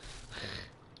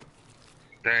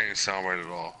 That ain't sound right at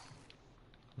all.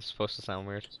 It's supposed to sound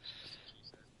weird.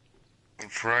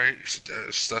 Right?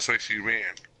 That's why she ran.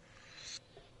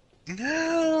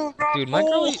 No, Dude,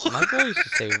 Rumble! my girl used to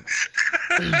say,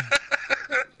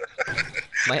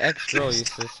 my ex-girl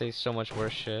used to say so much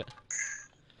worse shit.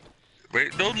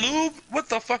 Wait, no lube? What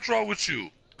the fuck's wrong with you?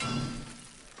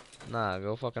 Nah,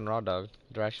 go fucking raw dog.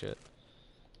 Dry shit.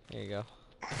 There you go.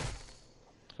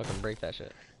 Fucking break that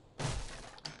shit.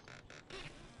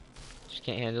 She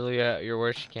can't handle you at your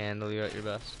worst, she can't handle you at your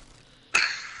best.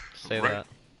 Say Right. that.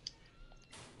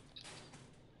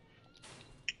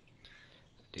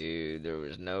 Dude, there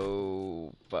was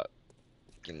no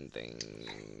fucking thing.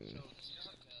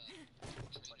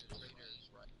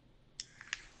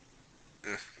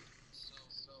 Yeah.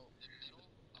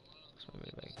 What's my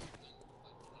mini bike?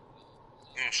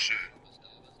 Oh shit.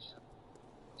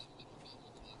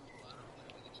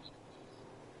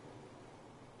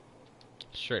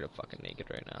 Straight up fucking naked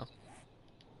right now.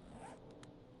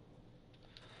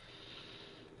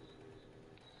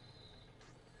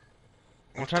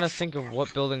 I'm What trying the to think of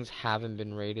what buildings haven't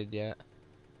been raided yet.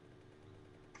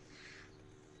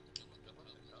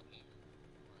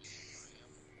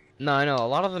 No, I know, a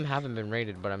lot of them haven't been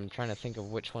raided, but I'm trying to think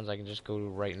of which ones I can just go to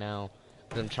right now.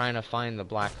 'Cause I'm trying to find the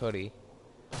black hoodie.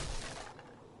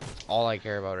 All I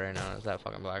care about right now is that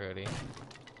fucking black hoodie.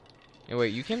 Hey,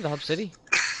 wait, you came to Hub City?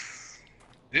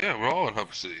 Yeah, we're all in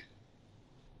Hub City.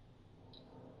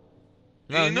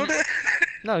 No, You know that?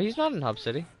 no, he's not in Hub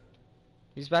City.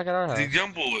 He's back at our The house.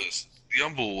 Yumble is. The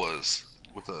Yumble was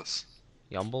with us.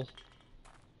 Yumble?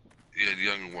 Yeah, the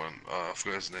younger one. I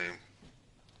forgot his name.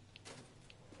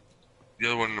 The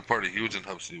other one in the party, he was in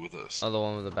Hub City with us. Oh, the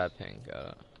one with the bad ping.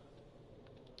 Got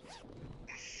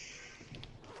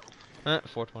it.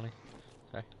 420.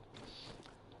 Okay.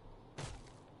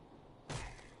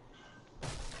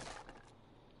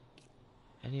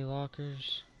 Any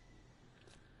lockers?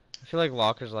 I feel like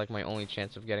lockers are like my only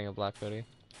chance of getting a black hoodie.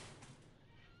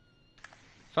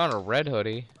 Found a red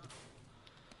hoodie.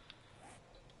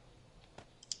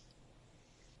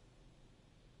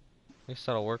 At least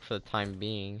that'll work for the time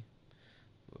being.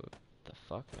 What the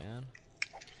fuck, man?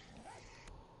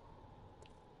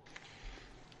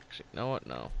 Actually, you know what?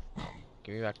 No.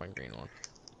 Give me back my green one.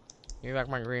 Give me back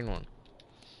my green one.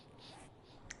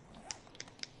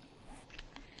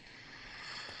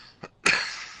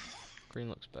 Green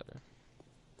looks better.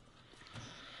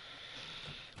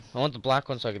 I want the black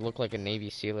one so I could look like a Navy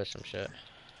SEAL or some shit.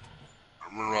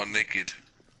 I'm running around naked.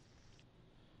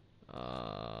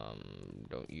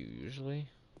 Don't you usually?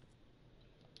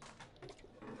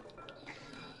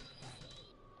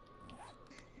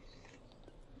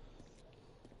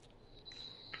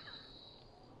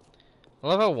 I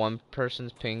love how one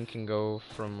person's ping can go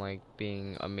from like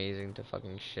being amazing to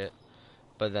fucking shit,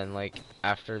 but then like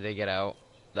after they get out,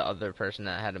 the other person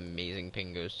that had amazing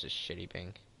ping goes to shitty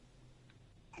ping.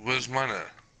 Where's mine at?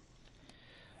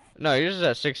 No, yours is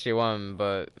at 61,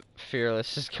 but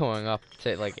Fearless is going up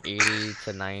to like 80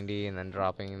 to 90 and then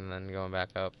dropping and then going back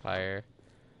up higher.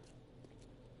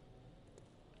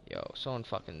 Yo, someone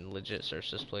fucking legit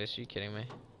searched this place. Are you kidding me?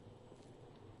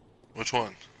 Which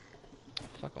one?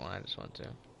 Fucking one I just went to.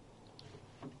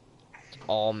 It's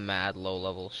all mad low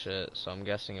level shit, so I'm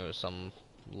guessing it was some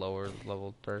lower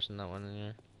level person that went in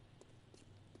here.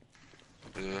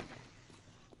 Yeah.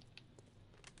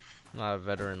 Not a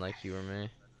veteran like you or me.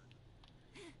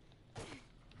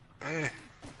 Hey.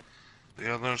 They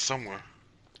out there somewhere.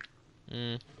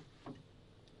 Mm.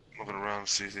 Looking around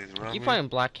to see if anything I around keep me. finding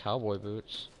black cowboy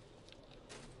boots.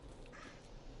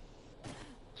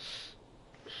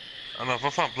 I don't know, if I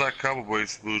find black cowboy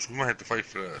boots, we might have to fight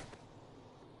for that.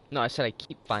 No, I said I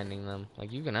keep finding them.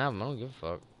 Like, you can have them. I don't give a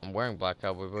fuck. I'm wearing black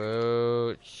cowboy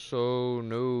boots. So,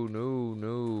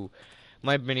 no.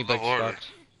 My mini No bike's order. fucked.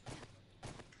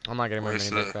 I'm not getting my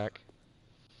Where's mini bike the- back.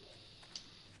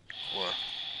 What?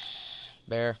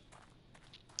 Bear.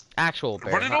 Actual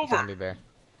bear, Run it not over. zombie bear.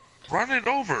 Run it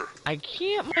over. I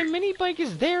can't. My mini bike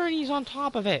is there and he's on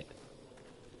top of it.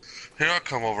 Here, I'll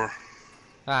come over.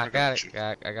 Ah, I got got it.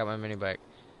 you. I got my mini bike.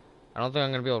 I don't think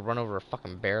I'm gonna be able to run over a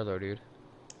fucking bear though, dude.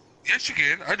 Yes, you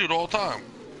can. I do it all the time.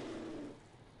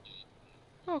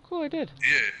 Oh, cool, I did.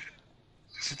 Yeah.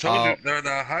 She told Oh, you they're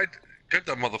not hide. Get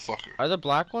that motherfucker. are the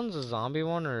black ones a zombie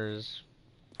one or is...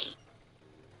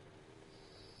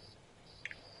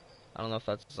 I don't know if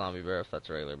that's a zombie bear or if that's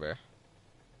a regular bear.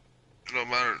 It don't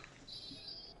matter.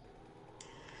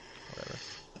 Whatever.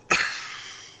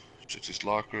 Check these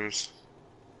lockers.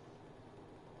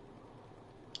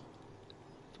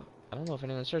 I don't know if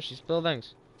anyone searched these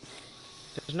buildings.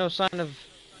 There's no sign of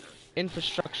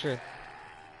infrastructure.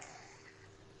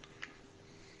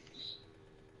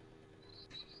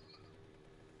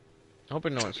 I'm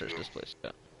hoping no one searched this place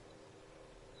yet.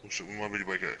 We might be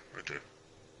right there.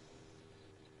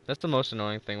 That's the most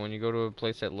annoying thing when you go to a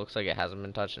place that looks like it hasn't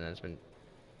been touched and it's been.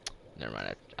 Never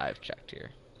mind, I've checked here.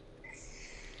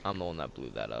 I'm the one that blew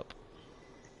that up.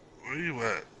 Where you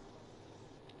at?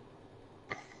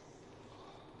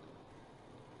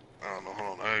 I don't know.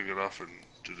 Hold on. I gotta get off and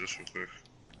do this real quick.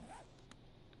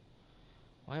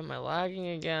 Why am I lagging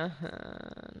again?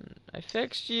 I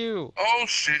fixed you. Oh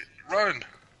shit! Run!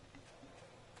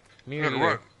 Me I or gotta you?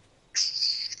 run.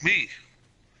 Me.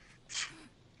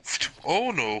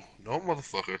 Oh no, no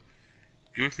motherfucker!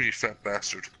 Give it to me, you fat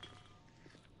bastard.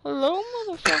 Hello,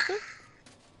 motherfucker.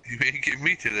 You ain't get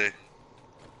me today.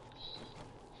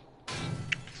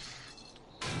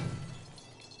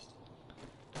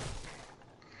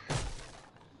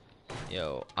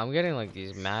 Yo, I'm getting like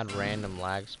these mad random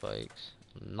lag spikes.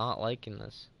 I'm not liking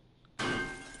this.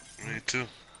 Me too.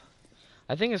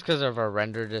 I think it's because of our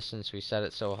render distance. We set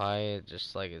it so high. It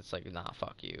just like it's like nah,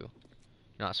 fuck you.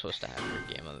 You're not supposed to have your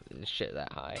game and shit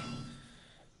that high.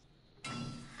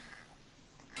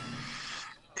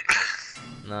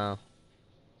 No.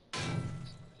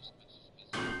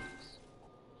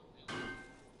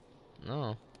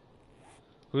 No.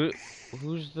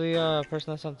 Who's the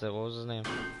person that sent it? What was his name?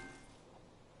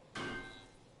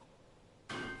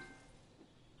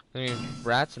 I mean,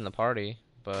 Rat's in the party,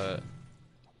 but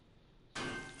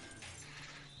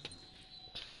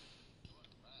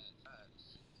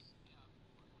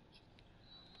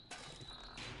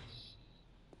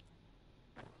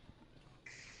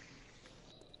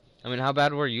I mean, how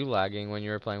bad were you lagging when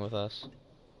you were playing with us?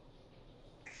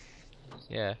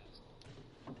 Yeah.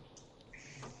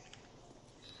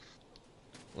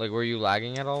 Like, were you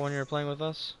lagging at all when you were playing with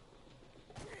us?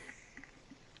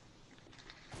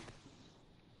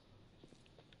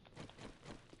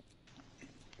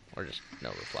 Or just no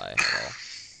reply at all?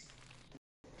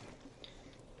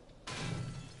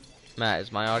 Matt,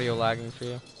 is my audio lagging for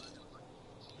you?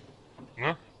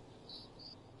 No?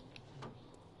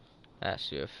 I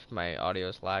asked you if my audio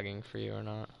is lagging for you or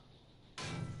not.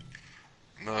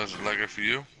 No, is it lagging for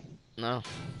you? No.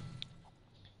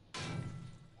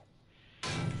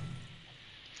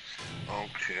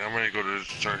 Okay, I'm ready to go to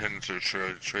start heading to the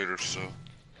trader, so.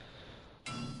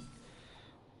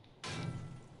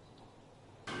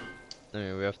 I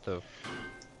mean, we have to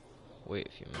wait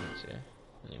a few minutes here.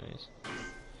 Anyways.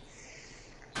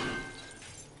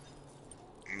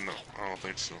 No, I don't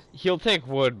think so. He'll take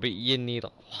wood, but you need a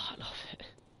lot of it.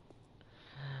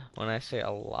 When I say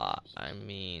a lot, I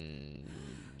mean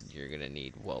you're gonna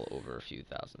need well over a few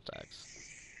thousand stacks.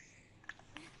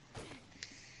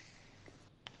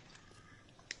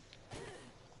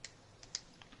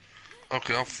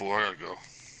 Okay, I'm full. I gotta go.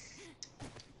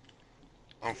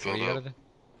 I'm What filled you up. gotta do?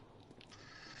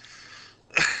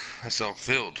 I said I'm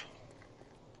filled.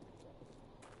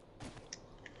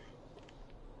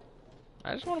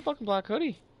 I just want a fucking black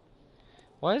hoodie.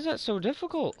 Why is that so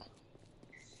difficult?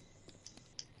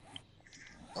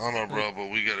 I don't know, bro,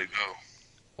 but we gotta go.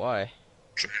 Why?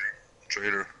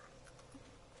 Trader.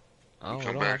 Oh,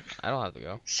 Come back. I don't have to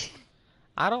go.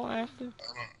 I don't have to.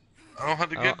 I don't have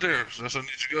to Oh. get there, so that's why I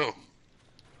need to go.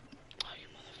 Oh, you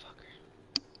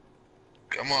motherfucker.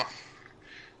 Come on.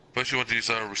 Plus, you want these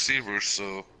receivers,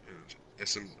 so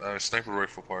it's some sniper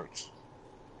rifle parts.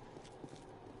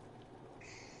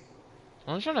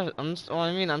 I'm trying to. Well,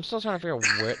 I mean, I'm still trying to figure out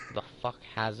what the fuck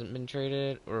hasn't been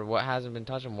traded, or what hasn't been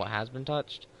touched, and what has been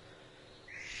touched.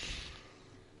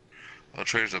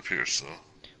 Trader's up here, so.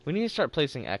 We need to start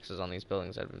placing X's on these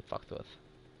buildings that have been fucked with.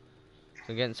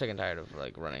 I'm getting sick and tired of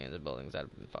like running into buildings that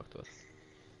have been fucked with.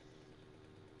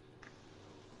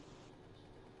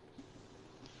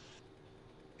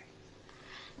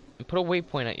 And put a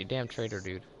waypoint at your damn trader,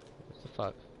 dude. What the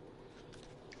fuck?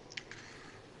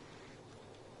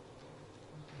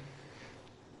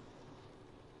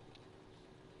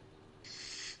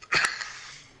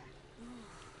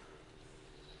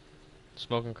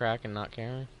 Smoking crack and not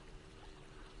caring.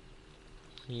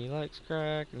 He likes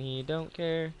crack and he don't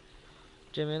care.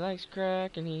 Jimmy likes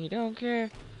crack and he don't care.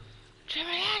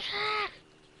 Jimmy likes crack!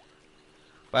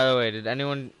 By the way, did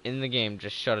anyone in the game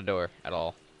just shut a door at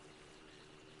all?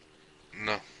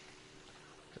 No. I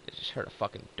just heard a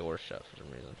fucking door shut for some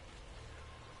reason.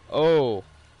 Oh,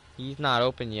 he's not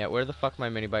open yet. Where the fuck my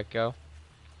mini bike go?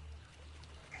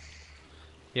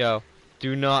 Yo,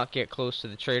 do not get close to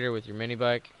the trader with your mini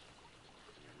bike.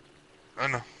 I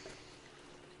know.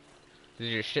 Does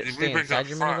your shit You stay bring inside up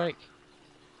your mini front. bike?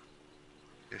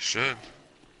 It should.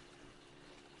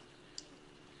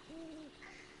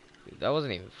 Dude, that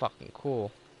wasn't even fucking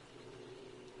cool.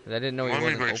 'Cause I didn't know he My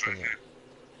mini wasn't bike's open right yet. here.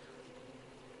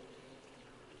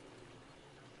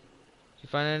 Did you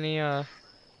find any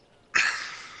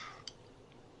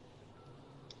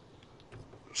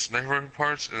Sniper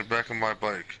parts in the back of my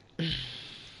bike. back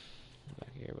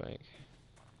of your bike?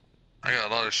 I got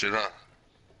a lot of shit, huh?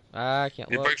 I can't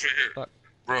Your look. bike's right here. Fuck.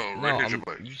 Bro, right No, here's your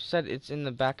bike. you said it's in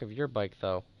the back of your bike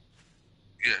though.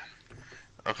 Yeah.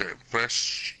 Okay,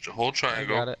 press the whole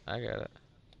triangle. I got it. I got it.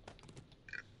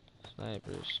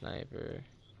 Sniper, sniper.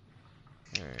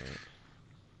 Alright.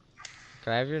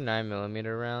 Can I have your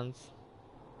 9mm rounds?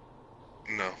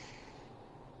 No.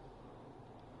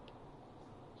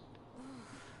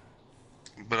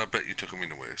 But I bet you took them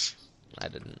anyways. I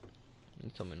didn't. You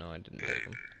told me no, I didn't Yeah, take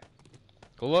you them.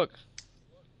 Go look.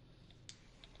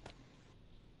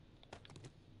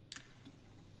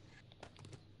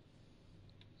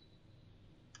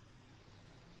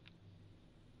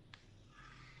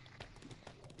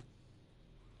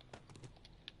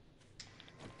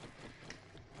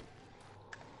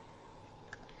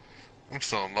 I'm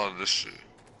selling a lot of this shit.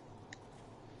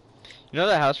 You know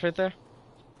that house right there?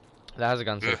 That has a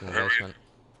gun safe Yeah, in the basement.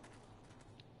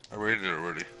 I raided it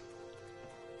already.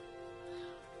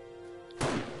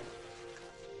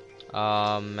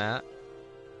 Matt.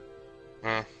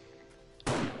 Huh?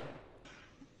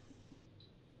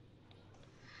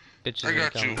 Bitches I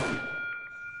got you. incoming.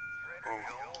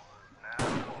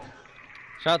 Oh.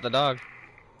 Shot the dog.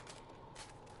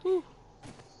 Woo.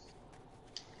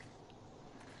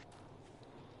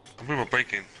 I'm bringing my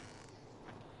bike in.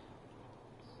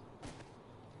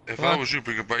 If Come I on. was you,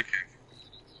 bring a bike in.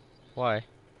 Why?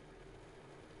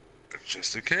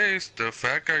 Just in case the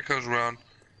fat guy comes around,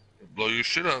 blow your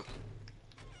shit up.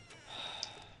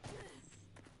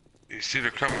 You see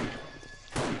they're coming.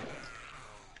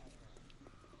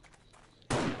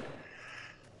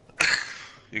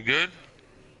 You good?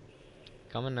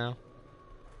 Coming now.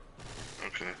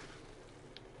 Okay.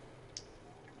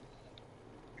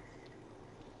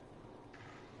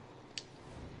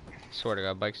 Swear to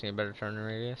God, bikes need a better turning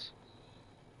radius.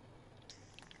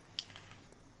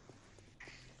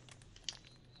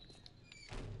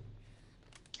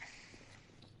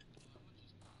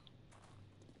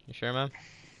 You sure, man?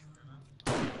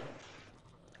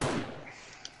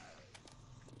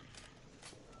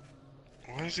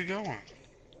 Where's he going?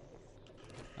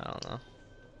 I don't know.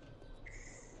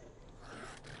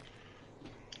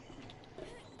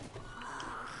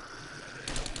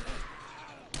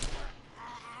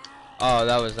 Oh,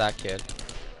 that was that kid.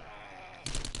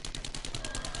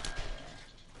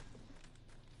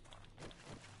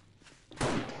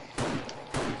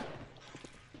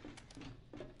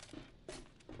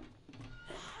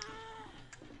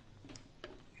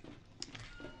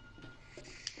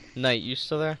 Knight, you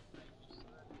still there?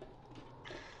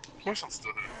 Of course I'm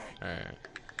still here. Alright.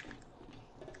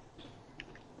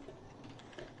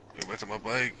 Get back to my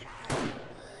bike.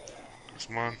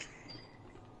 Come on.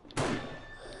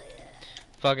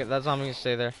 Fuck it, that zombie can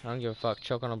stay there. I don't give a fuck.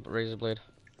 Choke on a razor blade.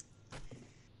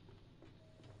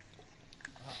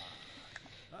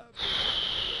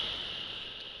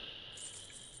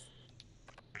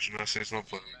 Should not say it's not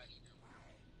funny.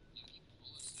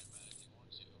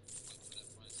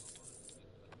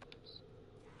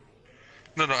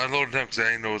 No, I loaded down because I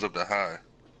didn't know it was up that high.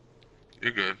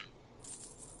 You're good.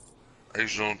 I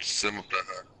usually don't sim up that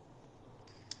high.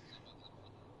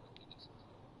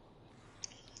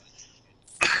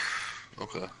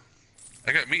 Okay.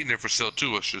 I got meat in there for sale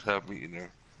too. I should have meat in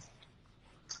there.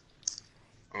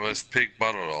 Unless pig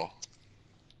bought it all.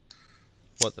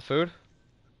 What, the food?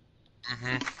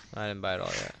 Mm-hmm. I didn't buy it all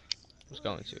yet. I was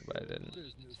going to, but I didn't.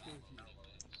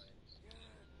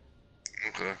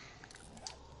 Okay.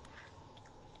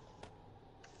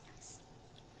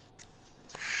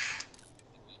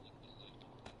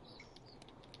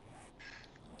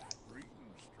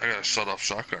 I got a shut-off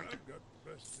shotgun.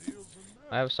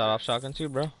 I have a sawed-off shotgun too,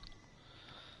 bro.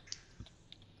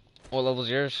 What level's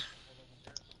yours?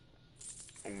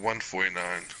 149.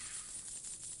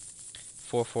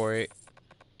 448.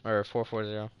 Or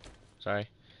 440. Sorry.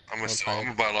 I'm Hold gonna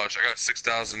tight. buy a large. I got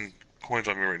 6,000 coins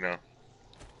on me right now.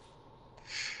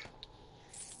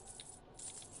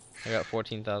 I got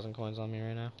 14,000 coins on me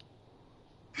right now.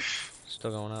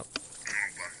 Still going up.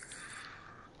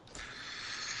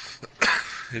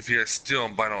 If you had steel,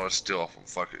 I'm buying all the steel off him.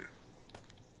 Fuck it.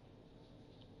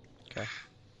 Okay.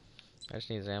 I just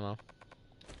need ammo.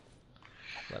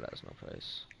 That has no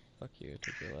price. Fuck you,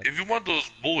 take your life. If you want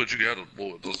those bullets, you can have those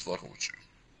bullets. Those fucking with you.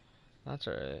 That's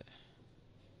alright.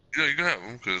 Yeah, you can have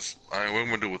them, because what am I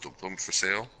gonna do with them? Put them for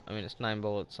sale? I mean, it's 9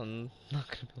 bullets. I'm not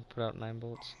gonna be able to put out 9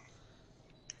 bullets.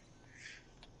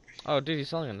 Oh, dude, he's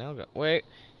selling a nail gun. Wait,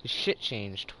 his shit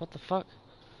changed. What the fuck?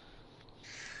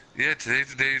 Yeah, today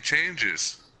the day it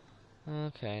changes.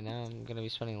 Okay, now I'm gonna be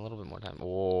spending a little bit more time.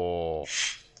 Oh.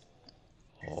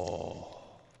 Oh.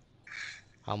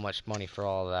 How much money for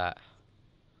all of that?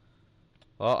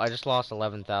 Well, I just lost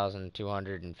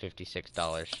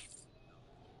 $11,256.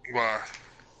 Why?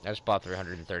 I just bought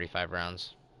 335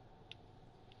 rounds.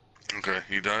 Okay,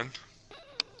 you done?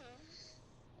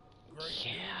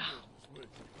 Yeah.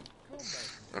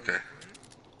 Okay.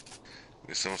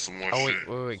 Get some more Oh, shit.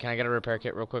 wait. Can I get a repair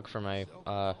kit real quick for my,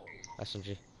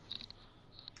 SMG?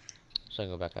 So I can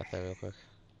go back out there real quick.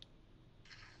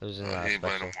 It was in He ain't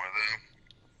buying no special.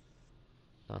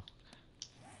 more of Oh.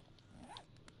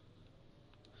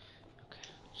 Okay,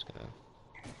 just gonna...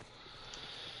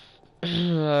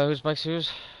 whose bike's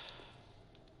whose?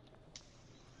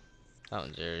 That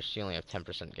one's yours. You only have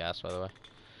 10% gas, by the way.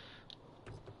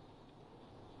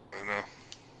 them. I know.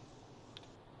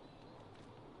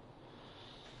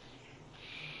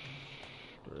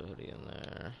 Put a hoodie in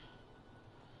there.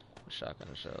 Shotgun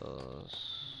shells.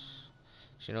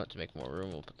 So you know what? To make more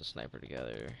room, we'll put the sniper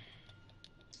together.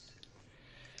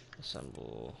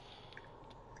 Assemble.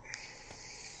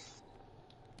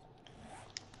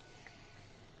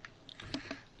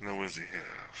 Now what does he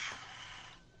have?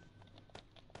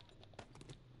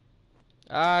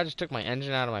 Ah, I just took my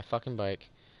engine out of my fucking bike.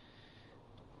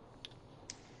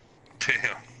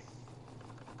 Damn.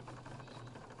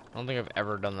 I don't think I've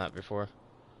ever done that before.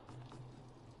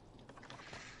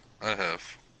 I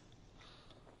have.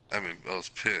 I mean, I was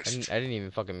pissed. I didn't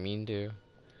even fucking mean to.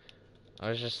 I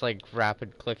was just like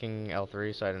rapid clicking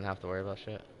L3 so I didn't have to worry about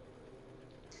shit.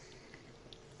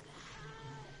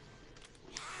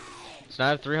 So now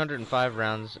I have 305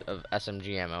 rounds of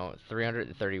SMG ammo,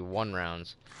 331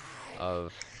 rounds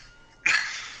of...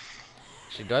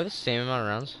 Actually, do I have the same amount of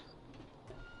rounds?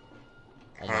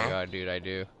 Oh my Huh? god, dude, I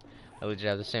do. I legit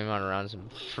have the same amount of rounds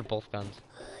for both guns.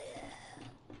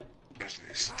 There's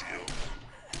no steel.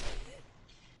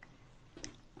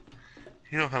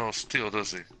 He don't have no steel,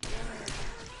 does he?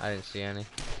 I didn't see any.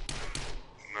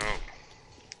 No.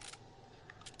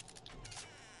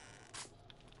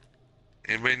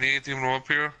 Anybody need anything from up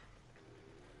here?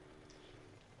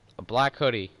 A black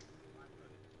hoodie.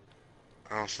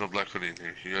 I don't see no black hoodie in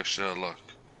here. You actually out of luck.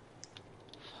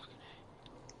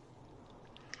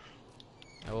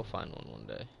 I will find one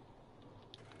day.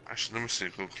 Actually, let me see.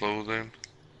 Go clothing.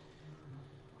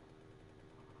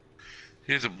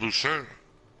 Here's a blue shirt.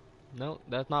 No,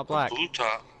 that's not A black. blue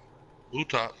top. Blue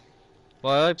top.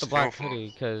 Well, I like the It's black camouflage.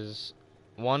 hoodie because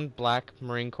one, black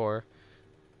Marine Corps,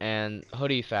 and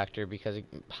hoodie factor because it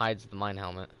hides the mining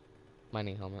helmet. I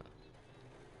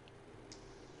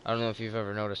don't know if you've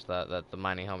ever noticed that the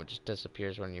mining helmet just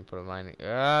disappears when you put a mining.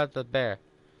 Ah, the bear.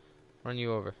 Run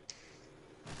you over.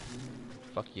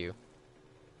 Fuck you.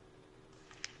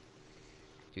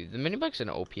 Dude, the mini bike's an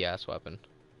OP-ass weapon.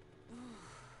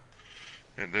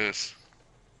 And this.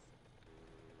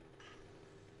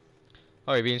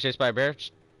 Oh, you're being chased by a bear?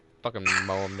 Just fucking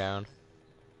mow him down.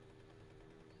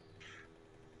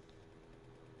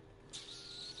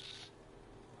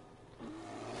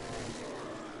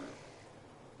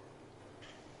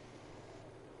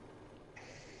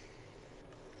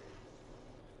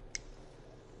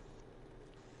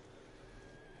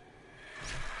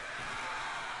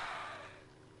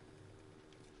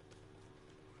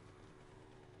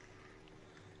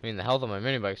 I mean, the health of my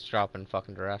mini bike's dropping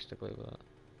fucking drastically, but...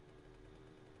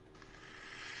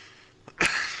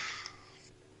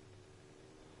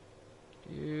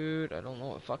 Dude, I don't know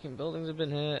what fucking buildings have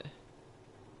been hit.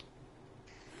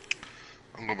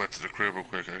 I'm going back to the crib real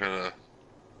quick. I gotta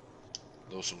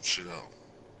load some shit out.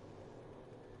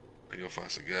 I gotta find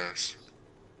some gas.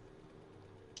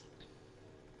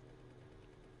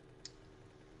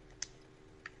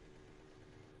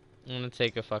 I'm gonna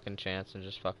take a fucking chance and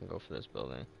just fucking go for this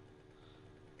building.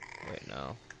 Wait,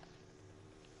 no.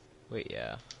 Wait,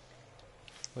 yeah.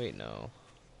 Wait, no.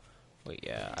 Wait,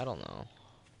 yeah. I don't know.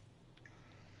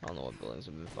 I don't know what buildings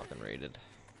have been fucking raided.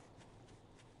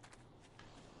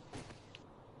 I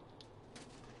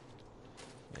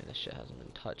mean, this shit hasn't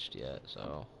been touched yet,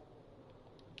 so...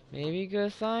 Maybe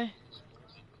good sign.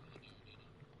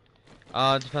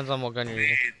 It depends on what gun you're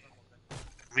using.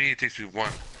 Me, it takes me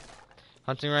one.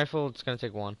 Hunting rifle, it's gonna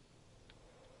take one.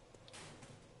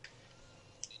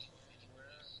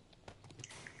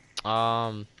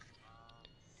 Um,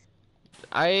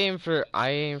 I aim for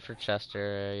chest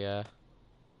area. Yeah.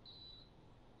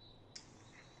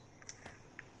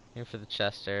 Aim for the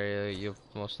chest area. You'll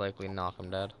most likely knock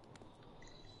him dead.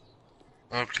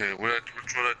 Okay, which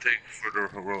one I take for the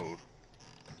road?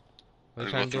 What are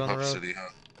I you had to go trying to do through on the Hub road? City, huh?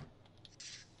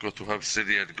 Go through Hub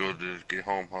City, I had to go to get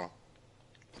home, huh?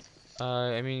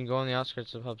 I mean, go on the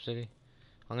outskirts of Hub City.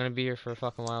 I'm gonna be here for a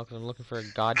fucking while because I'm looking for a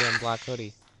goddamn black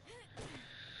hoodie.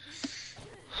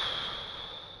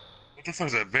 What the fuck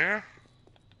is that, bear?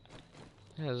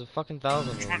 Yeah, there's a fucking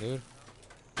thousand Which of them, one? dude.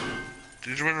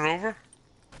 Did you run it over?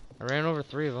 I ran over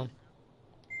 3 of them.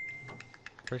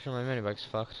 Pretty sure my mini bike's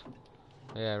fucked.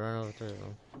 Yeah, I ran over 3 of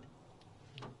them.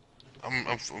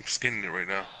 I'm skinning it right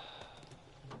now.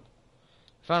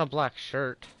 Found a black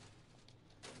shirt.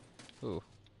 Ooh,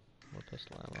 more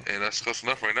pistol ammo. Hey, that's close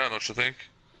enough right now, don't you think?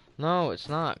 No, it's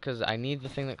not, because I need the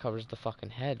thing that covers the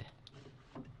fucking head.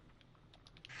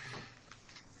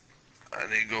 I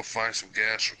need to go find some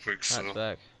gas real quick, so... That's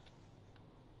back.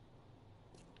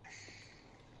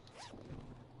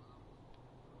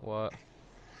 What?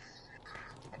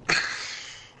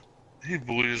 He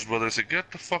bullied his brother and said,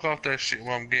 get the fuck off that shit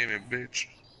while I'm gaming, bitch.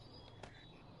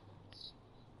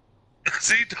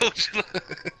 See, told you.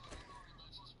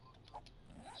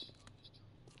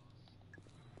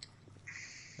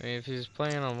 I mean, if he's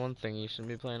playing on one thing, he shouldn't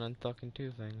be playing on fucking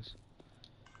 2 things.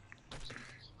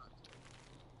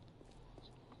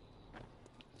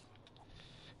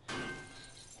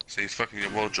 So he's fucking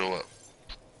your mojo up.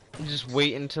 Just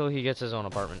wait until he gets his own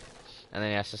apartment. And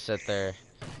then he has to sit there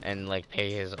and, like,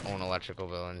 pay his own electrical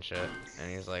bill and shit.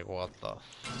 And he's like, what the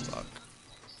fuck?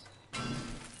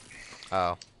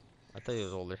 Oh. I thought he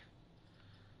was older.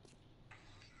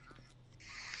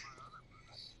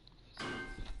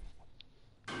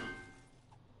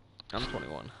 I'm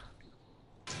 21.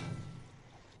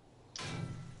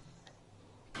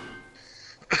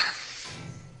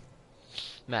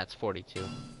 Matt's 42.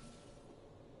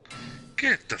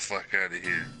 Get the fuck out of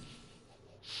here.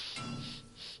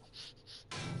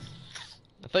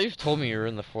 I thought you've told me you were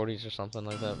in the 40s or something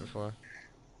like that before.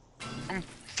 I'm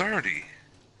 30.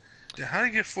 Yeah, how do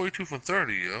you get 42 from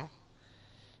 30, yo?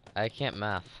 I can't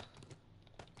math.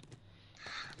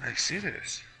 I see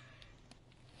this.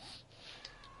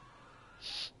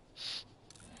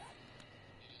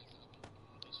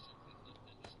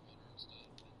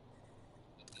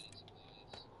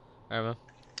 Alright, man.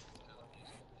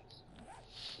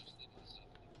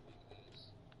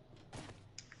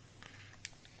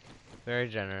 Very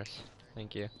generous.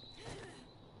 Thank you.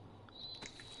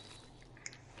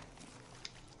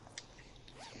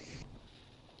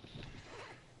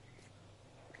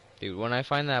 Dude, when I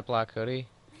find that black hoodie,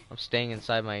 I'm staying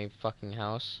inside my fucking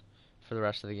house for the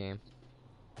rest of the game.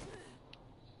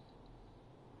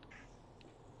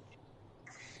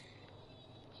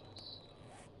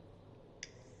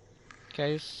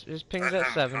 Okay, his ping's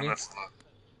at 70.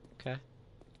 Okay.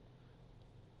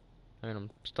 I mean, I'm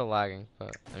still lagging,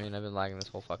 but, I mean, I've been lagging this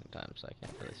whole fucking time, so I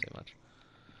can't really say much.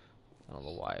 I don't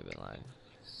know why I've been lagging.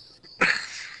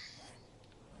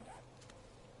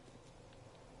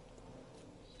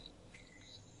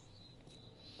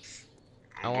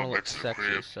 I want to look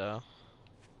sexy, so...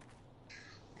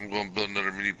 I'm going to build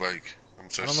another mini bike. I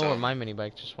don't know where my mini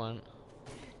bike just went.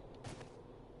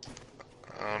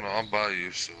 I don't know, I'll buy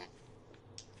you, so...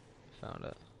 Found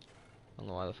it. I don't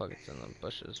know why the fuck it's in the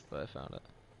bushes, but I found it.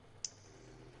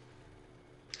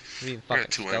 Be fucking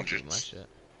two stealthy with my engines. shit.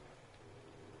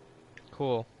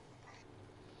 Cool.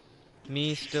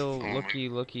 Me still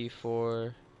looky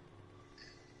for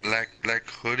Black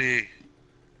hoodie.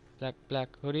 black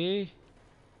hoodie.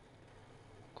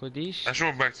 Kodesh. I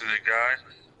should go back to the guy.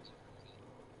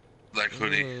 Black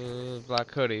hoodie.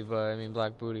 Black hoodie, but I mean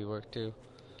black booty work too.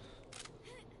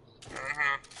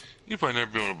 You probably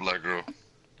never been with a black girl.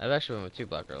 I've actually been with 2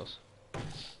 black girls.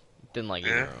 Didn't like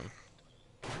either of them.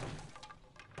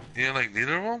 You didn't like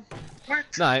neither of them? What?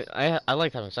 No, I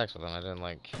liked having sex with them. I didn't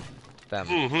like them.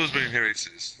 Who's being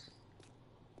racist?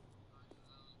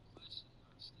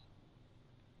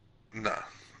 Nah.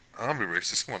 I don't be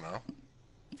racist. Come on now.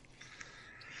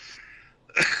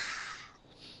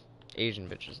 Asian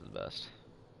bitches are the best.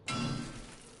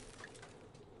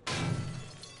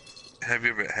 Have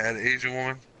you ever had an Asian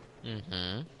woman?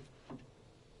 Mm-hmm.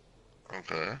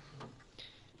 Okay.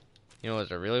 You know what's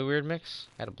a really weird mix?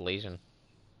 I had a Blasian.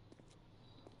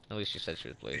 At least she said she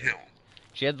was Blasian. Yeah.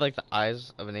 She had like the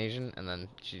eyes of an Asian, and then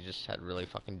she just had really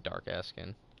fucking dark ass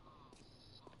skin.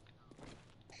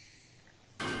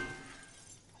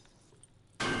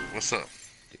 What's up?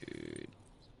 Dude.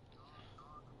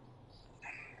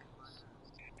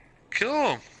 Kill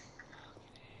him.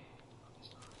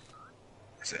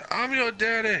 I said, I'm your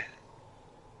daddy.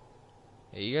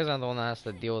 Yeah, you guys aren't the one that has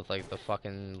to deal with like the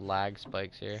fucking lag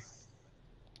spikes here.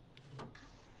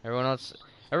 Everyone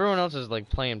else is like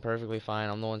playing perfectly fine.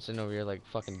 I'm the one sitting over here like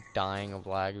fucking dying of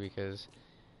lag because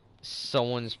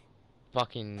someone's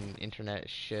fucking internet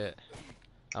is shit.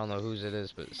 I don't know whose it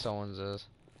is, but someone's is.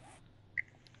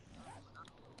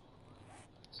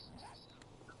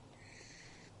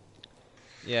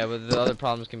 Yeah, but the other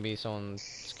problems can be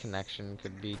someone's connection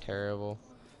could be terrible.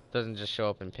 It doesn't just show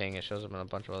up in ping, it shows up in a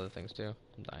bunch of other things too.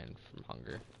 I'm dying from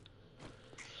hunger.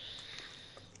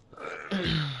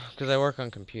 Because I work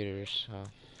on computers, so.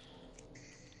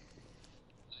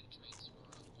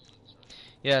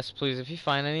 Yes, please, if you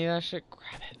find any of that shit,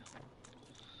 grab it.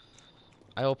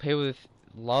 I will pay with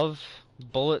love,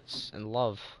 bullets, and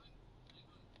love.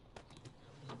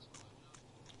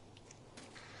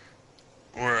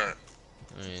 Where at?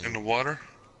 I mean, In the water?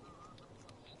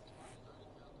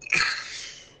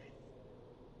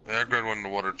 Yeah, I grabbed one in the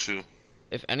water too.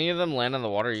 if any of them land on the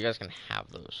water, you guys can have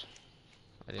those.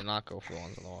 I did not go for the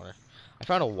ones in the water. I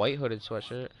found a white hooded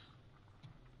sweatshirt.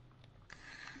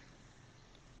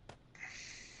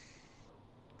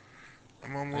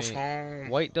 I'm almost I mean, home.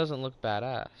 white doesn't look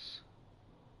badass.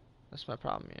 That's my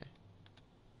problem here.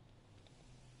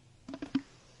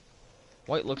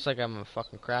 White looks like I'm a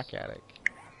fucking crack addict.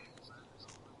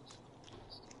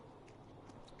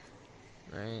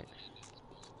 Right?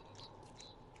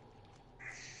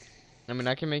 I mean,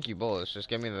 I can make you bullets. Just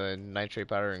give me the nitrate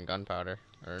powder and gunpowder.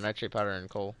 Or nitrate powder and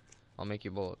coal. I'll make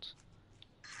you bullets.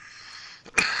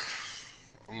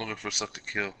 I'm looking for stuff to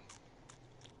kill.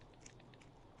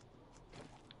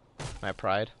 My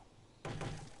pride.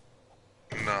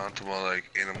 Nah, until my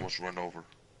like animals run over.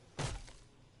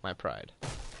 My pride.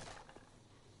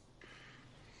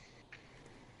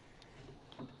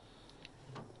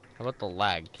 How about the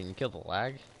lag? Can you kill the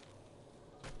lag?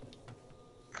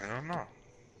 I don't know.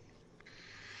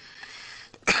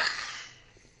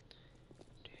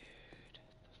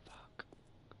 Fuck.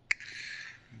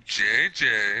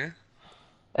 JJ,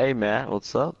 Hey Matt,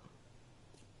 what's up?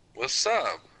 what's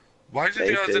up? Why did you Hey,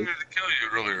 think I was in Dave. there to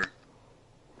kill you earlier?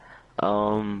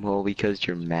 Well, because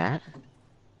you're Matt?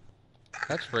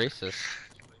 That's racist.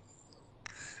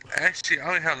 Actually, I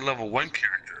only had level 1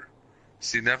 character.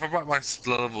 See, now if I brought my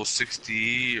level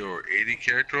 60 or 80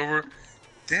 character over,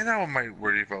 then I might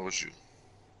worry if I was you.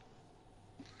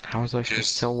 How was I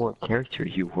supposed to tell what character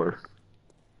you were?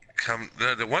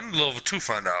 The one level 2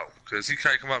 found out, because he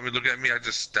tried to come up and look at me, I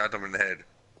just stabbed him in the head.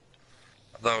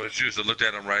 I thought it was you, so I looked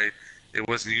at him right. It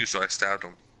wasn't you, so I stabbed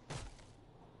him.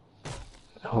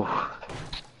 Oh,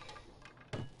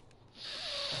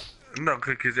 No,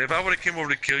 because if I would have came over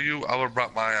to kill you, I would have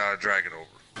brought my dragon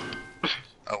over.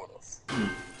 I would have.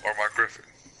 Or my griffin.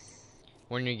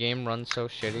 When your game runs so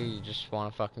shitty, you just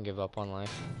want to fucking give up on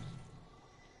life.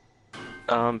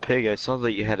 Pig, I saw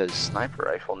that you had a sniper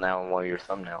rifle now in one of your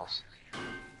thumbnails.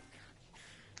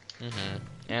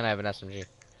 And I have an SMG.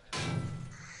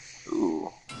 Ooh,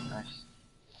 nice.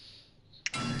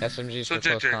 SMGs So, for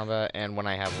close JJ. combat and when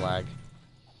I have lag.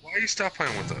 Why you stop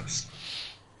playing with us?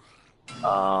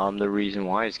 The reason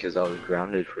why is because I was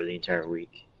grounded for the entire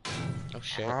week. Oh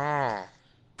shit. Oh.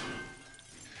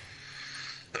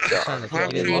 Trying to What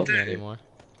happened you to didn't you all love me day? anymore.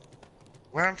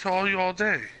 What happened to all you all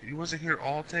day? You wasn't here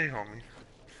all day, homie.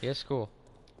 Yeah, school.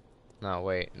 No,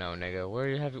 wait, no, nigga.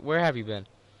 Where have you been?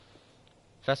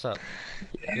 Fess up.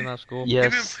 You not school? You've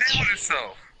been Yes. playing with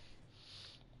yourself.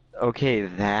 Okay,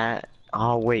 that.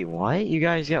 Oh wait, what? You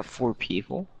guys got 4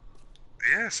 people?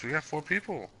 Yes, we got 4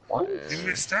 people. What? You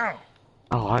missed out.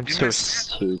 Oh, I'm You so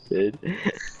missed- stupid. You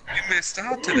missed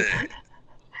out today.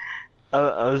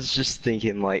 I was just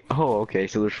thinking like, oh, okay,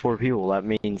 so there's 4 people. That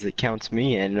means it counts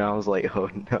me in. And I was like, oh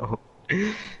no.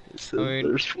 So I mean,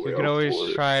 there's 4 we could always 4.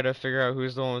 try to figure out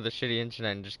who's the one with the shitty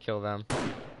internet and just kill them.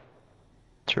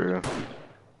 True.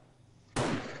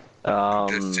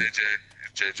 It's JJ.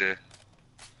 It's JJ.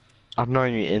 I'm not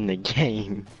even in the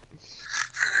game.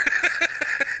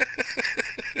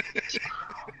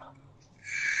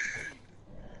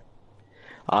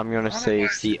 I'm gonna say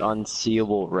it's the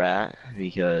unseeable rat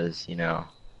because, you know,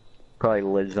 probably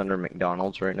lives under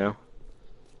McDonald's right now.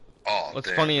 Oh, What's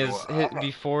damn. funny is Well, I'm not-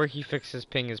 before he fixed his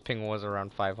ping was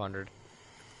around 500.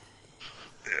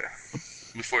 Yeah.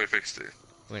 Before he fixed it.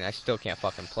 I mean, I still can't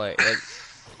fucking play. Like,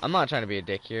 I'm not trying to be a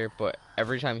dick here, but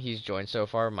every time he's joined so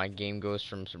far, my game goes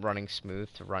from running smooth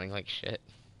to running like shit.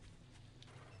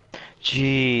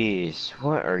 Jeez,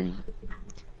 what are you?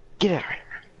 Get out of here.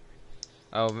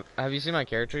 Oh, have you seen my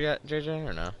character yet, JJ,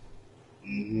 or no?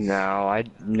 No, I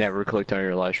never clicked on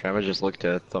your live stream. I just looked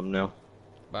at a thumbnail.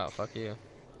 Wow, fuck you.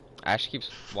 Ash keeps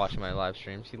watching my live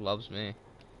streams. He loves me.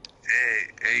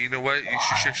 Hey, you know what? You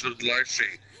should check the live stream.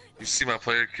 You see my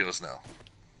player kills now.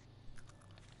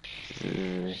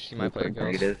 See my player kills?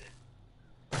 Negative.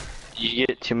 You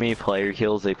get too many player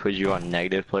kills, they put you on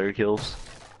negative player kills.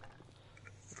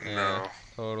 Yeah, No,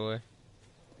 totally.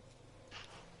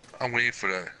 I'm waiting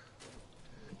for that.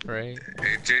 Right.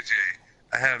 Hey, JJ,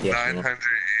 I have Yes,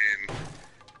 998.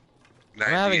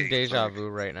 I'm having deja vu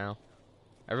right now.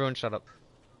 Everyone shut up.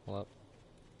 Hold up.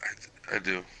 I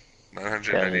do.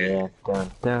 998.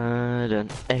 Dun, dun, dun,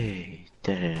 hey,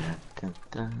 dun, dun,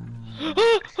 dun.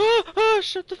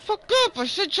 Shut the fuck up! I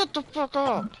said shut the fuck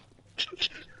up!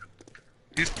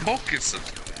 He's poking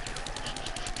something.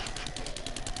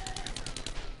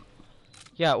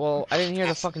 Yeah, well, I didn't hear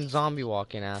the fucking zombie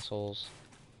walk in, assholes.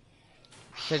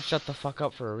 I said shut the fuck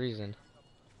up for a reason.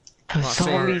 The Not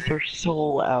saying- zombies are so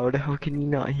loud, how can you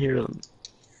not hear them?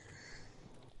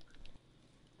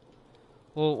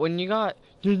 Well, when you got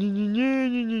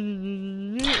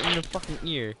in the fucking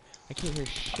ear, I can't hear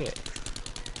shit.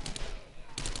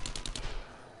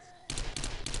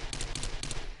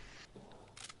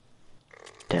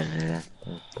 Dun, dun,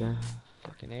 dun, dun.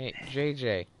 Fucking A.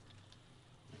 JJ.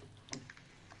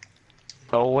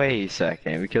 Oh, wait a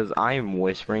second, because I am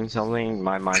whispering something,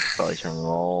 my mic's probably turning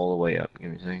all the way up.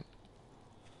 Give me a second.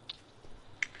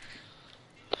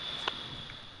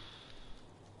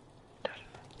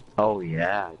 Oh,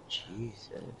 yeah,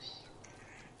 Jesus.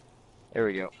 There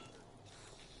we go.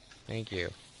 Thank you.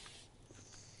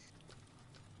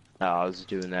 Oh, I was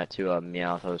doing that to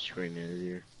Meowth, I was screaming in his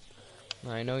ear.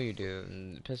 I know you do,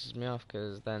 and it pisses me off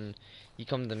because then you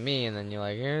come to me and then you're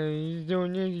like, hey, you're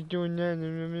doing this, you're doing that,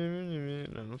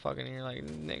 and I'm fucking here like,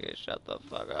 nigga, shut the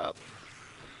fuck up.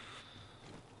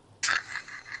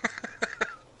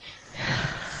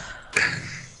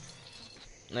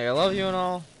 Like, I love you and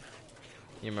all.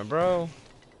 You're my bro.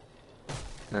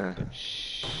 Uh,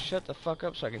 Shut the fuck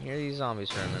up so I can hear these zombies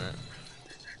for a minute.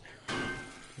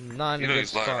 Not in You a know good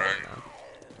he's lying, spot right? right now.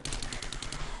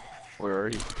 where are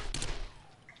you?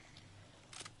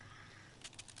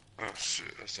 Oh shit,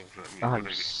 that's not for me.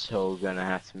 I'm so gonna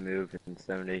have to move in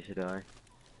 7 days to die.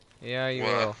 Yeah, you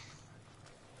Wow. will.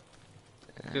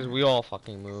 Because we all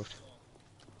fucking moved.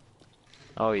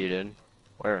 Oh, you did?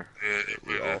 Where? Yeah,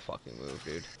 We all fucking moved,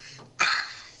 dude.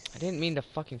 I didn't mean to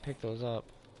fucking pick those up.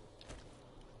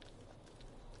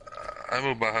 I'm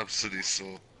about Hub City,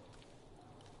 so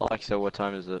Alexa, what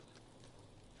time is it?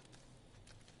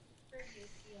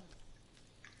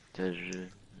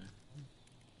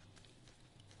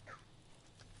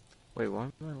 Wait, what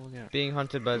am I looking at? Being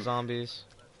hunted by zombies.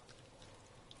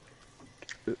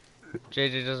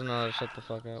 JJ doesn't know how to shut the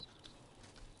fuck up.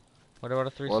 What about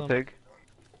a threesome? What pig?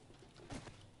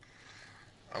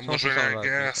 I'm Someone looking said something at about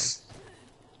gas.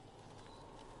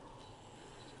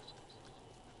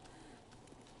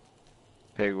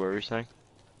 Pig, what were you saying?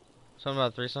 Something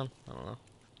about a threesome? I don't know.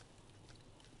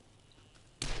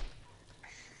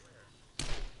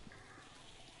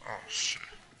 Oh shit.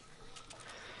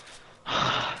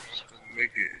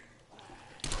 Make it.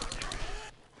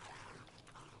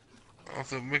 I have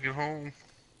to make it home.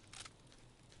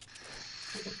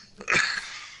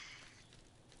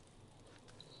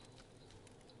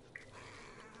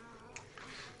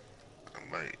 I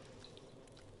might.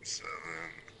 7.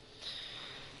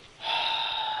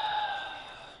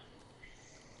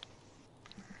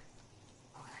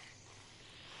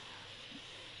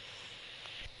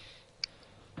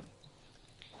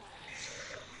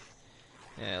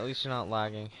 Yeah, at least you're not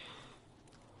lagging.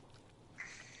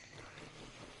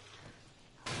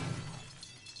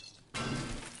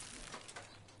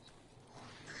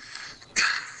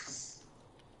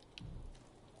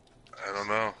 I don't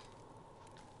know.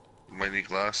 You might need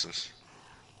glasses.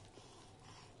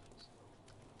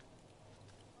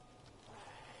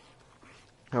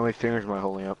 How many fingers am I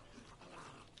holding up?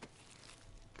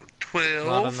 12.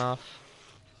 Not enough.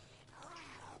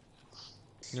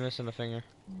 You're missing a finger.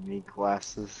 Need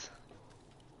glasses.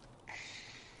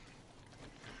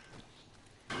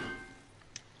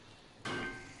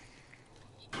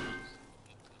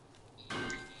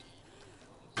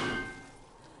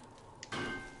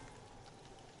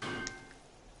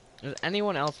 Is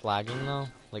anyone else lagging though?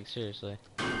 Like seriously.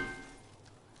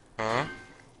 Huh?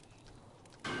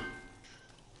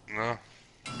 No.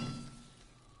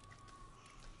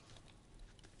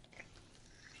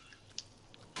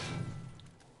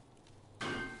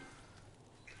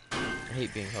 I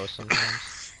hate being host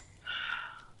sometimes.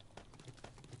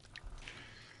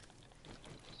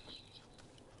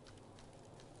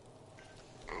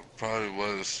 Probably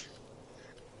was.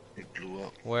 It blew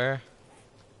up. Where?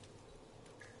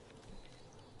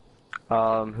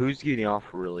 Who's getting off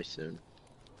really soon?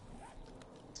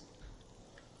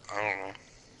 I don't know.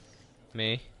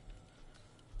 Me?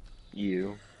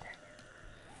 You.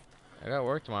 I got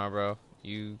work tomorrow, bro.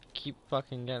 You keep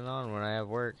fucking getting on when I have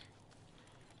work.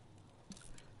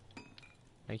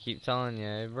 I keep telling you,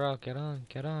 hey, bro, get on,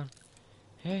 get on.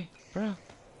 Hey, bro,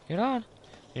 get on.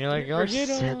 And you're like, You oh, never get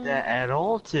said on. that at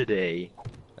all today.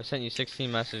 I sent you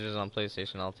 16 messages on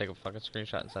PlayStation. I'll take a fucking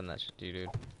screenshot and send that shit to you, dude.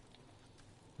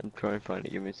 I'm trying to find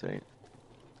it. Give me a second.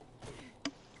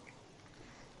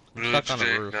 I'm stuck on a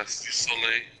Today, roof. that's the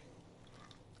Soleil.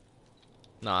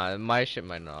 Nah, my shit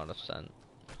might not have sent.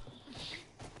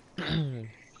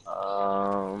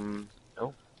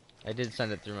 Nope. I did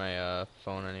send it through my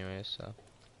phone anyway, so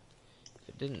if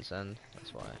it didn't send,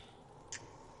 that's why.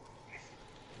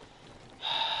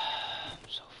 I'm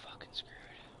so fucking screwed.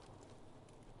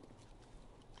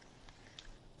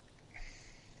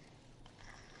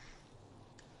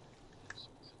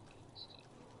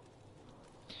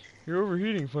 You're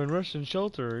overheating. Find rest and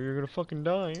shelter, or you're gonna fucking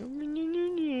die.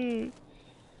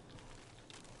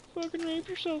 Fucking rape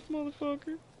yourself,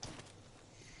 motherfucker.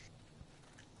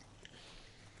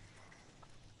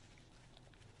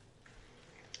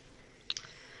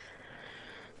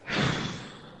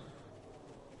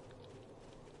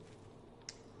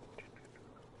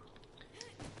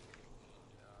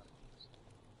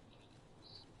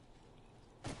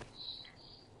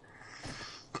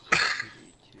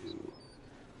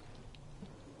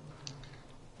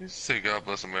 You say God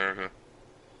bless America.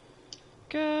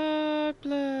 God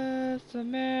bless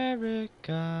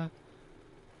America.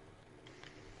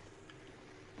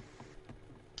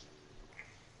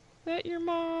 That your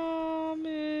mom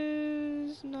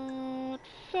is not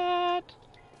fat.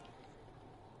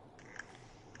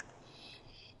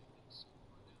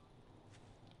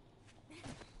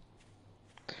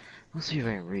 Let's see if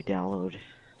I can re-download.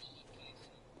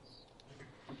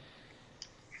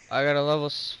 I got a level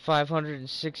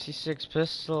 566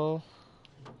 pistol.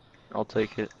 I'll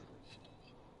take it.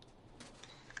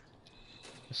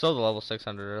 I sold the level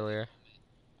 600 earlier.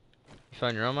 You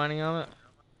found your own mining helmet?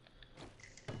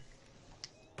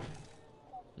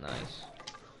 Nice.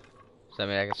 Does that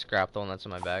mean I can scrap the one that's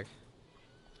in my bag?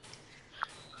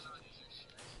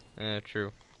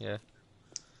 True. Yeah.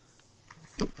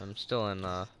 I'm still in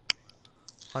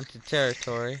haunted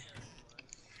territory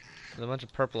with a bunch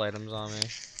of purple items on me.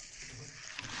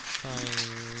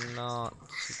 Trying not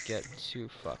to get too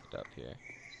fucked up here.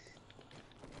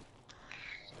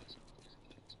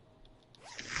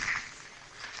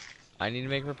 I need to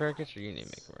make repair kits, or you need to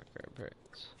make repair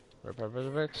kits? Repair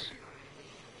kits?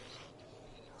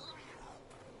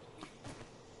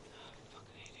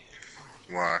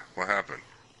 Why? What happened?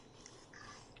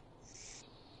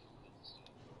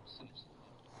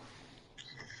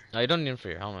 No, you don't need them for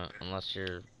your helmet unless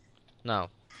you're.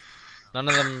 No, none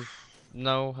of them.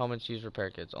 No helmets use repair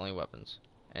kits. Only weapons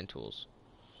and tools.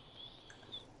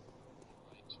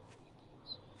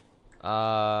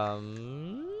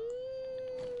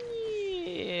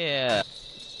 Yeah.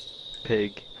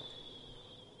 Pig.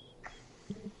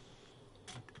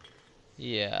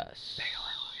 Yes.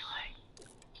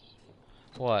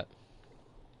 What?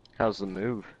 How's the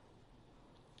move?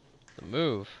 The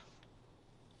move?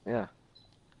 Yeah.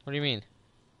 What do you mean?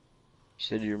 You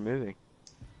said you're moving.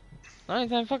 Not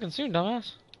anytime fucking soon,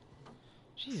 dumbass.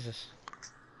 Jesus.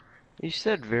 You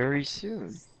said very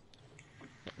soon.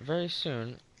 Very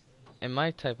soon, and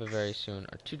my type of very soon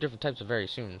are two different types of very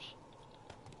soons.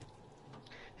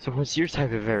 So what's your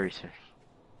type of very soon?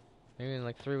 Maybe in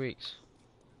like 3 weeks.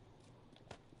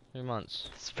 3 months.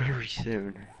 It's very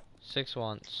soon. 6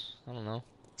 months. I don't know.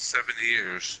 7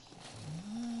 years.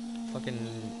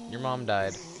 Fucking, your mom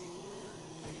died.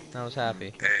 And I was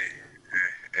happy. Hey.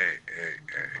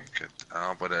 I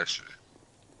don't buy that shit.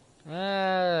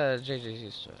 JJ's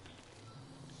used to it.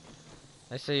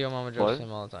 I say your mama jokes to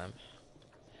him all the time.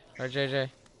 Right, JJ?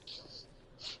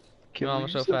 Your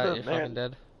mama's so fat, you're fucking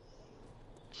dead.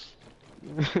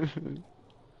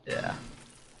 Yeah.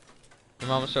 Your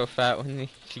mom was so fat when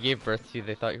she gave birth to you,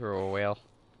 they thought you were a whale.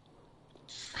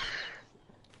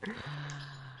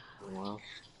 Wow.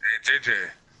 Hey, JJ,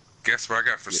 guess what I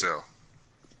got for sale?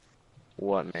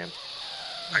 What, man?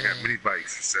 I got mini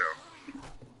bikes for sale.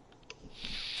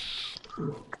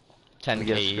 10K I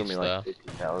guess it's each, gonna be though. like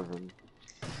 50,000.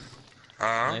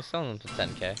 I sell them for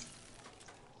 10K.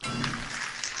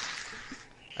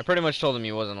 I I pretty much told him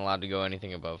he wasn't allowed to go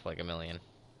anything above like 1 million.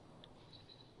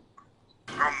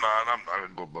 I'm not gonna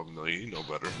go above a million. You know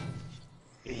better.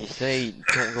 You say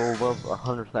don't go above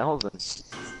 100,000.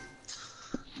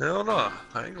 Hell no,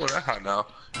 I ain't going that high now.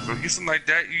 If you get something like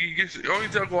that, you only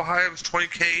thing go high was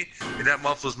 20K, and that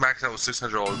month was maxed out with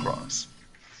 600 all across.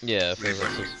 Yeah, for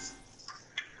that's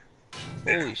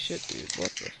holy shit, dude! What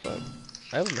the fuck?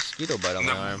 I have a mosquito bite on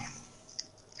my arm.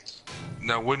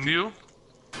 Now, wouldn't you,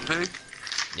 Pig?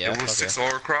 Yeah, It was fuck 6 yeah.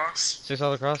 all across. 6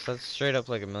 all across. That's straight up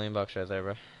like $1 million right there,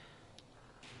 bro.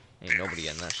 Ain't nobody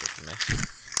getting that shit from me.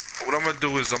 What I'm gonna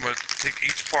do is I'm gonna take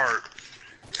each part,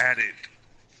 add it.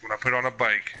 When I put it on a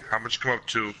bike, how much come up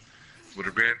to, what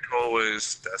the grand total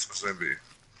is, that's what's gonna be.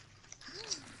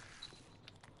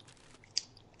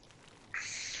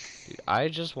 Dude, I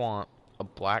just want a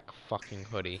black fucking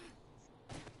hoodie.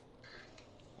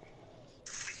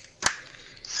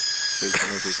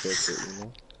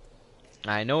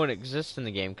 I know it exists in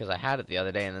the game because I had it the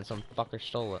other day and then some fucker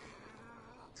stole it.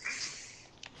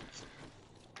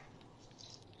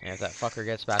 And if that fucker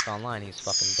gets back online, he's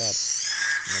fucking dead.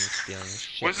 And then stealing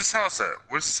shit. Where's this house at?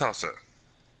 Where's this house at?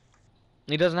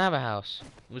 He doesn't have a house.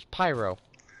 It was Pyro.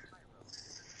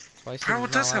 That's why he said Pyro he's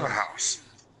not does have a allowed. house.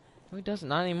 No, he doesn't.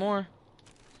 Not anymore.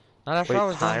 Not after I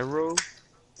was done. Pyro?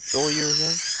 Stole yours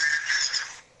then?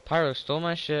 Pyro stole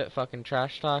my shit, fucking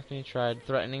trash talked me, tried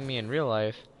threatening me in real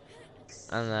life,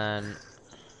 and then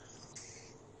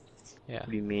yeah. What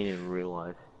do you mean in real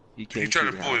life? He He came tried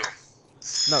to to your fool you.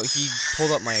 house. No, he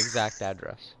pulled up my exact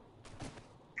address.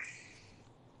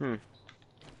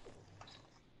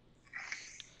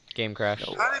 Game crashed.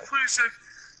 No. How do you put yourself?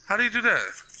 How do you do that?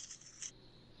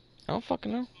 I don't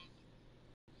fucking know.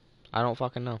 I don't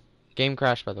fucking know. Game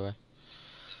crashed, by the way.